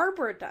think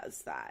Barbara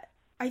does that.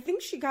 I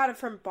think she got it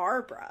from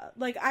Barbara.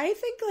 Like, I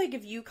think, like,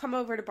 if you come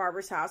over to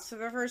Barbara's house for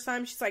the first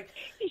time, she's like,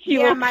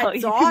 yeah, my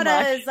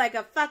daughter is, like,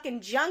 a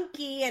fucking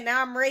junkie, and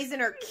now I'm raising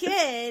her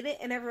kid.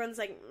 And everyone's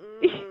like,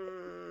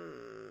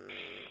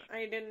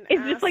 I didn't Is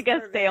ask this, like,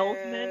 a for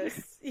salesman?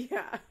 this.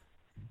 Yeah.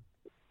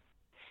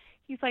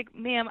 He's like,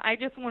 ma'am, I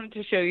just wanted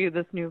to show you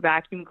this new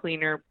vacuum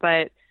cleaner,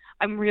 but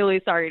I'm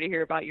really sorry to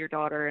hear about your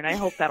daughter, and I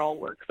hope that all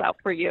works out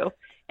for you.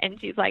 And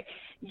she's like,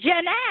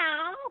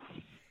 Janelle!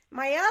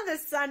 My other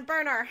son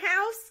burned our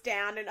house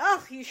down, and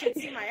you should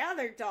see my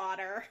other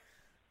daughter.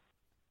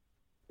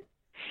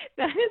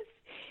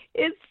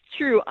 It's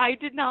true. I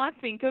did not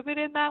think of it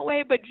in that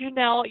way, but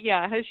Janelle,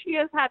 she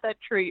has had that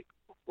trait,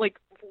 like,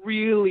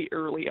 really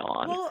early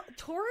on. Well,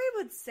 Tori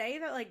would say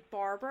that, like,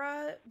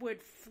 Barbara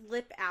would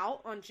flip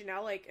out on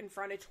Janelle, like, in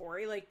front of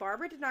Tori. Like,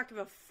 Barbara did not give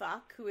a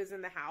fuck who was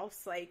in the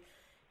house. Like,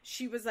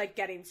 she was, like,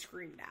 getting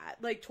screamed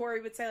at. Like,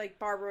 Tori would say, like,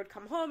 Barbara would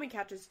come home and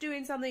catch us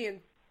doing something and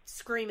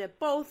scream at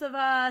both of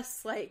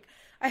us. Like,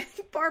 I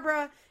think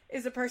Barbara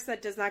is a person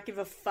that does not give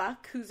a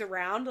fuck who's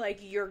around. Like,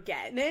 you're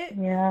getting it.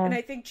 Yeah. And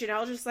I think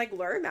Janelle just, like,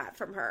 learned that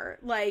from her.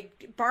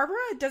 Like, Barbara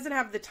doesn't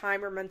have the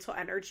time or mental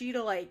energy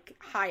to, like,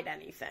 hide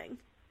anything.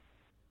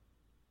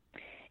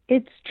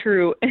 It's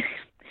true.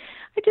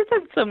 I just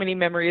have so many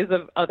memories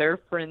of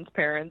other friends'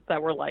 parents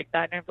that were like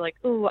that. And I'm like,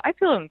 oh, I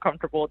feel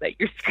uncomfortable that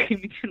you're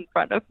screaming in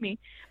front of me.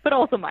 But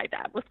also my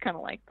dad was kind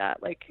of like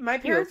that. Like, my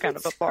parents kind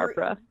of a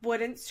Barbara.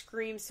 Wouldn't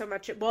scream so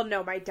much. Well,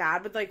 no, my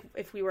dad would, like,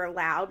 if we were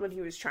loud when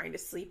he was trying to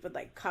sleep, would,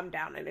 like, come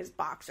down in his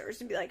boxers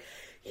and be like,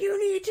 you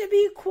need to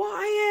be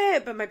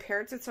quiet. But my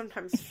parents would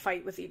sometimes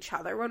fight with each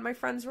other when my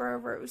friends were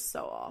over. It was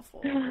so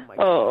awful. Oh, my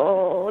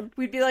God.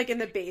 We'd be, like, in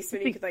the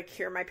basement. You could, like,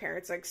 hear my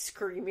parents, like,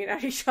 screaming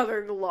at each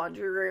other in the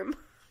laundry room.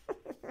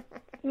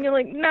 And you're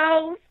like,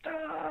 no,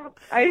 stop.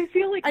 I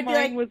feel like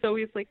mine was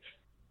always like,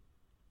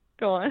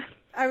 go on.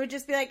 I would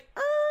just be like,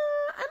 I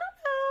don't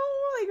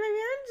know. Like,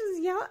 my parents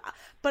just yell.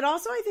 But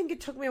also, I think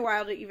it took me a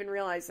while to even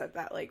realize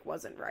that, like,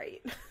 wasn't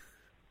right.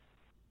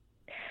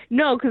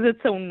 No, because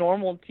it's so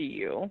normal to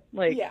you.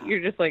 Like, you're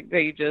just like,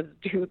 they just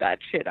do that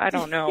shit. I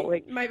don't know.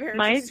 Like, my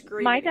parents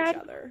scream at each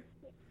other.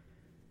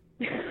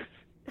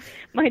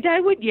 My dad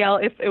would yell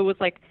if it was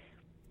like,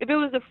 if it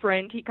was a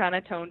friend, he kind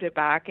of toned it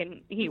back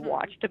and he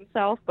watched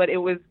himself. But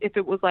if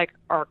it was like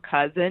our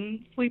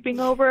cousin sleeping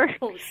over,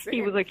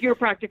 he was like, "You're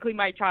practically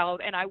my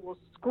child, and I will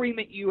scream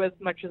at you as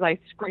much as I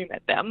scream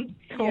at them."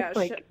 So, yeah,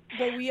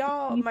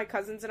 but my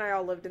cousins and I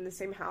all lived in the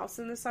same house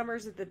in the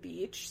summers at the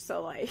beach.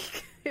 So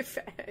like, if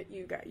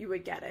you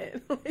would get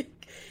it,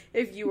 like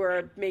if you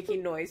were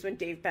making noise when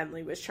Dave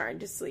Bentley was trying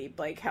to sleep,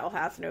 like hell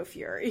hath no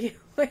fury,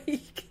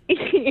 like.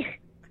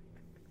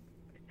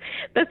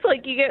 That's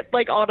like, you get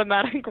like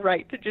automatic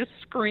right to just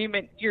scream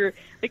at your,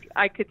 like,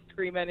 I could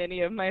scream at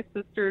any of my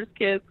sister's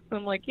kids.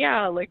 I'm like,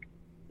 yeah, like,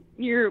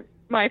 you're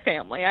my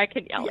family. I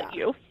can yell at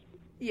you.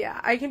 Yeah,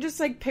 I can just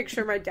like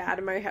picture my dad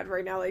in my head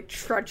right now, like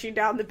trudging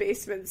down the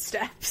basement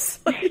steps.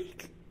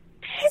 Like,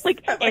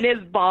 Like, in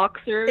his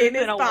boxers. In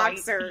his and a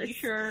boxers. white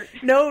t-shirt.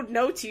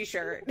 No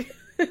t-shirt.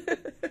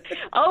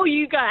 Oh,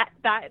 you got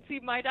that. See,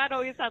 my dad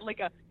always had, like,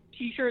 a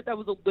t-shirt that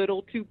was a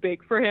little too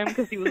big for him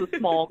because he was a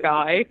small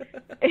guy.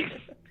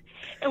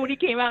 And when he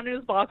came out in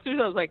his boxers,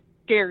 I was like,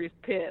 Gary's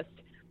pissed.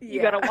 You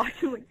gotta watch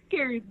him. Like,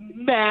 Gary's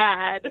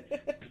mad.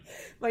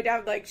 My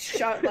dad would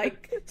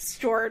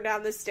storm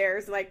down the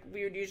stairs, and like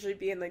we would usually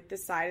be in like the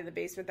side of the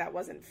basement that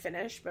wasn't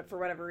finished, but for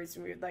whatever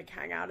reason we would like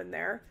hang out in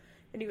there,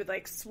 and he would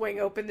like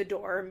swing open the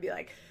door and be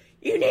like,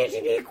 "You need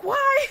to be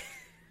quiet."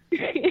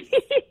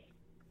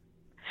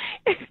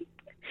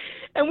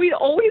 And we'd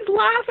always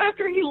laugh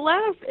after he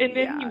left, and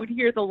then you would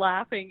hear the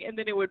laughing, and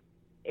then it would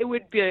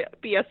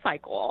be a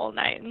cycle all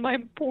night. And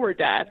my poor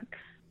dad,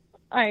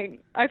 I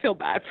feel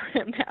bad for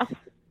him now.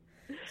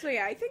 So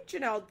yeah, I think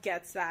Janelle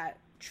gets that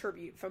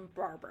tribute from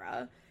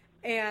Barbara,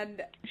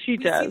 and we see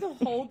the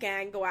whole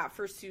gang go out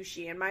for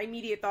sushi, and my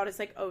immediate thought is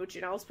like, oh,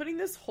 Janelle's putting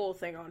this whole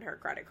thing on her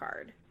credit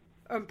card,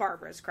 on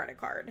Barbara's credit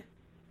card.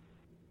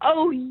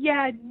 Oh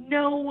yeah,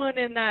 no one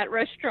in that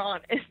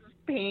restaurant is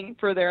paying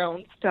for their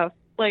own stuff.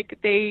 Like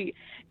they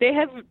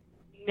have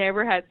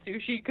never had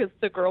sushi because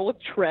the girl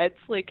with treads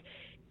like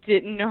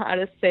didn't know how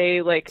to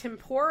say like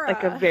tempura,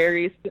 like a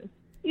very.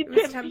 It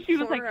was tempura. She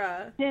was like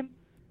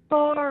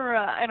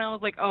tempura, and I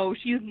was like, oh,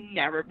 she's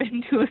never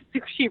been to a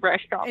sushi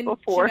restaurant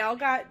before. Janelle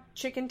got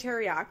chicken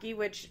teriyaki,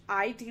 which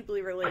I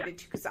deeply related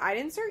to because I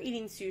didn't start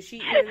eating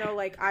sushi, even though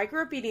like I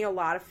grew up eating a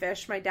lot of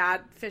fish. My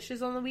dad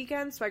fishes on the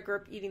weekends, so I grew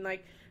up eating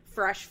like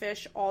fresh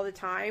fish all the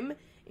time,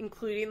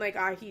 including like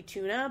ahi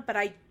tuna. But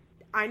I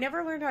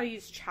never learned how to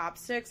use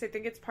chopsticks. I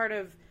think it's part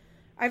of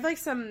I have like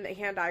some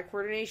hand-eye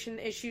coordination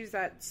issues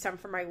that stem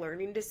from my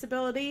learning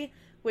disability,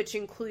 which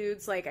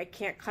includes like I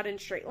can't cut in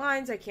straight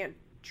lines, I can't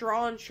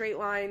draw in straight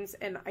lines,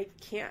 and I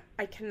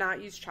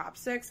cannot use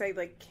chopsticks. I'm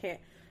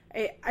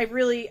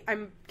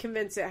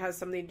convinced it has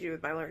something to do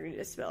with my learning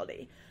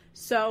disability.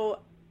 So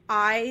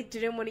I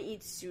didn't want to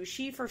eat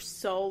sushi for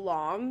so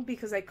long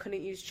because I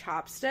couldn't use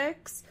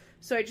chopsticks.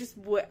 So I just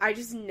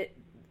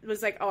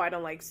was like, oh, I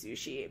don't like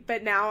sushi.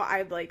 But now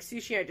I like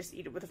sushi. I just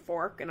eat it with a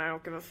fork, and I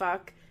don't give a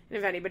fuck. And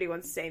if anybody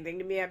wants to say anything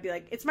to me, I'd be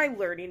like, it's my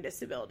learning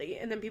disability.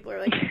 And then people are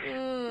like,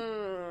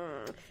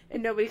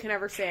 and nobody can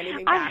ever say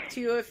anything back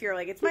to you if you're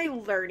like, it's my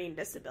learning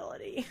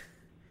disability.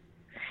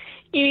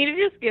 You need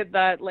to just get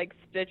that, like,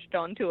 stitched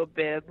onto a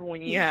bib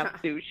when you have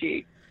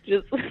sushi.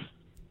 Just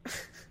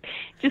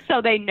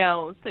so they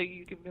know, so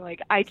you can be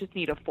like, I just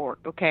need a fork,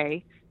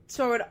 okay?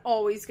 So I would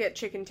always get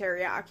chicken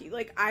teriyaki.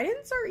 Like, I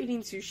didn't start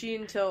eating sushi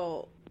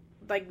until,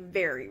 like,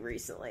 very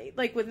recently.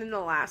 Like, within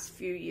the last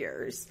few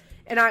years.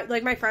 And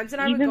my friends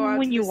and I would go out even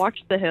when you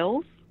watched The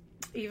Hills?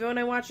 Even when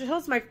I watched The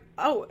Hills.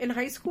 In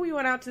high school we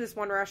went out to this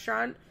one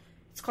restaurant.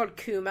 It's called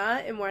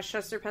Kuma in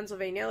Westchester,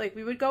 Pennsylvania. Like,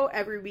 we would go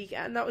every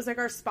weekend. That was, like,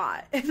 our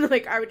spot. And,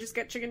 like, I would just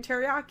get chicken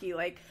teriyaki.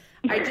 Like,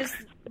 I just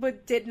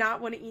did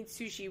not want to eat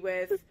sushi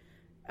with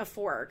a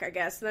fork, I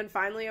guess. And then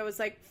finally I was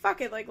like,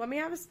 fuck it. Like, let me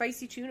have a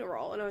spicy tuna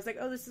roll. And I was like,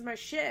 oh, this is my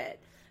shit.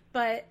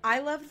 But I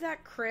loved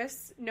that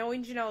Chris,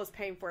 knowing Janelle is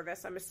paying for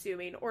this, I'm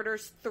assuming,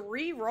 orders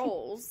 3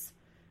 rolls.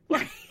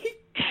 Like,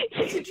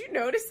 did you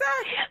notice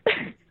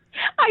that?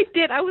 I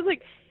did. I was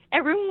like,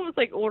 everyone was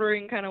like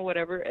ordering kind of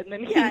whatever, and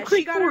then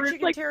she got her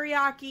chicken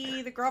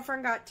teriyaki. The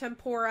girlfriend got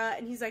tempura,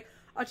 and he's like,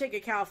 "I'll take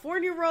a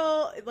California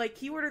roll." Like,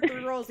 he ordered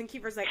 3 rolls, and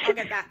Kiefer's like, "I'll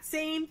get that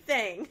same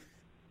thing."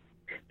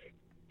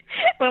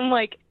 But I'm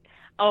like,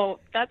 oh,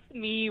 that's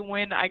me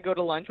when I go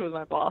to lunch with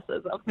my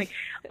bosses. I'm like,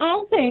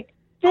 I'll take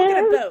this. I'll get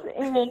a boat.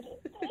 And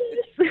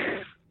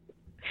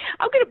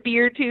I'll get a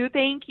beer too,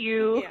 thank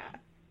you. Yeah.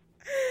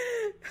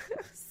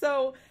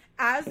 So,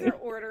 as they're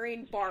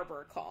ordering,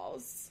 Barbara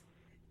calls.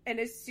 And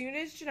as soon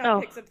as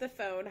Janelle picks up the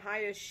phone,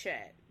 high as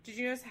shit. Did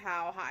you notice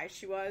how high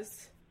she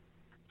was?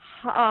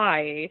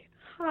 Hi.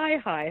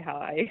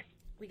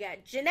 We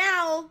got,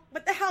 Janelle,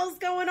 what the hell's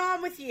going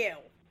on with you?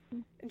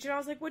 And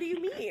Janelle's like, what do you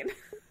mean?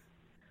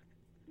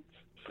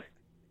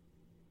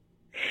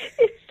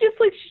 It's just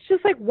like, she's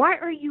just like, why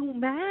are you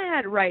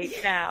mad right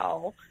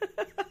now?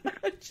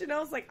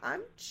 Janelle's like,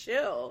 I'm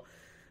chill.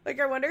 Like,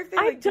 I wonder if they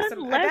like took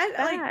some.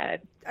 I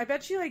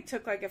bet she like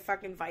took like a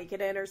fucking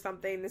Vicodin or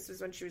something. This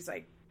was when she was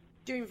like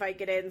doing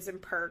Vicodins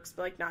and perks,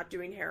 but like not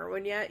doing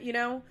heroin yet. You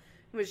know,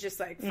 it was just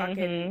like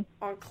fucking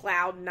on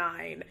cloud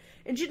 9.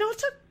 And Janelle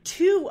took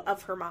 2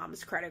 of her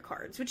mom's credit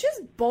cards, which is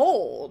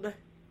bold.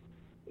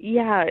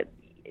 Yeah,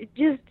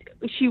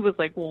 she was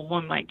like, well,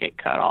 one might get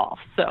cut off,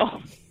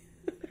 so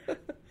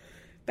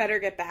better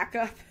get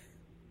backup.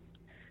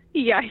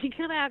 Yeah, you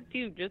gotta have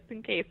 2 just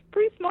in case.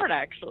 Pretty smart,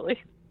 actually.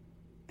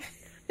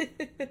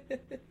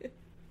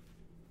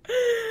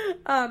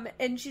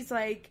 And she's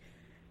like,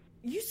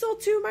 you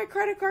sold 2 of my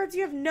credit cards,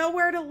 you have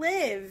nowhere to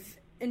live.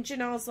 And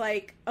Janelle's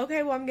like,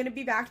 okay, well, I'm gonna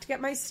be back to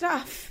get my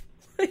stuff.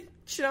 Like,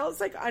 Janelle's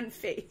like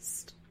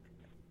unfazed.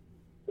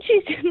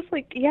 She's just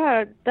like,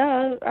 yeah,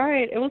 duh,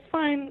 alright, it was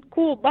fine,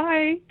 cool,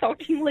 bye, talk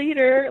to you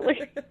later.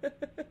 Like,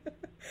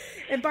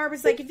 and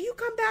Barbara's like, if you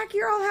come back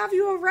here, I'll have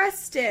you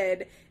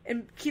arrested.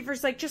 And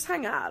Kiefer's like, just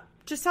hang up,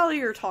 just tell her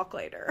you'll talk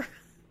later.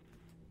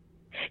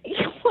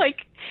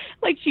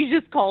 like she's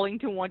just calling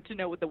to want to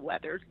know what the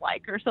weather's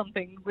like or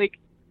something. Like,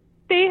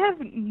 they have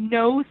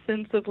no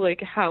sense of,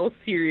 like, how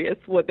serious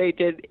what they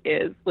did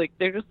is. Like,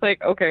 they're just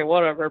like, okay,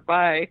 whatever,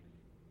 bye.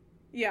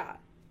 Yeah,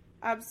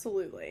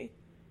 absolutely.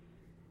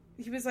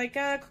 He was like,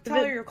 tell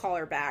her you'll call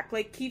her back.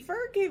 Like,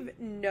 Kiefer gave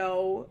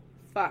no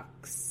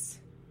fucks.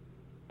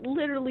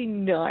 Literally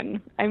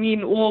none. I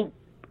mean, well,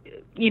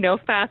 you know,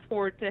 fast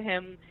forward to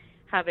him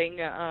having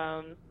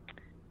a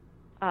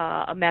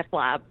meth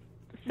lab.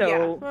 So,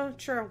 yeah, well,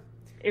 true.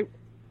 It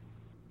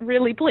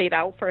really played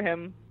out for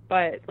him.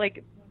 But,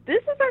 like,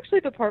 this is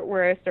actually the part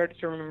where I started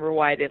to remember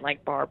why I didn't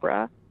like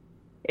Barbara.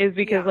 Is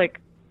because, like,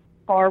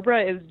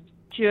 Barbara is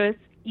just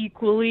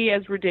equally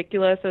as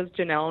ridiculous as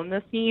Janelle in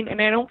this scene.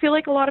 And I don't feel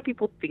like a lot of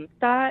people think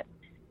that.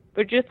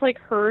 But just, like,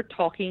 her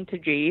talking to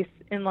Jace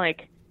and,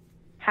 like,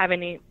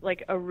 having,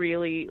 like, a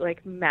really,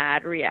 like,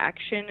 mad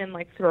reaction and,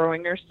 like,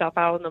 throwing her stuff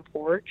out on the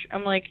porch.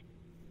 I'm like,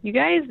 you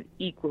guys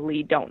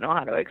equally don't know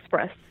how to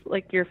express,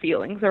 like, your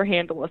feelings or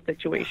handle a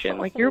situation.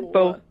 Like, you're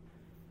both,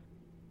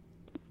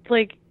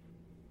 like,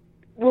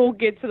 we'll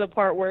get to the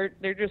part where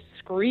they're just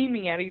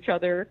screaming at each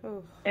other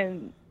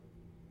in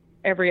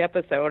every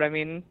episode. I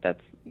mean,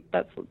 that's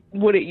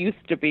what it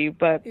used to be,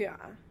 but yeah,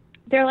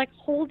 they're, like,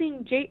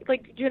 holding Jace,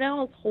 like,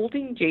 Janelle is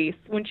holding Jace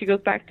when she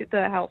goes back to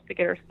the house to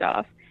get her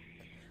stuff.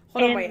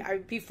 Hold on,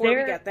 wait, before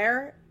we get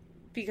there,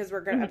 because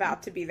we're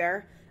about to be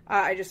there,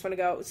 I just want to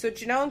go. So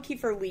Janelle and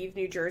Kiefer leave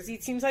New Jersey.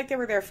 It seems like they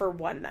were there for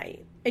one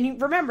night. And you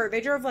remember,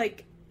 they drove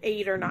like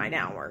 8 or 9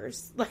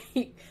 hours.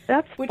 Like,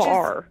 that's which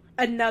far.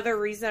 Is another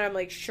reason I'm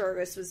like, sure,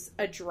 this was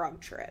a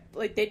drug trip.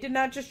 Like, they did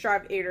not just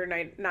drive 8 or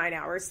 9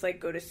 hours to, like,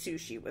 go to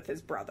sushi with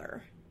his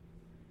brother.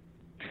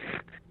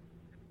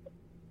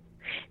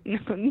 No,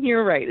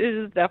 you're right.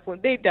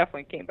 They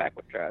definitely came back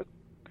with drugs.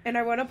 And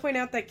I want to point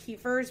out that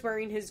Kiefer is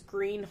wearing his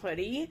green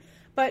hoodie,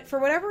 but for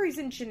whatever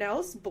reason,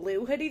 Janelle's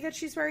blue hoodie that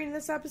she's wearing in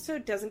this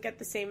episode doesn't get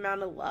the same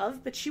amount of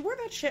love, but she wore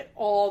that shit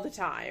all the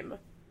time.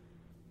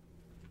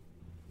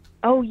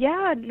 Oh,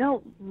 yeah.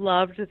 No,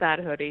 loved that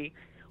hoodie.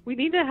 We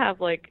need to have,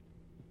 like,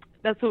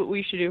 that's what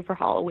we should do for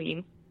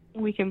Halloween.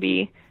 We can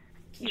be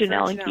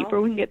Janelle and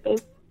Kiefer. We can get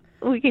those.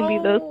 We can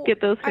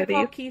get those hoodies. I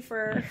bought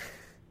Kiefer.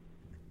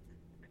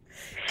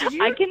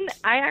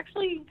 I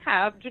actually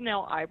have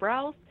Janelle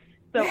eyebrows.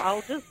 So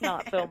I'll just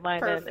not fill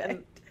mine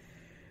in,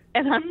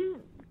 and I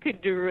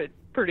could do it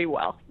pretty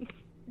well.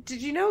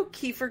 Did you know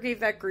Kiefer gave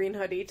that green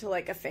hoodie to,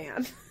 like, a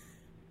fan?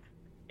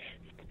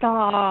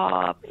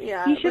 Stop.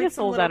 Yeah, he should have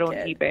sold that on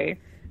eBay.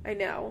 I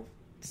know.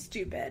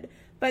 Stupid.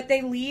 But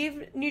they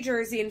leave New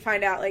Jersey and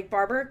find out, like,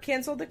 Barbara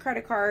canceled the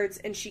credit cards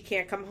and she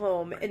can't come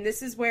home. And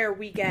this is where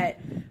we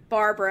get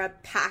Barbara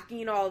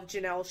packing all of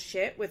Janelle's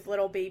shit with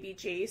little baby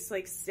Jace,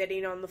 like,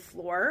 sitting on the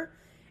floor.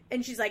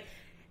 And she's like,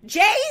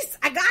 Jace,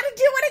 I gotta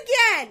do it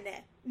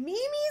again.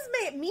 Mimi's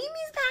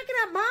packing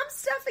up mom's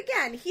stuff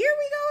again. Here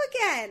we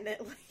go again.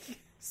 Like,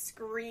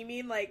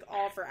 screaming, like,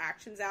 all of her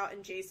actions out,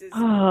 and Jace's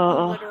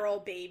literal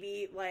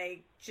baby,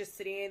 like, just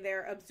sitting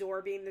there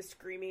absorbing the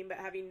screaming but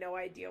having no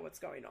idea what's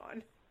going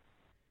on.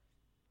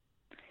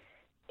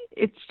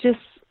 It's just,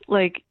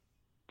 like,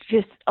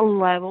 just a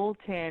level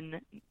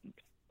 10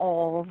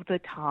 all the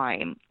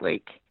time.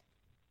 Like,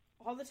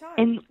 all the time.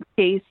 And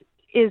Jace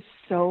is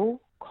so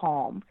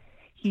calm.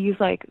 He's,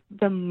 like,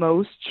 the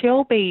most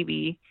chill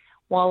baby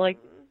while, like,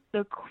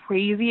 the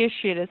craziest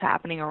shit is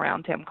happening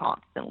around him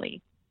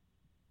constantly.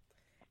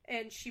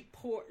 And she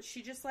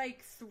just,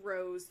 like,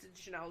 throws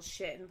Janelle's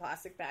shit in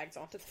plastic bags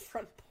onto the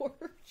front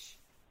porch.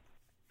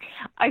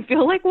 I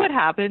feel like what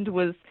happened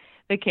was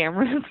the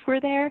cameras were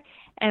there,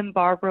 and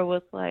Barbara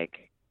was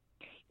like,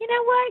 you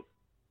know what?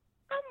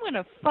 I'm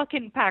going to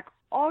fucking pack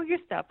all your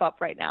stuff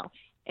up right now.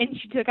 And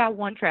she took out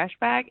one trash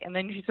bag, and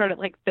then she started,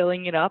 like,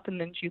 filling it up,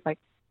 and then she's like,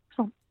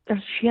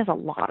 she has a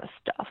lot of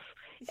stuff.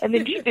 And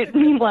then she didn't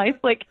realize,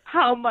 like,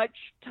 how much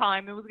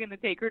time it was going to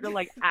take her to,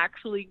 like,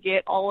 actually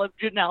get all of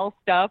Janelle's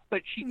stuff,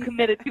 but she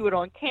committed to it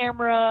on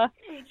camera.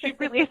 She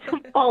really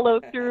had to follow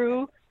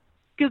through,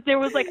 because there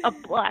was, like, a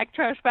black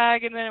trash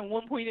bag, and then at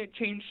one point it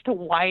changed to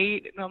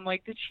white, and I'm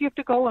like, did she have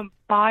to go and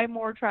buy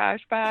more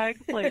trash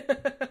bags? Like,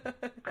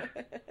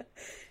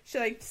 she,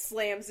 like,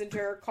 slams into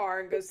her car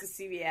and goes to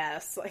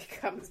CVS, like,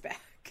 comes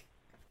back.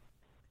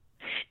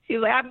 She's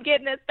like, I'm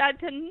getting this done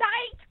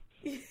tonight!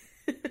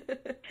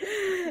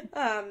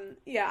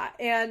 Yeah,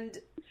 and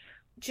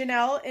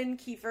Janelle and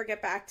Kiefer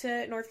get back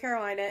to North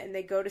Carolina and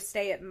they go to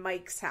stay at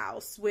Mike's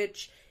house,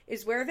 which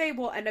is where they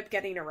will end up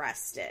getting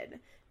arrested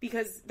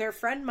because their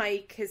friend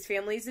Mike, his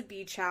family's a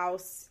beach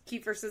house.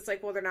 Kiefer says,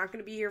 like, well, they're not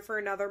going to be here for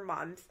another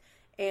month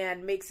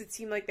and makes it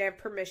seem like they have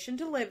permission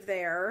to live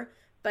there,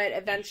 but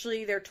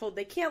eventually they're told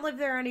they can't live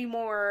there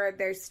anymore.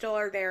 They still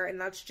are there, and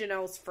that's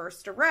Janelle's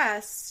first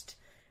arrest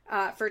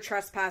for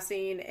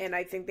trespassing, and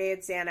I think they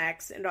had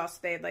Xanax, and also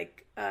they had,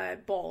 like, a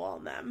bowl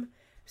on them.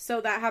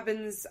 So that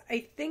happens,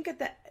 I think,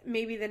 at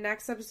maybe the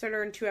next episode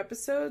or in 2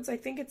 episodes. I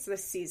think it's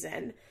this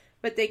season.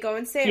 But they go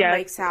and stay at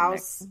Mike's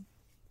house,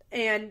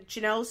 and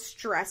Janelle's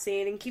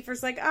stressing, and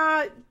Kiefer's like,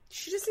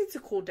 she just needs to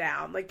cool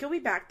down. Like, you'll be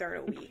back there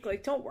in a week.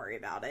 Like, don't worry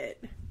about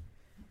it.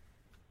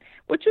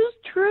 which is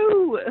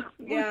true.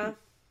 Yeah.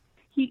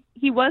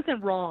 He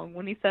wasn't wrong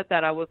when he said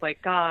that. I was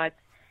like, God,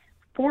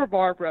 poor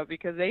Barbara,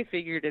 because they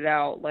figured it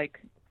out. Like,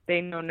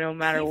 they know no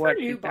matter what,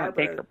 she's going to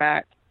take her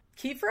back.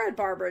 Kiefer had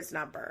Barbara's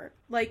number.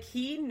 Like,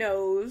 he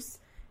knows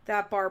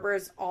that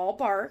Barbara's all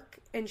bark,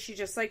 and she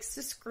just likes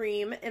to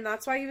scream, and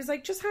that's why he was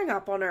like, just hang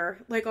up on her,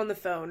 like, on the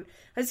phone.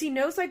 Because he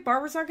knows, like,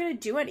 Barbara's not going to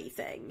do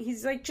anything.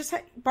 He's like,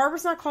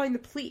 Barbara's not calling the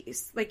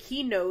police. Like,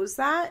 he knows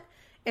that,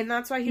 and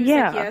that's why he was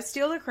like, yeah,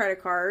 steal the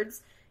credit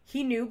cards.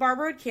 He knew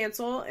Barbara would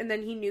cancel, and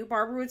then he knew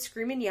Barbara would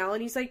scream and yell,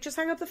 and he's like, just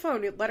hang up the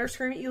phone. Let her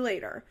scream at you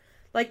later.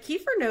 Like,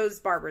 Kiefer knows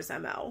Barbara's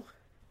MO.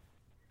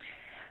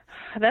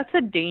 That's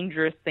a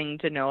dangerous thing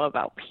to know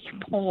about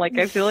people. Like,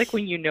 I feel like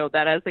when you know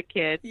that as a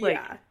kid, like,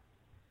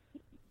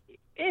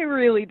 it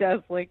really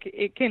does. Like,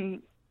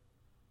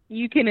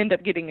 you can end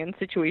up getting in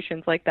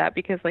situations like that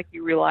because, like,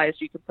 you realize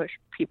you can push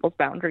people's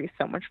boundaries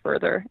so much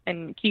further.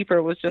 And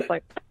Kiefer was just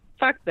like,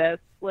 fuck this.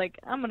 Like,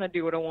 I'm going to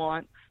do what I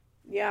want.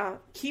 Yeah.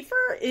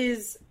 Kiefer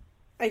is,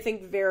 I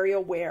think, very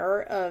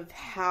aware of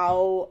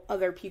how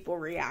other people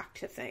react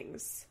to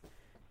things.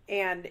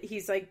 And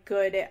he's, like,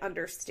 good at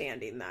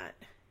understanding that.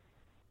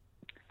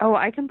 Oh,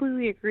 I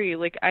completely agree.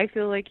 Like, I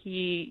feel like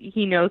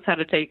he knows how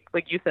to take,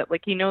 like you said,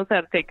 like, he knows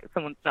how to take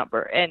someone's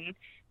number. And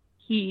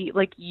he,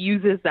 like,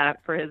 uses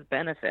that for his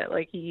benefit.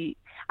 Like,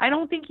 I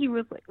don't think he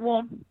was, like,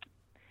 well,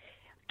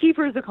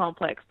 Kiefer is a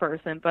complex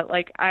person, but,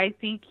 like, I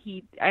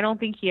don't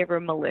think he ever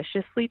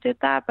maliciously did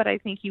that, but I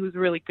think he was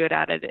really good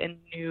at it and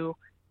knew,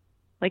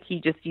 like,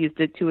 he just used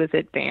it to his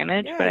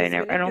advantage. Yeah, but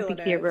I don't think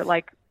he ever,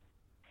 like,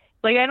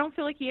 I don't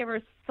feel like he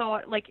ever saw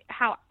it, like,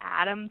 how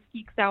Adam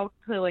seeks out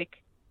to, like,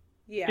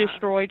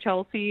 destroy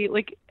Chelsea,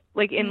 like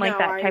in, like,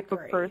 that type of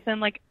person.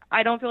 Like,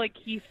 I don't feel like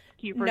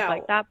Kiefer's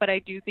like that, but I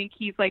do think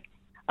he's, like,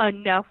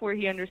 enough where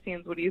he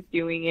understands what he's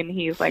doing, and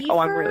he's like, oh,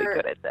 I'm really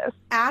good at this.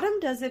 Adam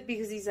does it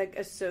because he's, like,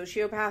 a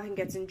sociopath and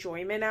gets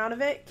enjoyment out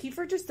of it.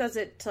 Kiefer just does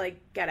it to,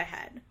 like, get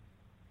ahead,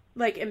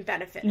 like, and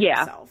benefit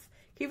himself.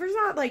 Kiefer's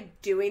not,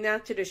 like, doing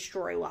that to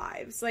destroy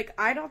lives. Like,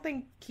 I don't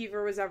think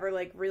Kiefer was ever,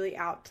 like, really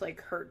out to,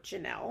 like, hurt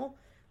Janelle.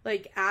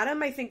 Like,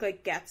 Adam, I think,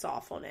 like, gets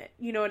off on it.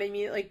 You know what I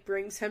mean? It, like,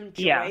 brings him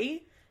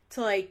joy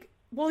to, like,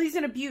 well, he's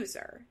an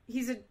abuser.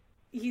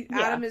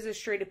 Adam is a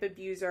straight-up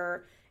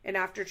abuser, and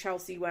after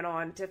Chelsea went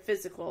on to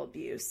physical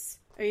abuse.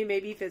 I mean,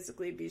 maybe he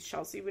physically abused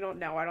Chelsea. We don't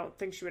know. I don't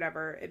think she would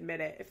ever admit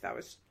it if that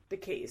was the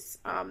case.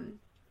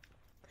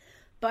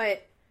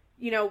 But,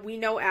 you know, we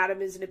know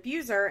Adam is an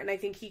abuser, and I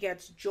think he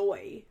gets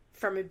joy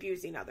from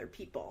abusing other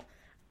people.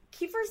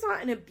 Kiefer's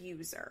not an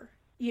abuser.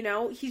 You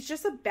know, he's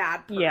just a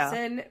bad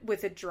person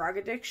with a drug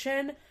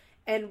addiction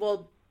and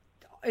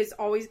is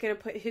always going to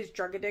put his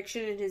drug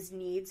addiction and his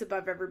needs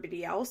above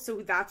everybody else.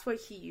 So that's what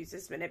he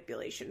uses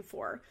manipulation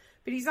for.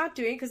 But he's not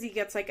doing it because he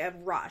gets, like, a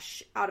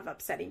rush out of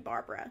upsetting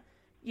Barbara,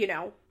 you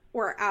know,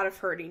 or out of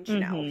hurting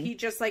Janelle. Mm-hmm. He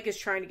just, like, is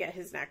trying to get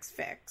his next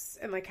fix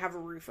and, like, have a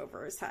roof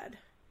over his head.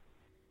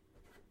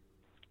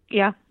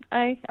 Yeah,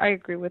 I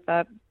agree with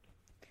that.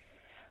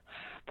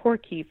 Poor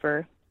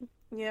Kiefer.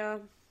 Yeah.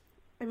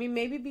 I mean,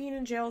 maybe being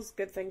in jail is a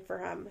good thing for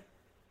him.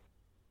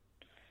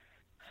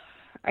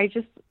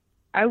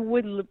 I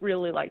would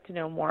really like to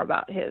know more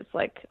about his,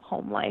 like,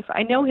 home life.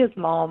 I know his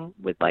mom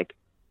would, like,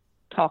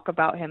 talk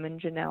about him and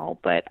Janelle,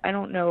 but I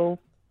don't know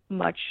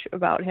much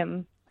about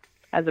him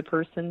as a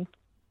person.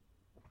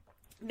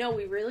 No,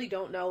 we really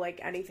don't know, like,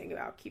 anything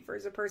about Kiefer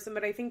as a person,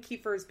 but I think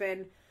Kiefer's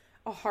been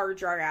a hard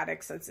drug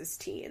addict since his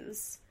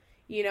teens,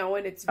 you know,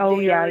 and it's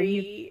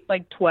he's,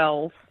 like,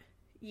 12.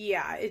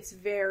 Yeah, it's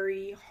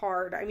very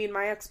hard. I mean,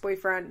 my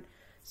ex-boyfriend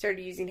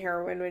started using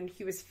heroin when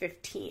he was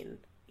 15,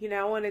 you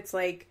know, and it's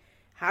like,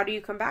 how do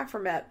you come back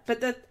from it?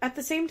 But at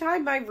the same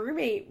time, my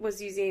roommate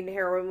was using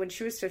heroin when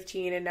she was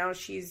 15, and now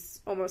she's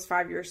almost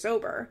 5 years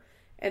sober,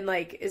 and,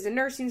 like, is in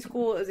nursing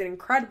school, is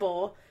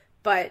incredible,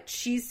 but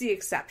she's the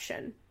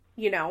exception,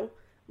 you know?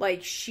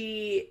 Like,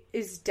 she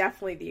is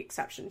definitely the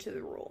exception to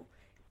the rule.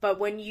 But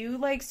when you,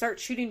 like, start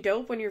shooting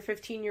dope when you're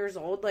 15 years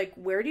old, like,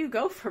 where do you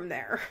go from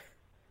there?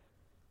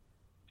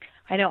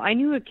 I know. I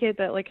knew a kid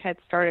that, like, had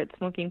started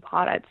smoking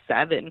pot at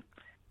 7.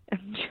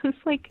 And just,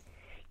 like,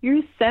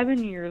 you're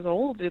 7 years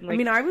old. And, like, I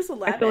mean, I was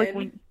 11. I feel like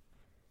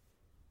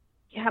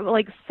but,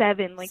 like,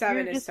 7. Like,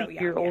 7 you're just so a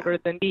year young, older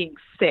than being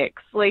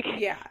 6. Like,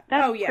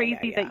 that's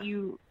crazy that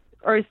you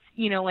are,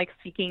 you know, like,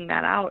 seeking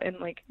that out. And,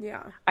 like,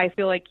 I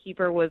feel like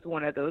Kiefer was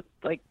one of those,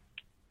 like,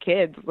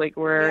 kids, like,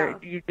 where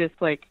you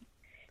just, like,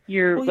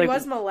 you're, well, like, he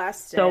was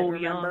molested, so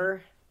remember?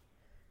 Young.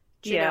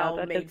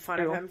 Janelle made fun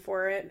of him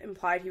for it,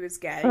 implied he was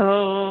gay.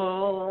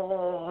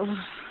 Oh,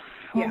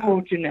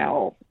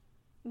 Janelle.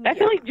 I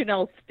feel like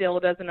Janelle still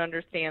doesn't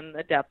understand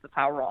the depth of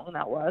how wrong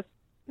that was.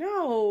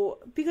 No,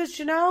 because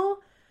Janelle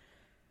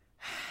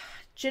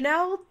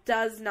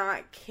does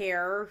not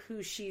care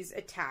who she's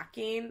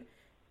attacking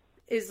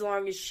as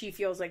long as she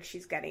feels like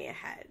she's getting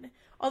ahead.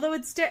 Although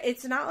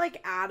it's not like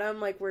Adam,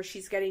 like, where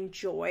she's getting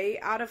joy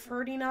out of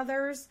hurting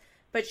others.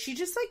 But she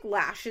just, like,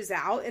 lashes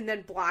out and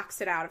then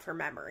blocks it out of her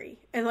memory.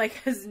 And, like,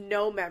 has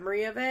no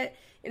memory of it.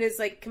 And is,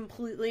 like,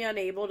 completely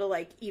unable to,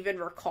 like, even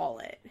recall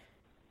it.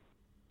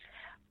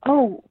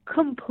 Oh,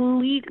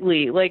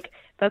 completely. Like,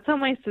 that's how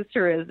my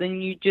sister is.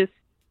 And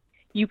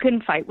you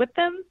can fight with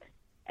them.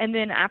 And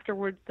then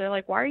afterwards, they're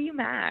like, why are you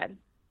mad?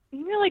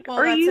 And you're like, Well,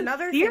 are that's you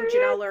another serious?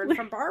 thing Janelle learned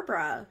from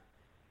Barbara.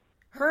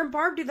 Her and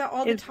Barb do that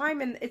all the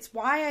time, and it's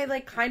why I,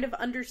 like, kind of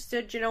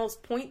understood Janelle's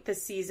point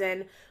this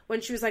season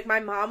when she was like,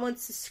 my mom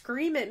wants to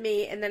scream at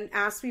me and then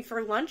ask me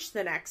for lunch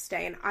the next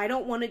day, and I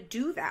don't want to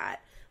do that.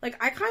 Like,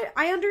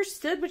 I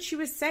understood what she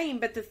was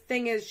saying, but the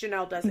thing is,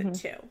 Janelle does it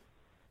too.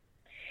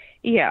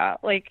 Yeah,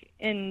 like,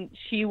 and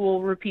she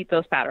will repeat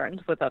those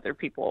patterns with other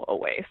people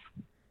always.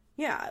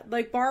 Yeah,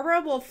 like,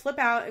 Barbara will flip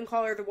out and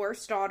call her the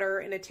worst daughter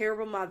and a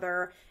terrible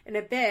mother and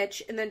a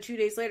bitch, and then 2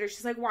 days later,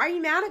 she's like, why are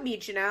you mad at me,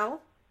 Janelle?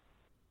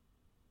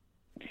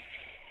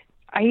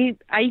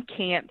 I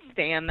can't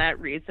stand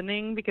that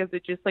reasoning because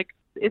it's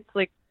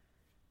like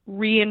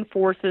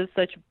reinforces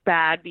such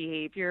bad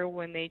behavior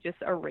when they just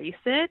erase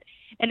it.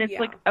 And it's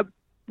like a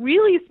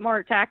really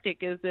smart tactic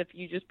is if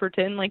you just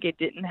pretend like it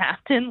didn't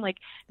happen, like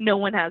no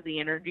one has the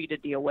energy to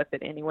deal with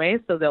it anyway,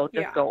 so they'll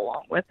just go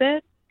along with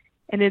it.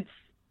 And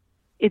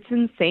it's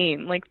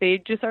insane. Like they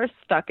just are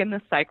stuck in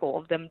the cycle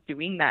of them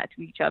doing that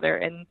to each other.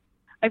 And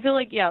I feel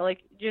like, like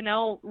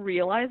Janelle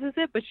realizes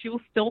it, but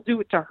she'll still do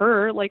it to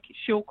her. Like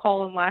she'll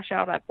call and lash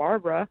out at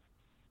Barbara.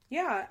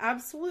 Yeah,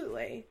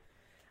 absolutely.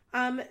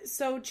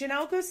 So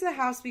Janelle goes to the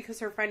house because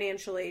her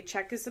financial aid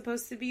check is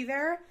supposed to be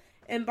there.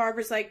 And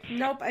Barbara's like,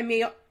 nope, I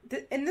mean,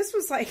 and this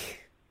was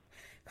like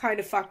kind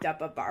of fucked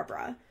up of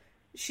Barbara.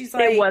 She's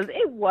like,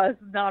 it was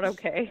not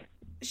okay.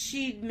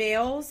 She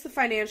mails the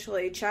financial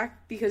aid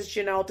check because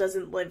Janelle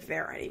doesn't live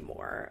there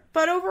anymore.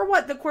 But over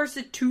the course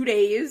of 2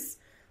 days?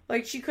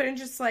 Like, she couldn't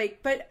just,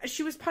 but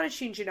she was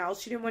punishing Janelle.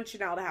 She didn't want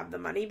Janelle to have the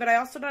money. But I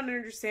also don't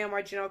understand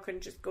why Janelle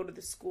couldn't just go to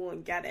the school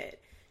and get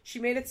it. She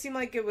made it seem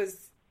like it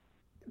was...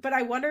 But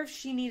I wonder if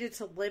she needed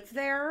to live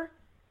there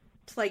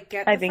to,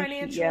 get the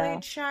financial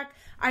aid check.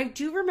 I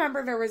do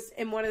remember there was,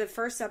 in one of the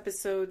first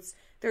episodes,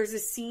 there's a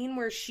scene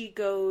where she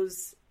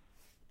goes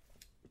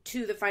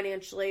to the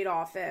financial aid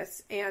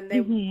office, and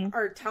they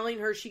are telling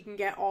her she can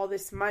get all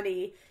this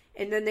money,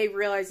 and then they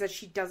realize that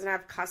she doesn't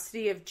have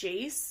custody of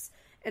Jace.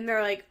 And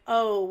they're like,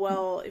 oh,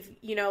 well, if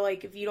you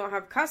don't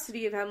have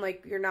custody of him,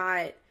 you're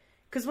not...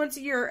 Because once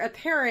you're a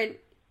parent,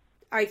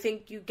 I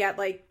think you get,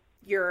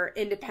 your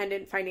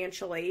independent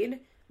financial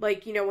aid.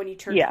 When you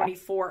turn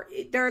 24.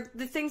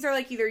 The things are,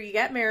 either you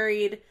get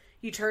married,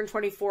 you turn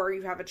 24, or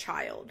you have a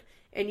child.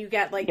 And you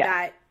get,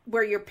 that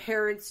where your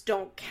parents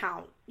don't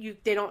count.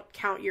 They don't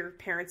count your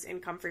parents'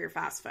 income for your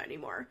FAFSA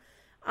anymore.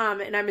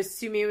 And I'm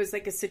assuming it was,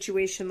 a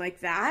situation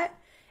like that.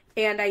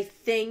 And I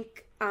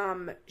think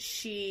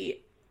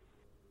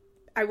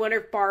I wonder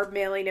if Barb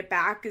mailing it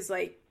back is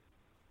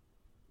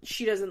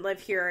she doesn't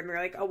live here, and they're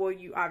like, oh, well,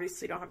 you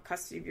obviously don't have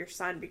custody of your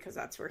son because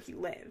that's where he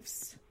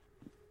lives.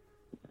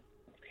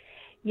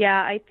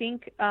 Yeah, I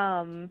think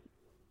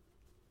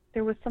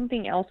there was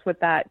something else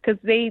with that,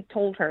 because they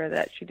told her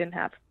that she didn't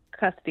have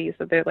custody,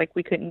 so they're like,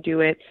 we couldn't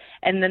do it.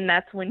 And then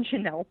that's when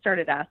Janelle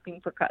started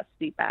asking for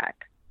custody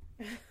back.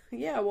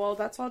 Yeah, well,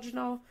 that's all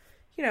Janelle,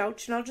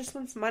 Janelle just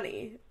wants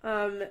money.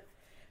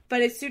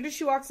 But as soon as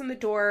she walks in the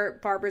door,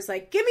 Barbara's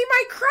like, give me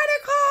my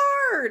credit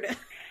card!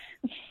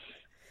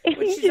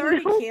 Which she's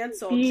already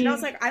canceled.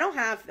 Janelle's like, I don't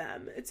have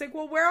them. It's like,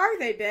 well, where are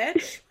they,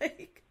 bitch?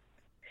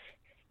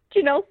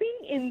 Janelle's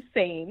being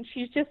insane.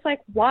 She's just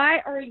like, why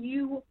are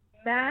you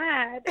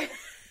mad? You're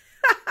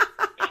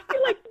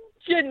like,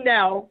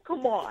 Janelle,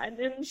 come on.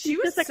 And she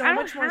was just so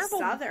much more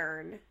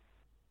Southern.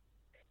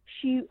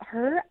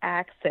 Her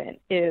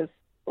accent is,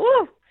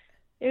 it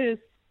is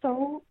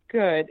so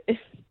good.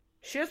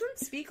 She doesn't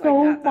speak so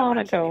like that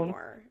much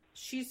anymore.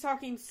 She's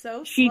talking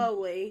so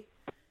slowly.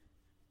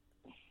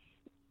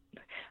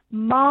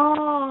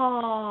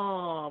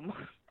 Mom!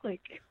 Why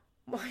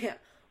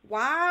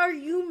are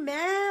you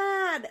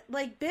mad?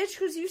 Bitch,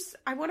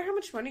 I wonder how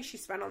much money she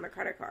spent on the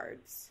credit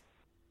cards.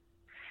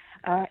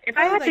 If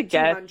I had to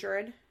guess,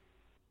 200.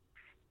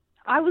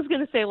 I was going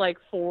to say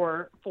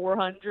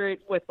 400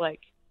 with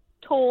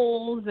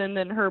tolls, and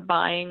then her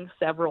buying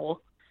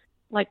several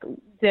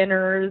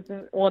dinners,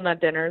 not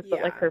dinners,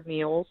 but her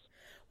meals.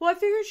 Well, I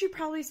figured she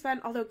probably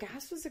spent, although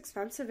gas was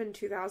expensive in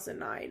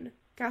 2009.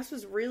 Gas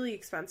was really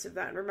expensive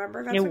then,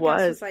 remember? That's when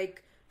gas was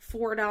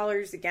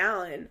 $4 a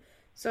gallon.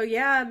 So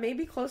yeah,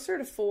 maybe closer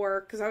to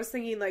 $4, because I was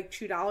thinking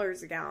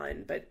 $2 a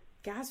gallon, but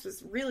gas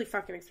was really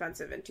fucking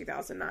expensive in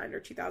 2009 or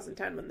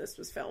 2010 when this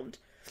was filmed.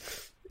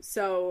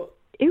 So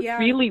it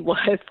really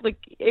was.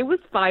 It was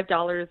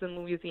 $5 in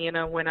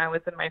Louisiana when I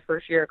was in my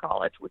first year of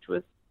college, which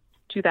was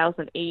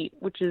 2008,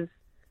 which is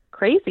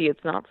crazy.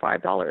 It's not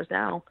 $5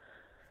 now.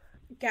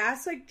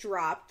 Gas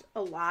dropped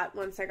a lot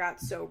once I got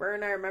sober,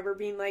 and I remember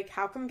being like,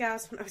 how come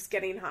gas when I was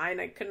getting high and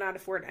I could not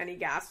afford any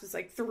gas was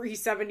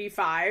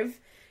 $3.75,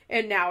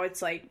 and now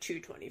it's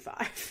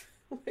 $2.25.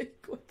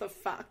 What the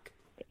fuck?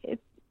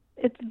 It's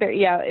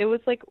very, it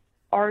was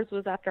ours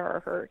was after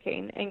our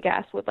hurricane, and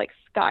gas would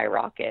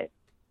skyrocket.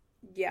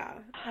 Yeah,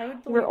 I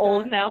would believe we're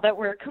old now that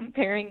we're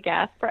comparing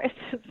gas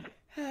prices.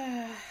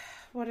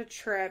 What a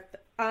trip.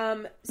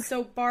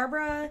 So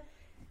Barbara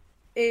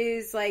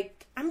is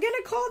like, I'm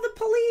gonna call the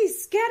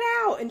police, get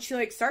out, and she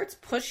like starts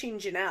pushing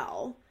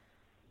Janelle.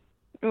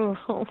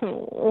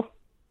 Oh,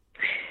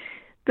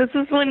 this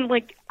is when,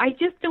 like, I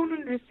just don't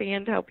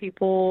understand how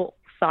people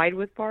side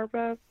with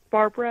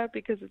Barbara,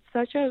 because it's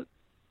such a,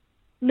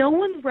 no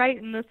one's right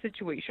in this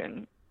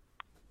situation.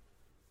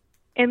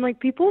 And, like,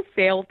 people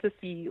fail to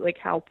see, like,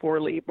 how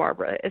poorly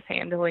Barbara is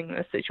handling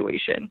this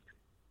situation.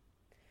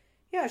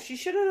 Yeah, she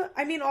should have,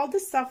 I mean, all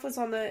this stuff was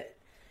on the,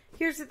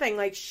 here's the thing,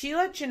 like, she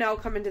let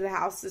Janelle come into the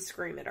house to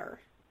scream at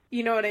her.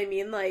 You know what I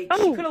mean? Like,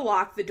 she could have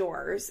locked the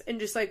doors and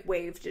just, like,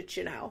 waved at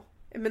Janelle.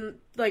 And been,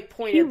 like,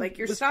 pointed, like,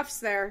 your stuff's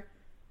there.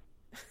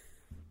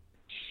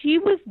 She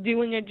was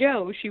doing a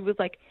Joe. She was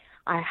like,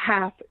 I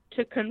have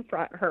to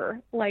confront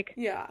her. Like,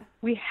 yeah,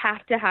 we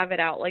have to have it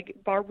out. Like,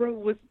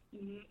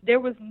 there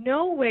was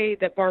no way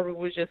that Barbara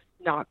was just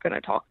not going to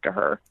talk to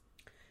her.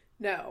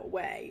 No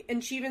way.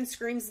 And she even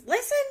screams,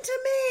 listen to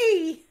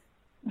me!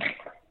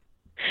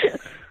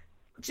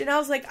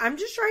 Janelle's like, I'm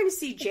just trying to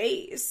see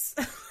Jace.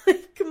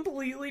 Like,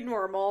 completely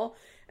normal.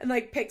 And,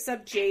 like, picks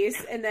up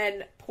Jace, and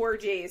then poor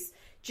Jace.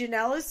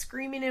 Janelle is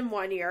screaming in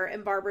one ear,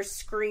 and Barbara's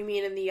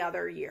screaming in the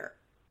other ear.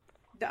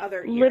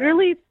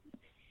 Literally,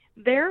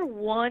 they're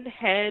one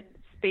head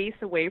space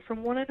away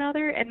from one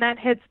another, and that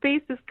head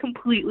space is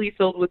completely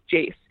filled with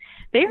Jace.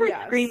 They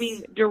are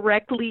screaming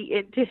directly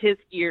into his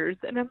ears,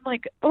 and I'm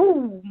like,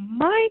 oh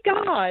my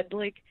God,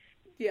 like,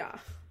 yeah,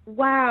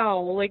 wow,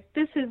 like,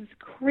 this is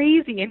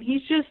crazy, and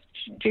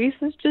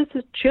Jace is just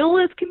as chill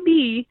as can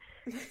be.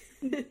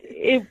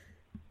 It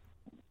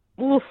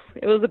was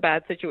a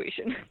bad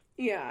situation.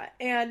 Yeah,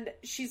 and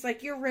she's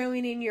like, you're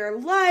ruining your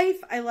life.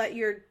 I let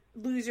your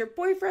lose your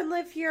boyfriend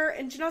live here.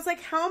 And Janelle's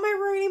like, how am I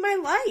ruining my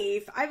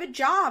life? I have a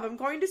job. I'm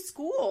going to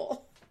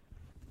school.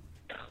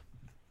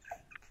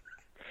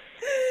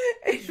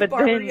 And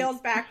Barbara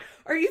yells back,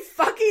 are you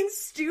fucking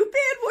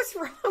stupid? What's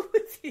wrong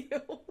with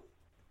you?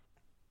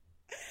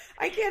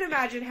 I can't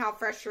imagine how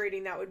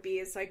frustrating that would be.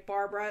 It's like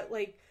Barbara,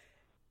 like,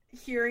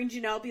 hearing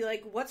Janelle be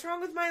like, what's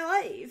wrong with my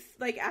life?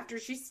 Like, after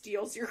she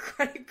steals your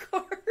credit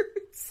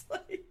cards.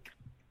 Like,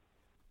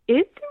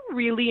 it's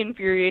really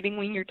infuriating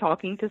when you're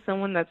talking to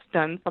someone that's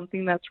done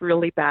something that's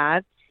really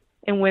bad,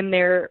 and when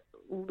they're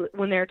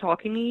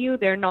talking to you,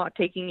 they're not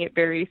taking it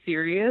very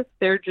serious.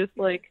 They're just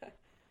like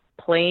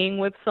playing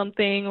with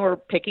something or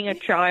picking a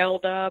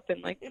child up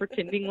and like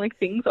pretending like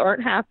things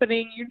aren't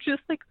happening. You're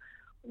just like,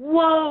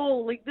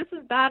 whoa, like, this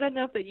is bad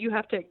enough that you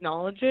have to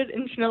acknowledge it.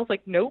 And Chanel's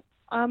like, nope,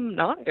 I'm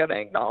not gonna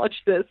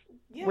acknowledge this.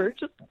 Yeah.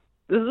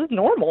 This is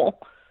normal.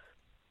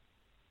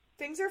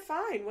 Things are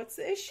fine. What's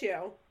the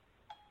issue?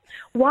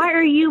 Why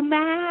are you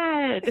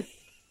mad?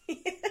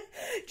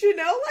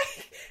 Janelle,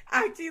 like,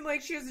 acting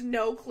like she has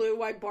no clue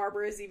why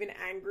Barbara is even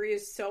angry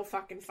is so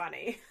fucking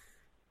funny.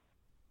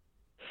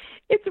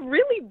 It's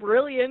really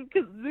brilliant,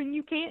 because then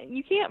you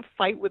can't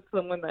fight with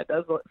someone that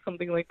does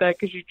something like that,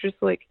 because you're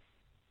just like,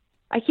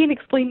 I can't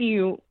explain to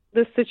you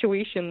this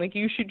situation. Like,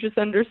 you should just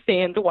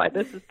understand why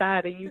this is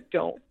bad, and you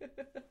don't.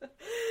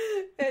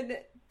 And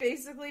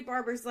basically,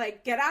 Barbara's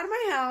like, get out of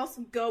my house,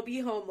 go be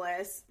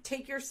homeless,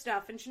 take your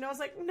stuff. And Janelle's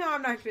like, no,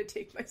 I'm not going to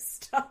take my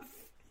stuff.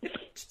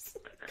 Just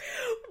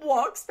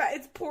walks back.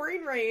 It's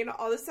pouring rain.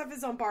 All this stuff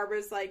is on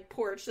Barbara's, like,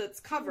 porch that's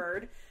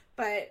covered.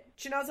 But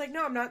Janelle's like,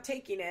 no, I'm not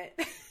taking it.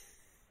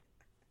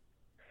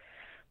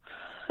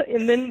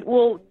 And then,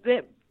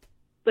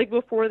 like,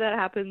 before that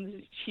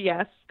happens, she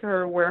asks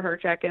her where her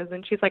check is,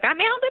 and she's like, I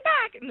mailed it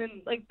back. And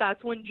then, like,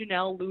 that's when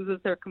Janelle loses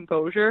her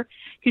composure,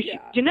 because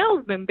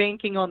Janelle's been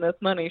banking on this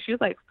money. She's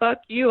like, fuck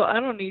you,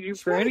 I don't need you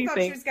for anything.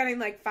 Thought she was getting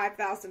like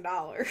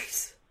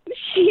 $5,000.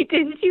 She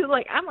didn't. She was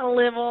like, I'm gonna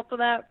live off of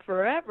that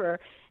forever.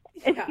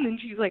 And then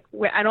she's like,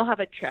 wait, I don't have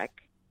a check.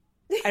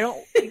 I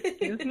don't.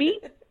 Excuse me.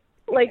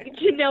 Like,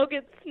 Janelle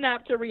gets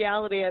snapped to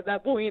reality at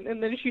that point,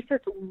 and then she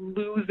starts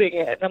losing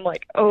it. And I'm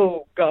like,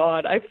 oh,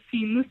 God, I've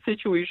seen this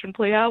situation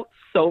play out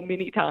so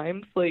many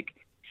times. Like,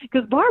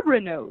 because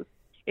Barbara knows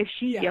if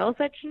she yells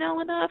at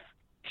Janelle enough,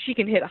 she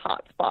can hit a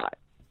hot spot.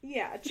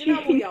 Yeah,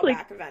 Janelle will yell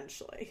back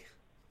eventually.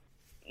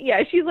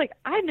 Yeah, she's like,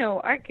 I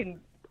know, I can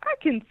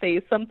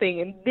say something,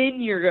 and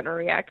then you're going to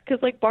react.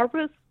 Because, like,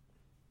 Barbara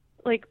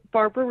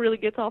really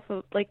gets off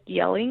of, like,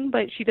 yelling,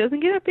 but she doesn't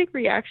get a big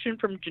reaction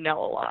from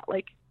Janelle a lot.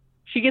 Like,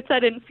 she gets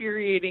that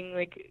infuriating,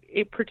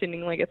 like,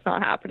 pretending like it's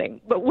not happening.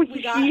 But when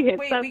she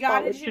hits that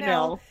spot with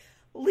Janelle,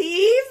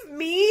 leave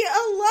me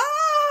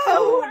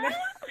alone!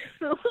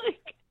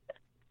 Like,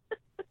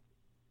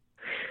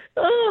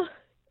 oh,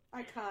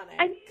 iconic.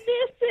 I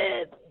miss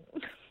it.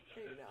 I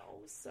know,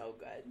 so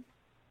good.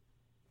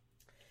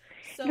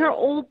 So, your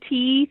old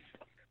teeth.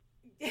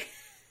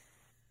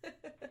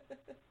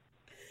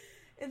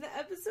 And the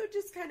episode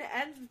just kind of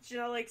ends with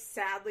Janelle, like,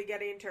 sadly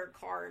getting into her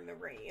car in the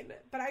rain.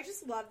 But I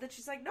just love that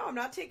she's like, no, I'm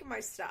not taking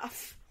my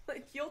stuff.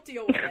 Like, you'll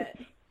deal with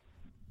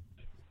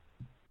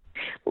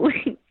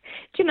it.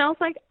 Janelle's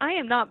like, I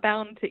am not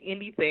bound to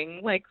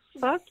anything. Like,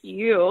 fuck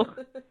you.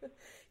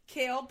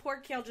 Poor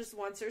Kale just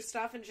wants her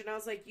stuff, and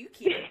Janelle's like, you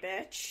keep it,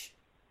 bitch.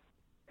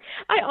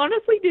 I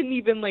honestly didn't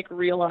even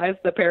realize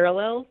the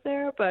parallels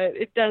there, but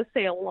it does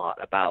say a lot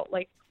about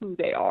who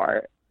they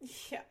are.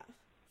 Yeah,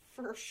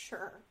 for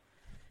sure.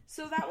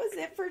 So that was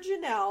it for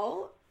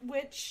Janelle,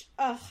 which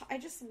I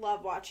just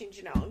love watching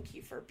Janelle and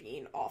Kiefer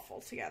being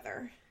awful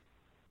together.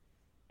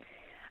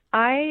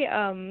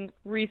 I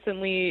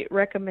recently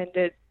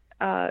recommended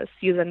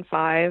season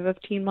 5 of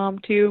Teen Mom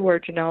 2, where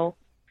Janelle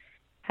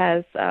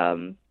has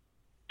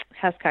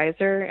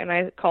Kaiser, and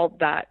I called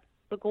that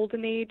the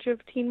golden age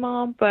of Teen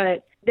Mom,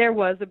 but there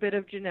was a bit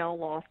of Janelle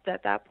lost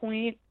at that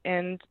point,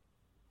 and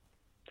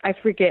I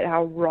forget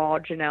how raw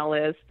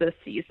Janelle is this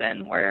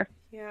season, where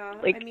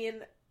I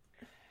mean,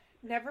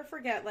 never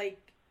forget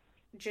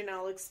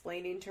Janelle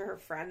explaining to her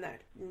friend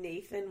that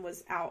Nathan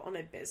was out on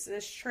a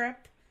business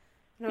trip,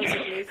 and I was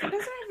like, Nathan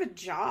doesn't have a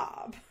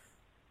job.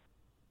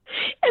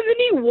 And then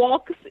he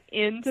walks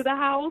into the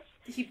house.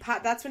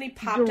 That's when he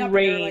popped up, and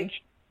they're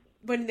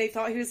when they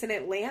thought he was in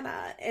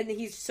Atlanta, and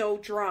he's so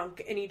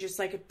drunk, and he just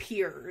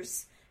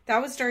appears. That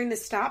was during the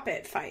Stop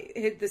It fight,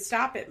 the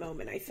Stop It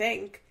moment, I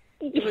think.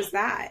 It was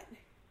that.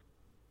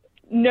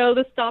 No,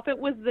 the Stop It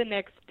was the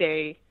next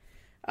day.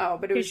 Oh,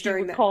 but it was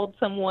during that. Called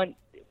someone,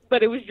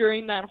 but it was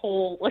during that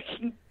whole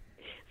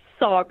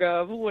saga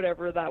of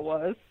whatever that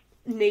was.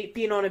 Nate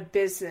being on a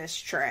business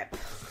trip.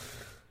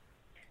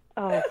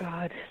 Oh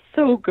God,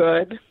 so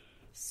good.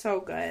 So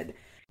good.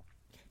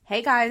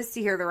 Hey guys,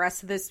 to hear the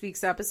rest of this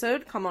week's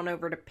episode, come on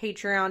over to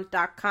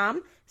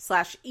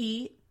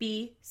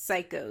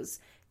patreon.com/ebpsychos.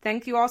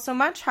 Thank you all so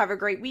much. Have a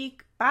great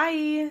week.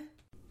 Bye.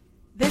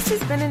 This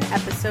has been an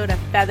episode of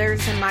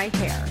Feathers in My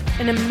Hair,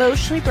 an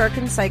Emotionally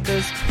Broken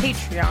Psychos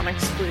Patreon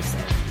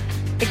exclusive.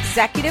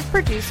 Executive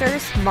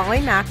producers Molly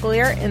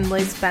McAleer and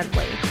Liz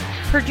Bentley.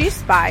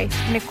 Produced by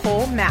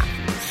Nicole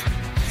Matthews.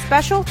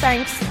 Special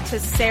thanks to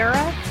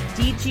Sarah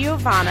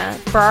DiGiovanna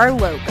for our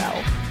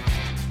logo.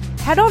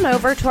 Head on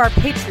over to our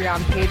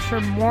Patreon page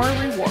for more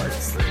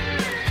rewards.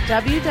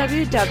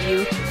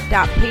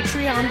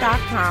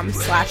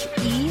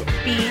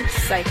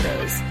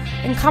 www.patreon.com/ebpsychos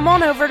and come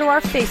on over to our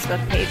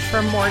Facebook page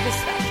for more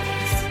discussion.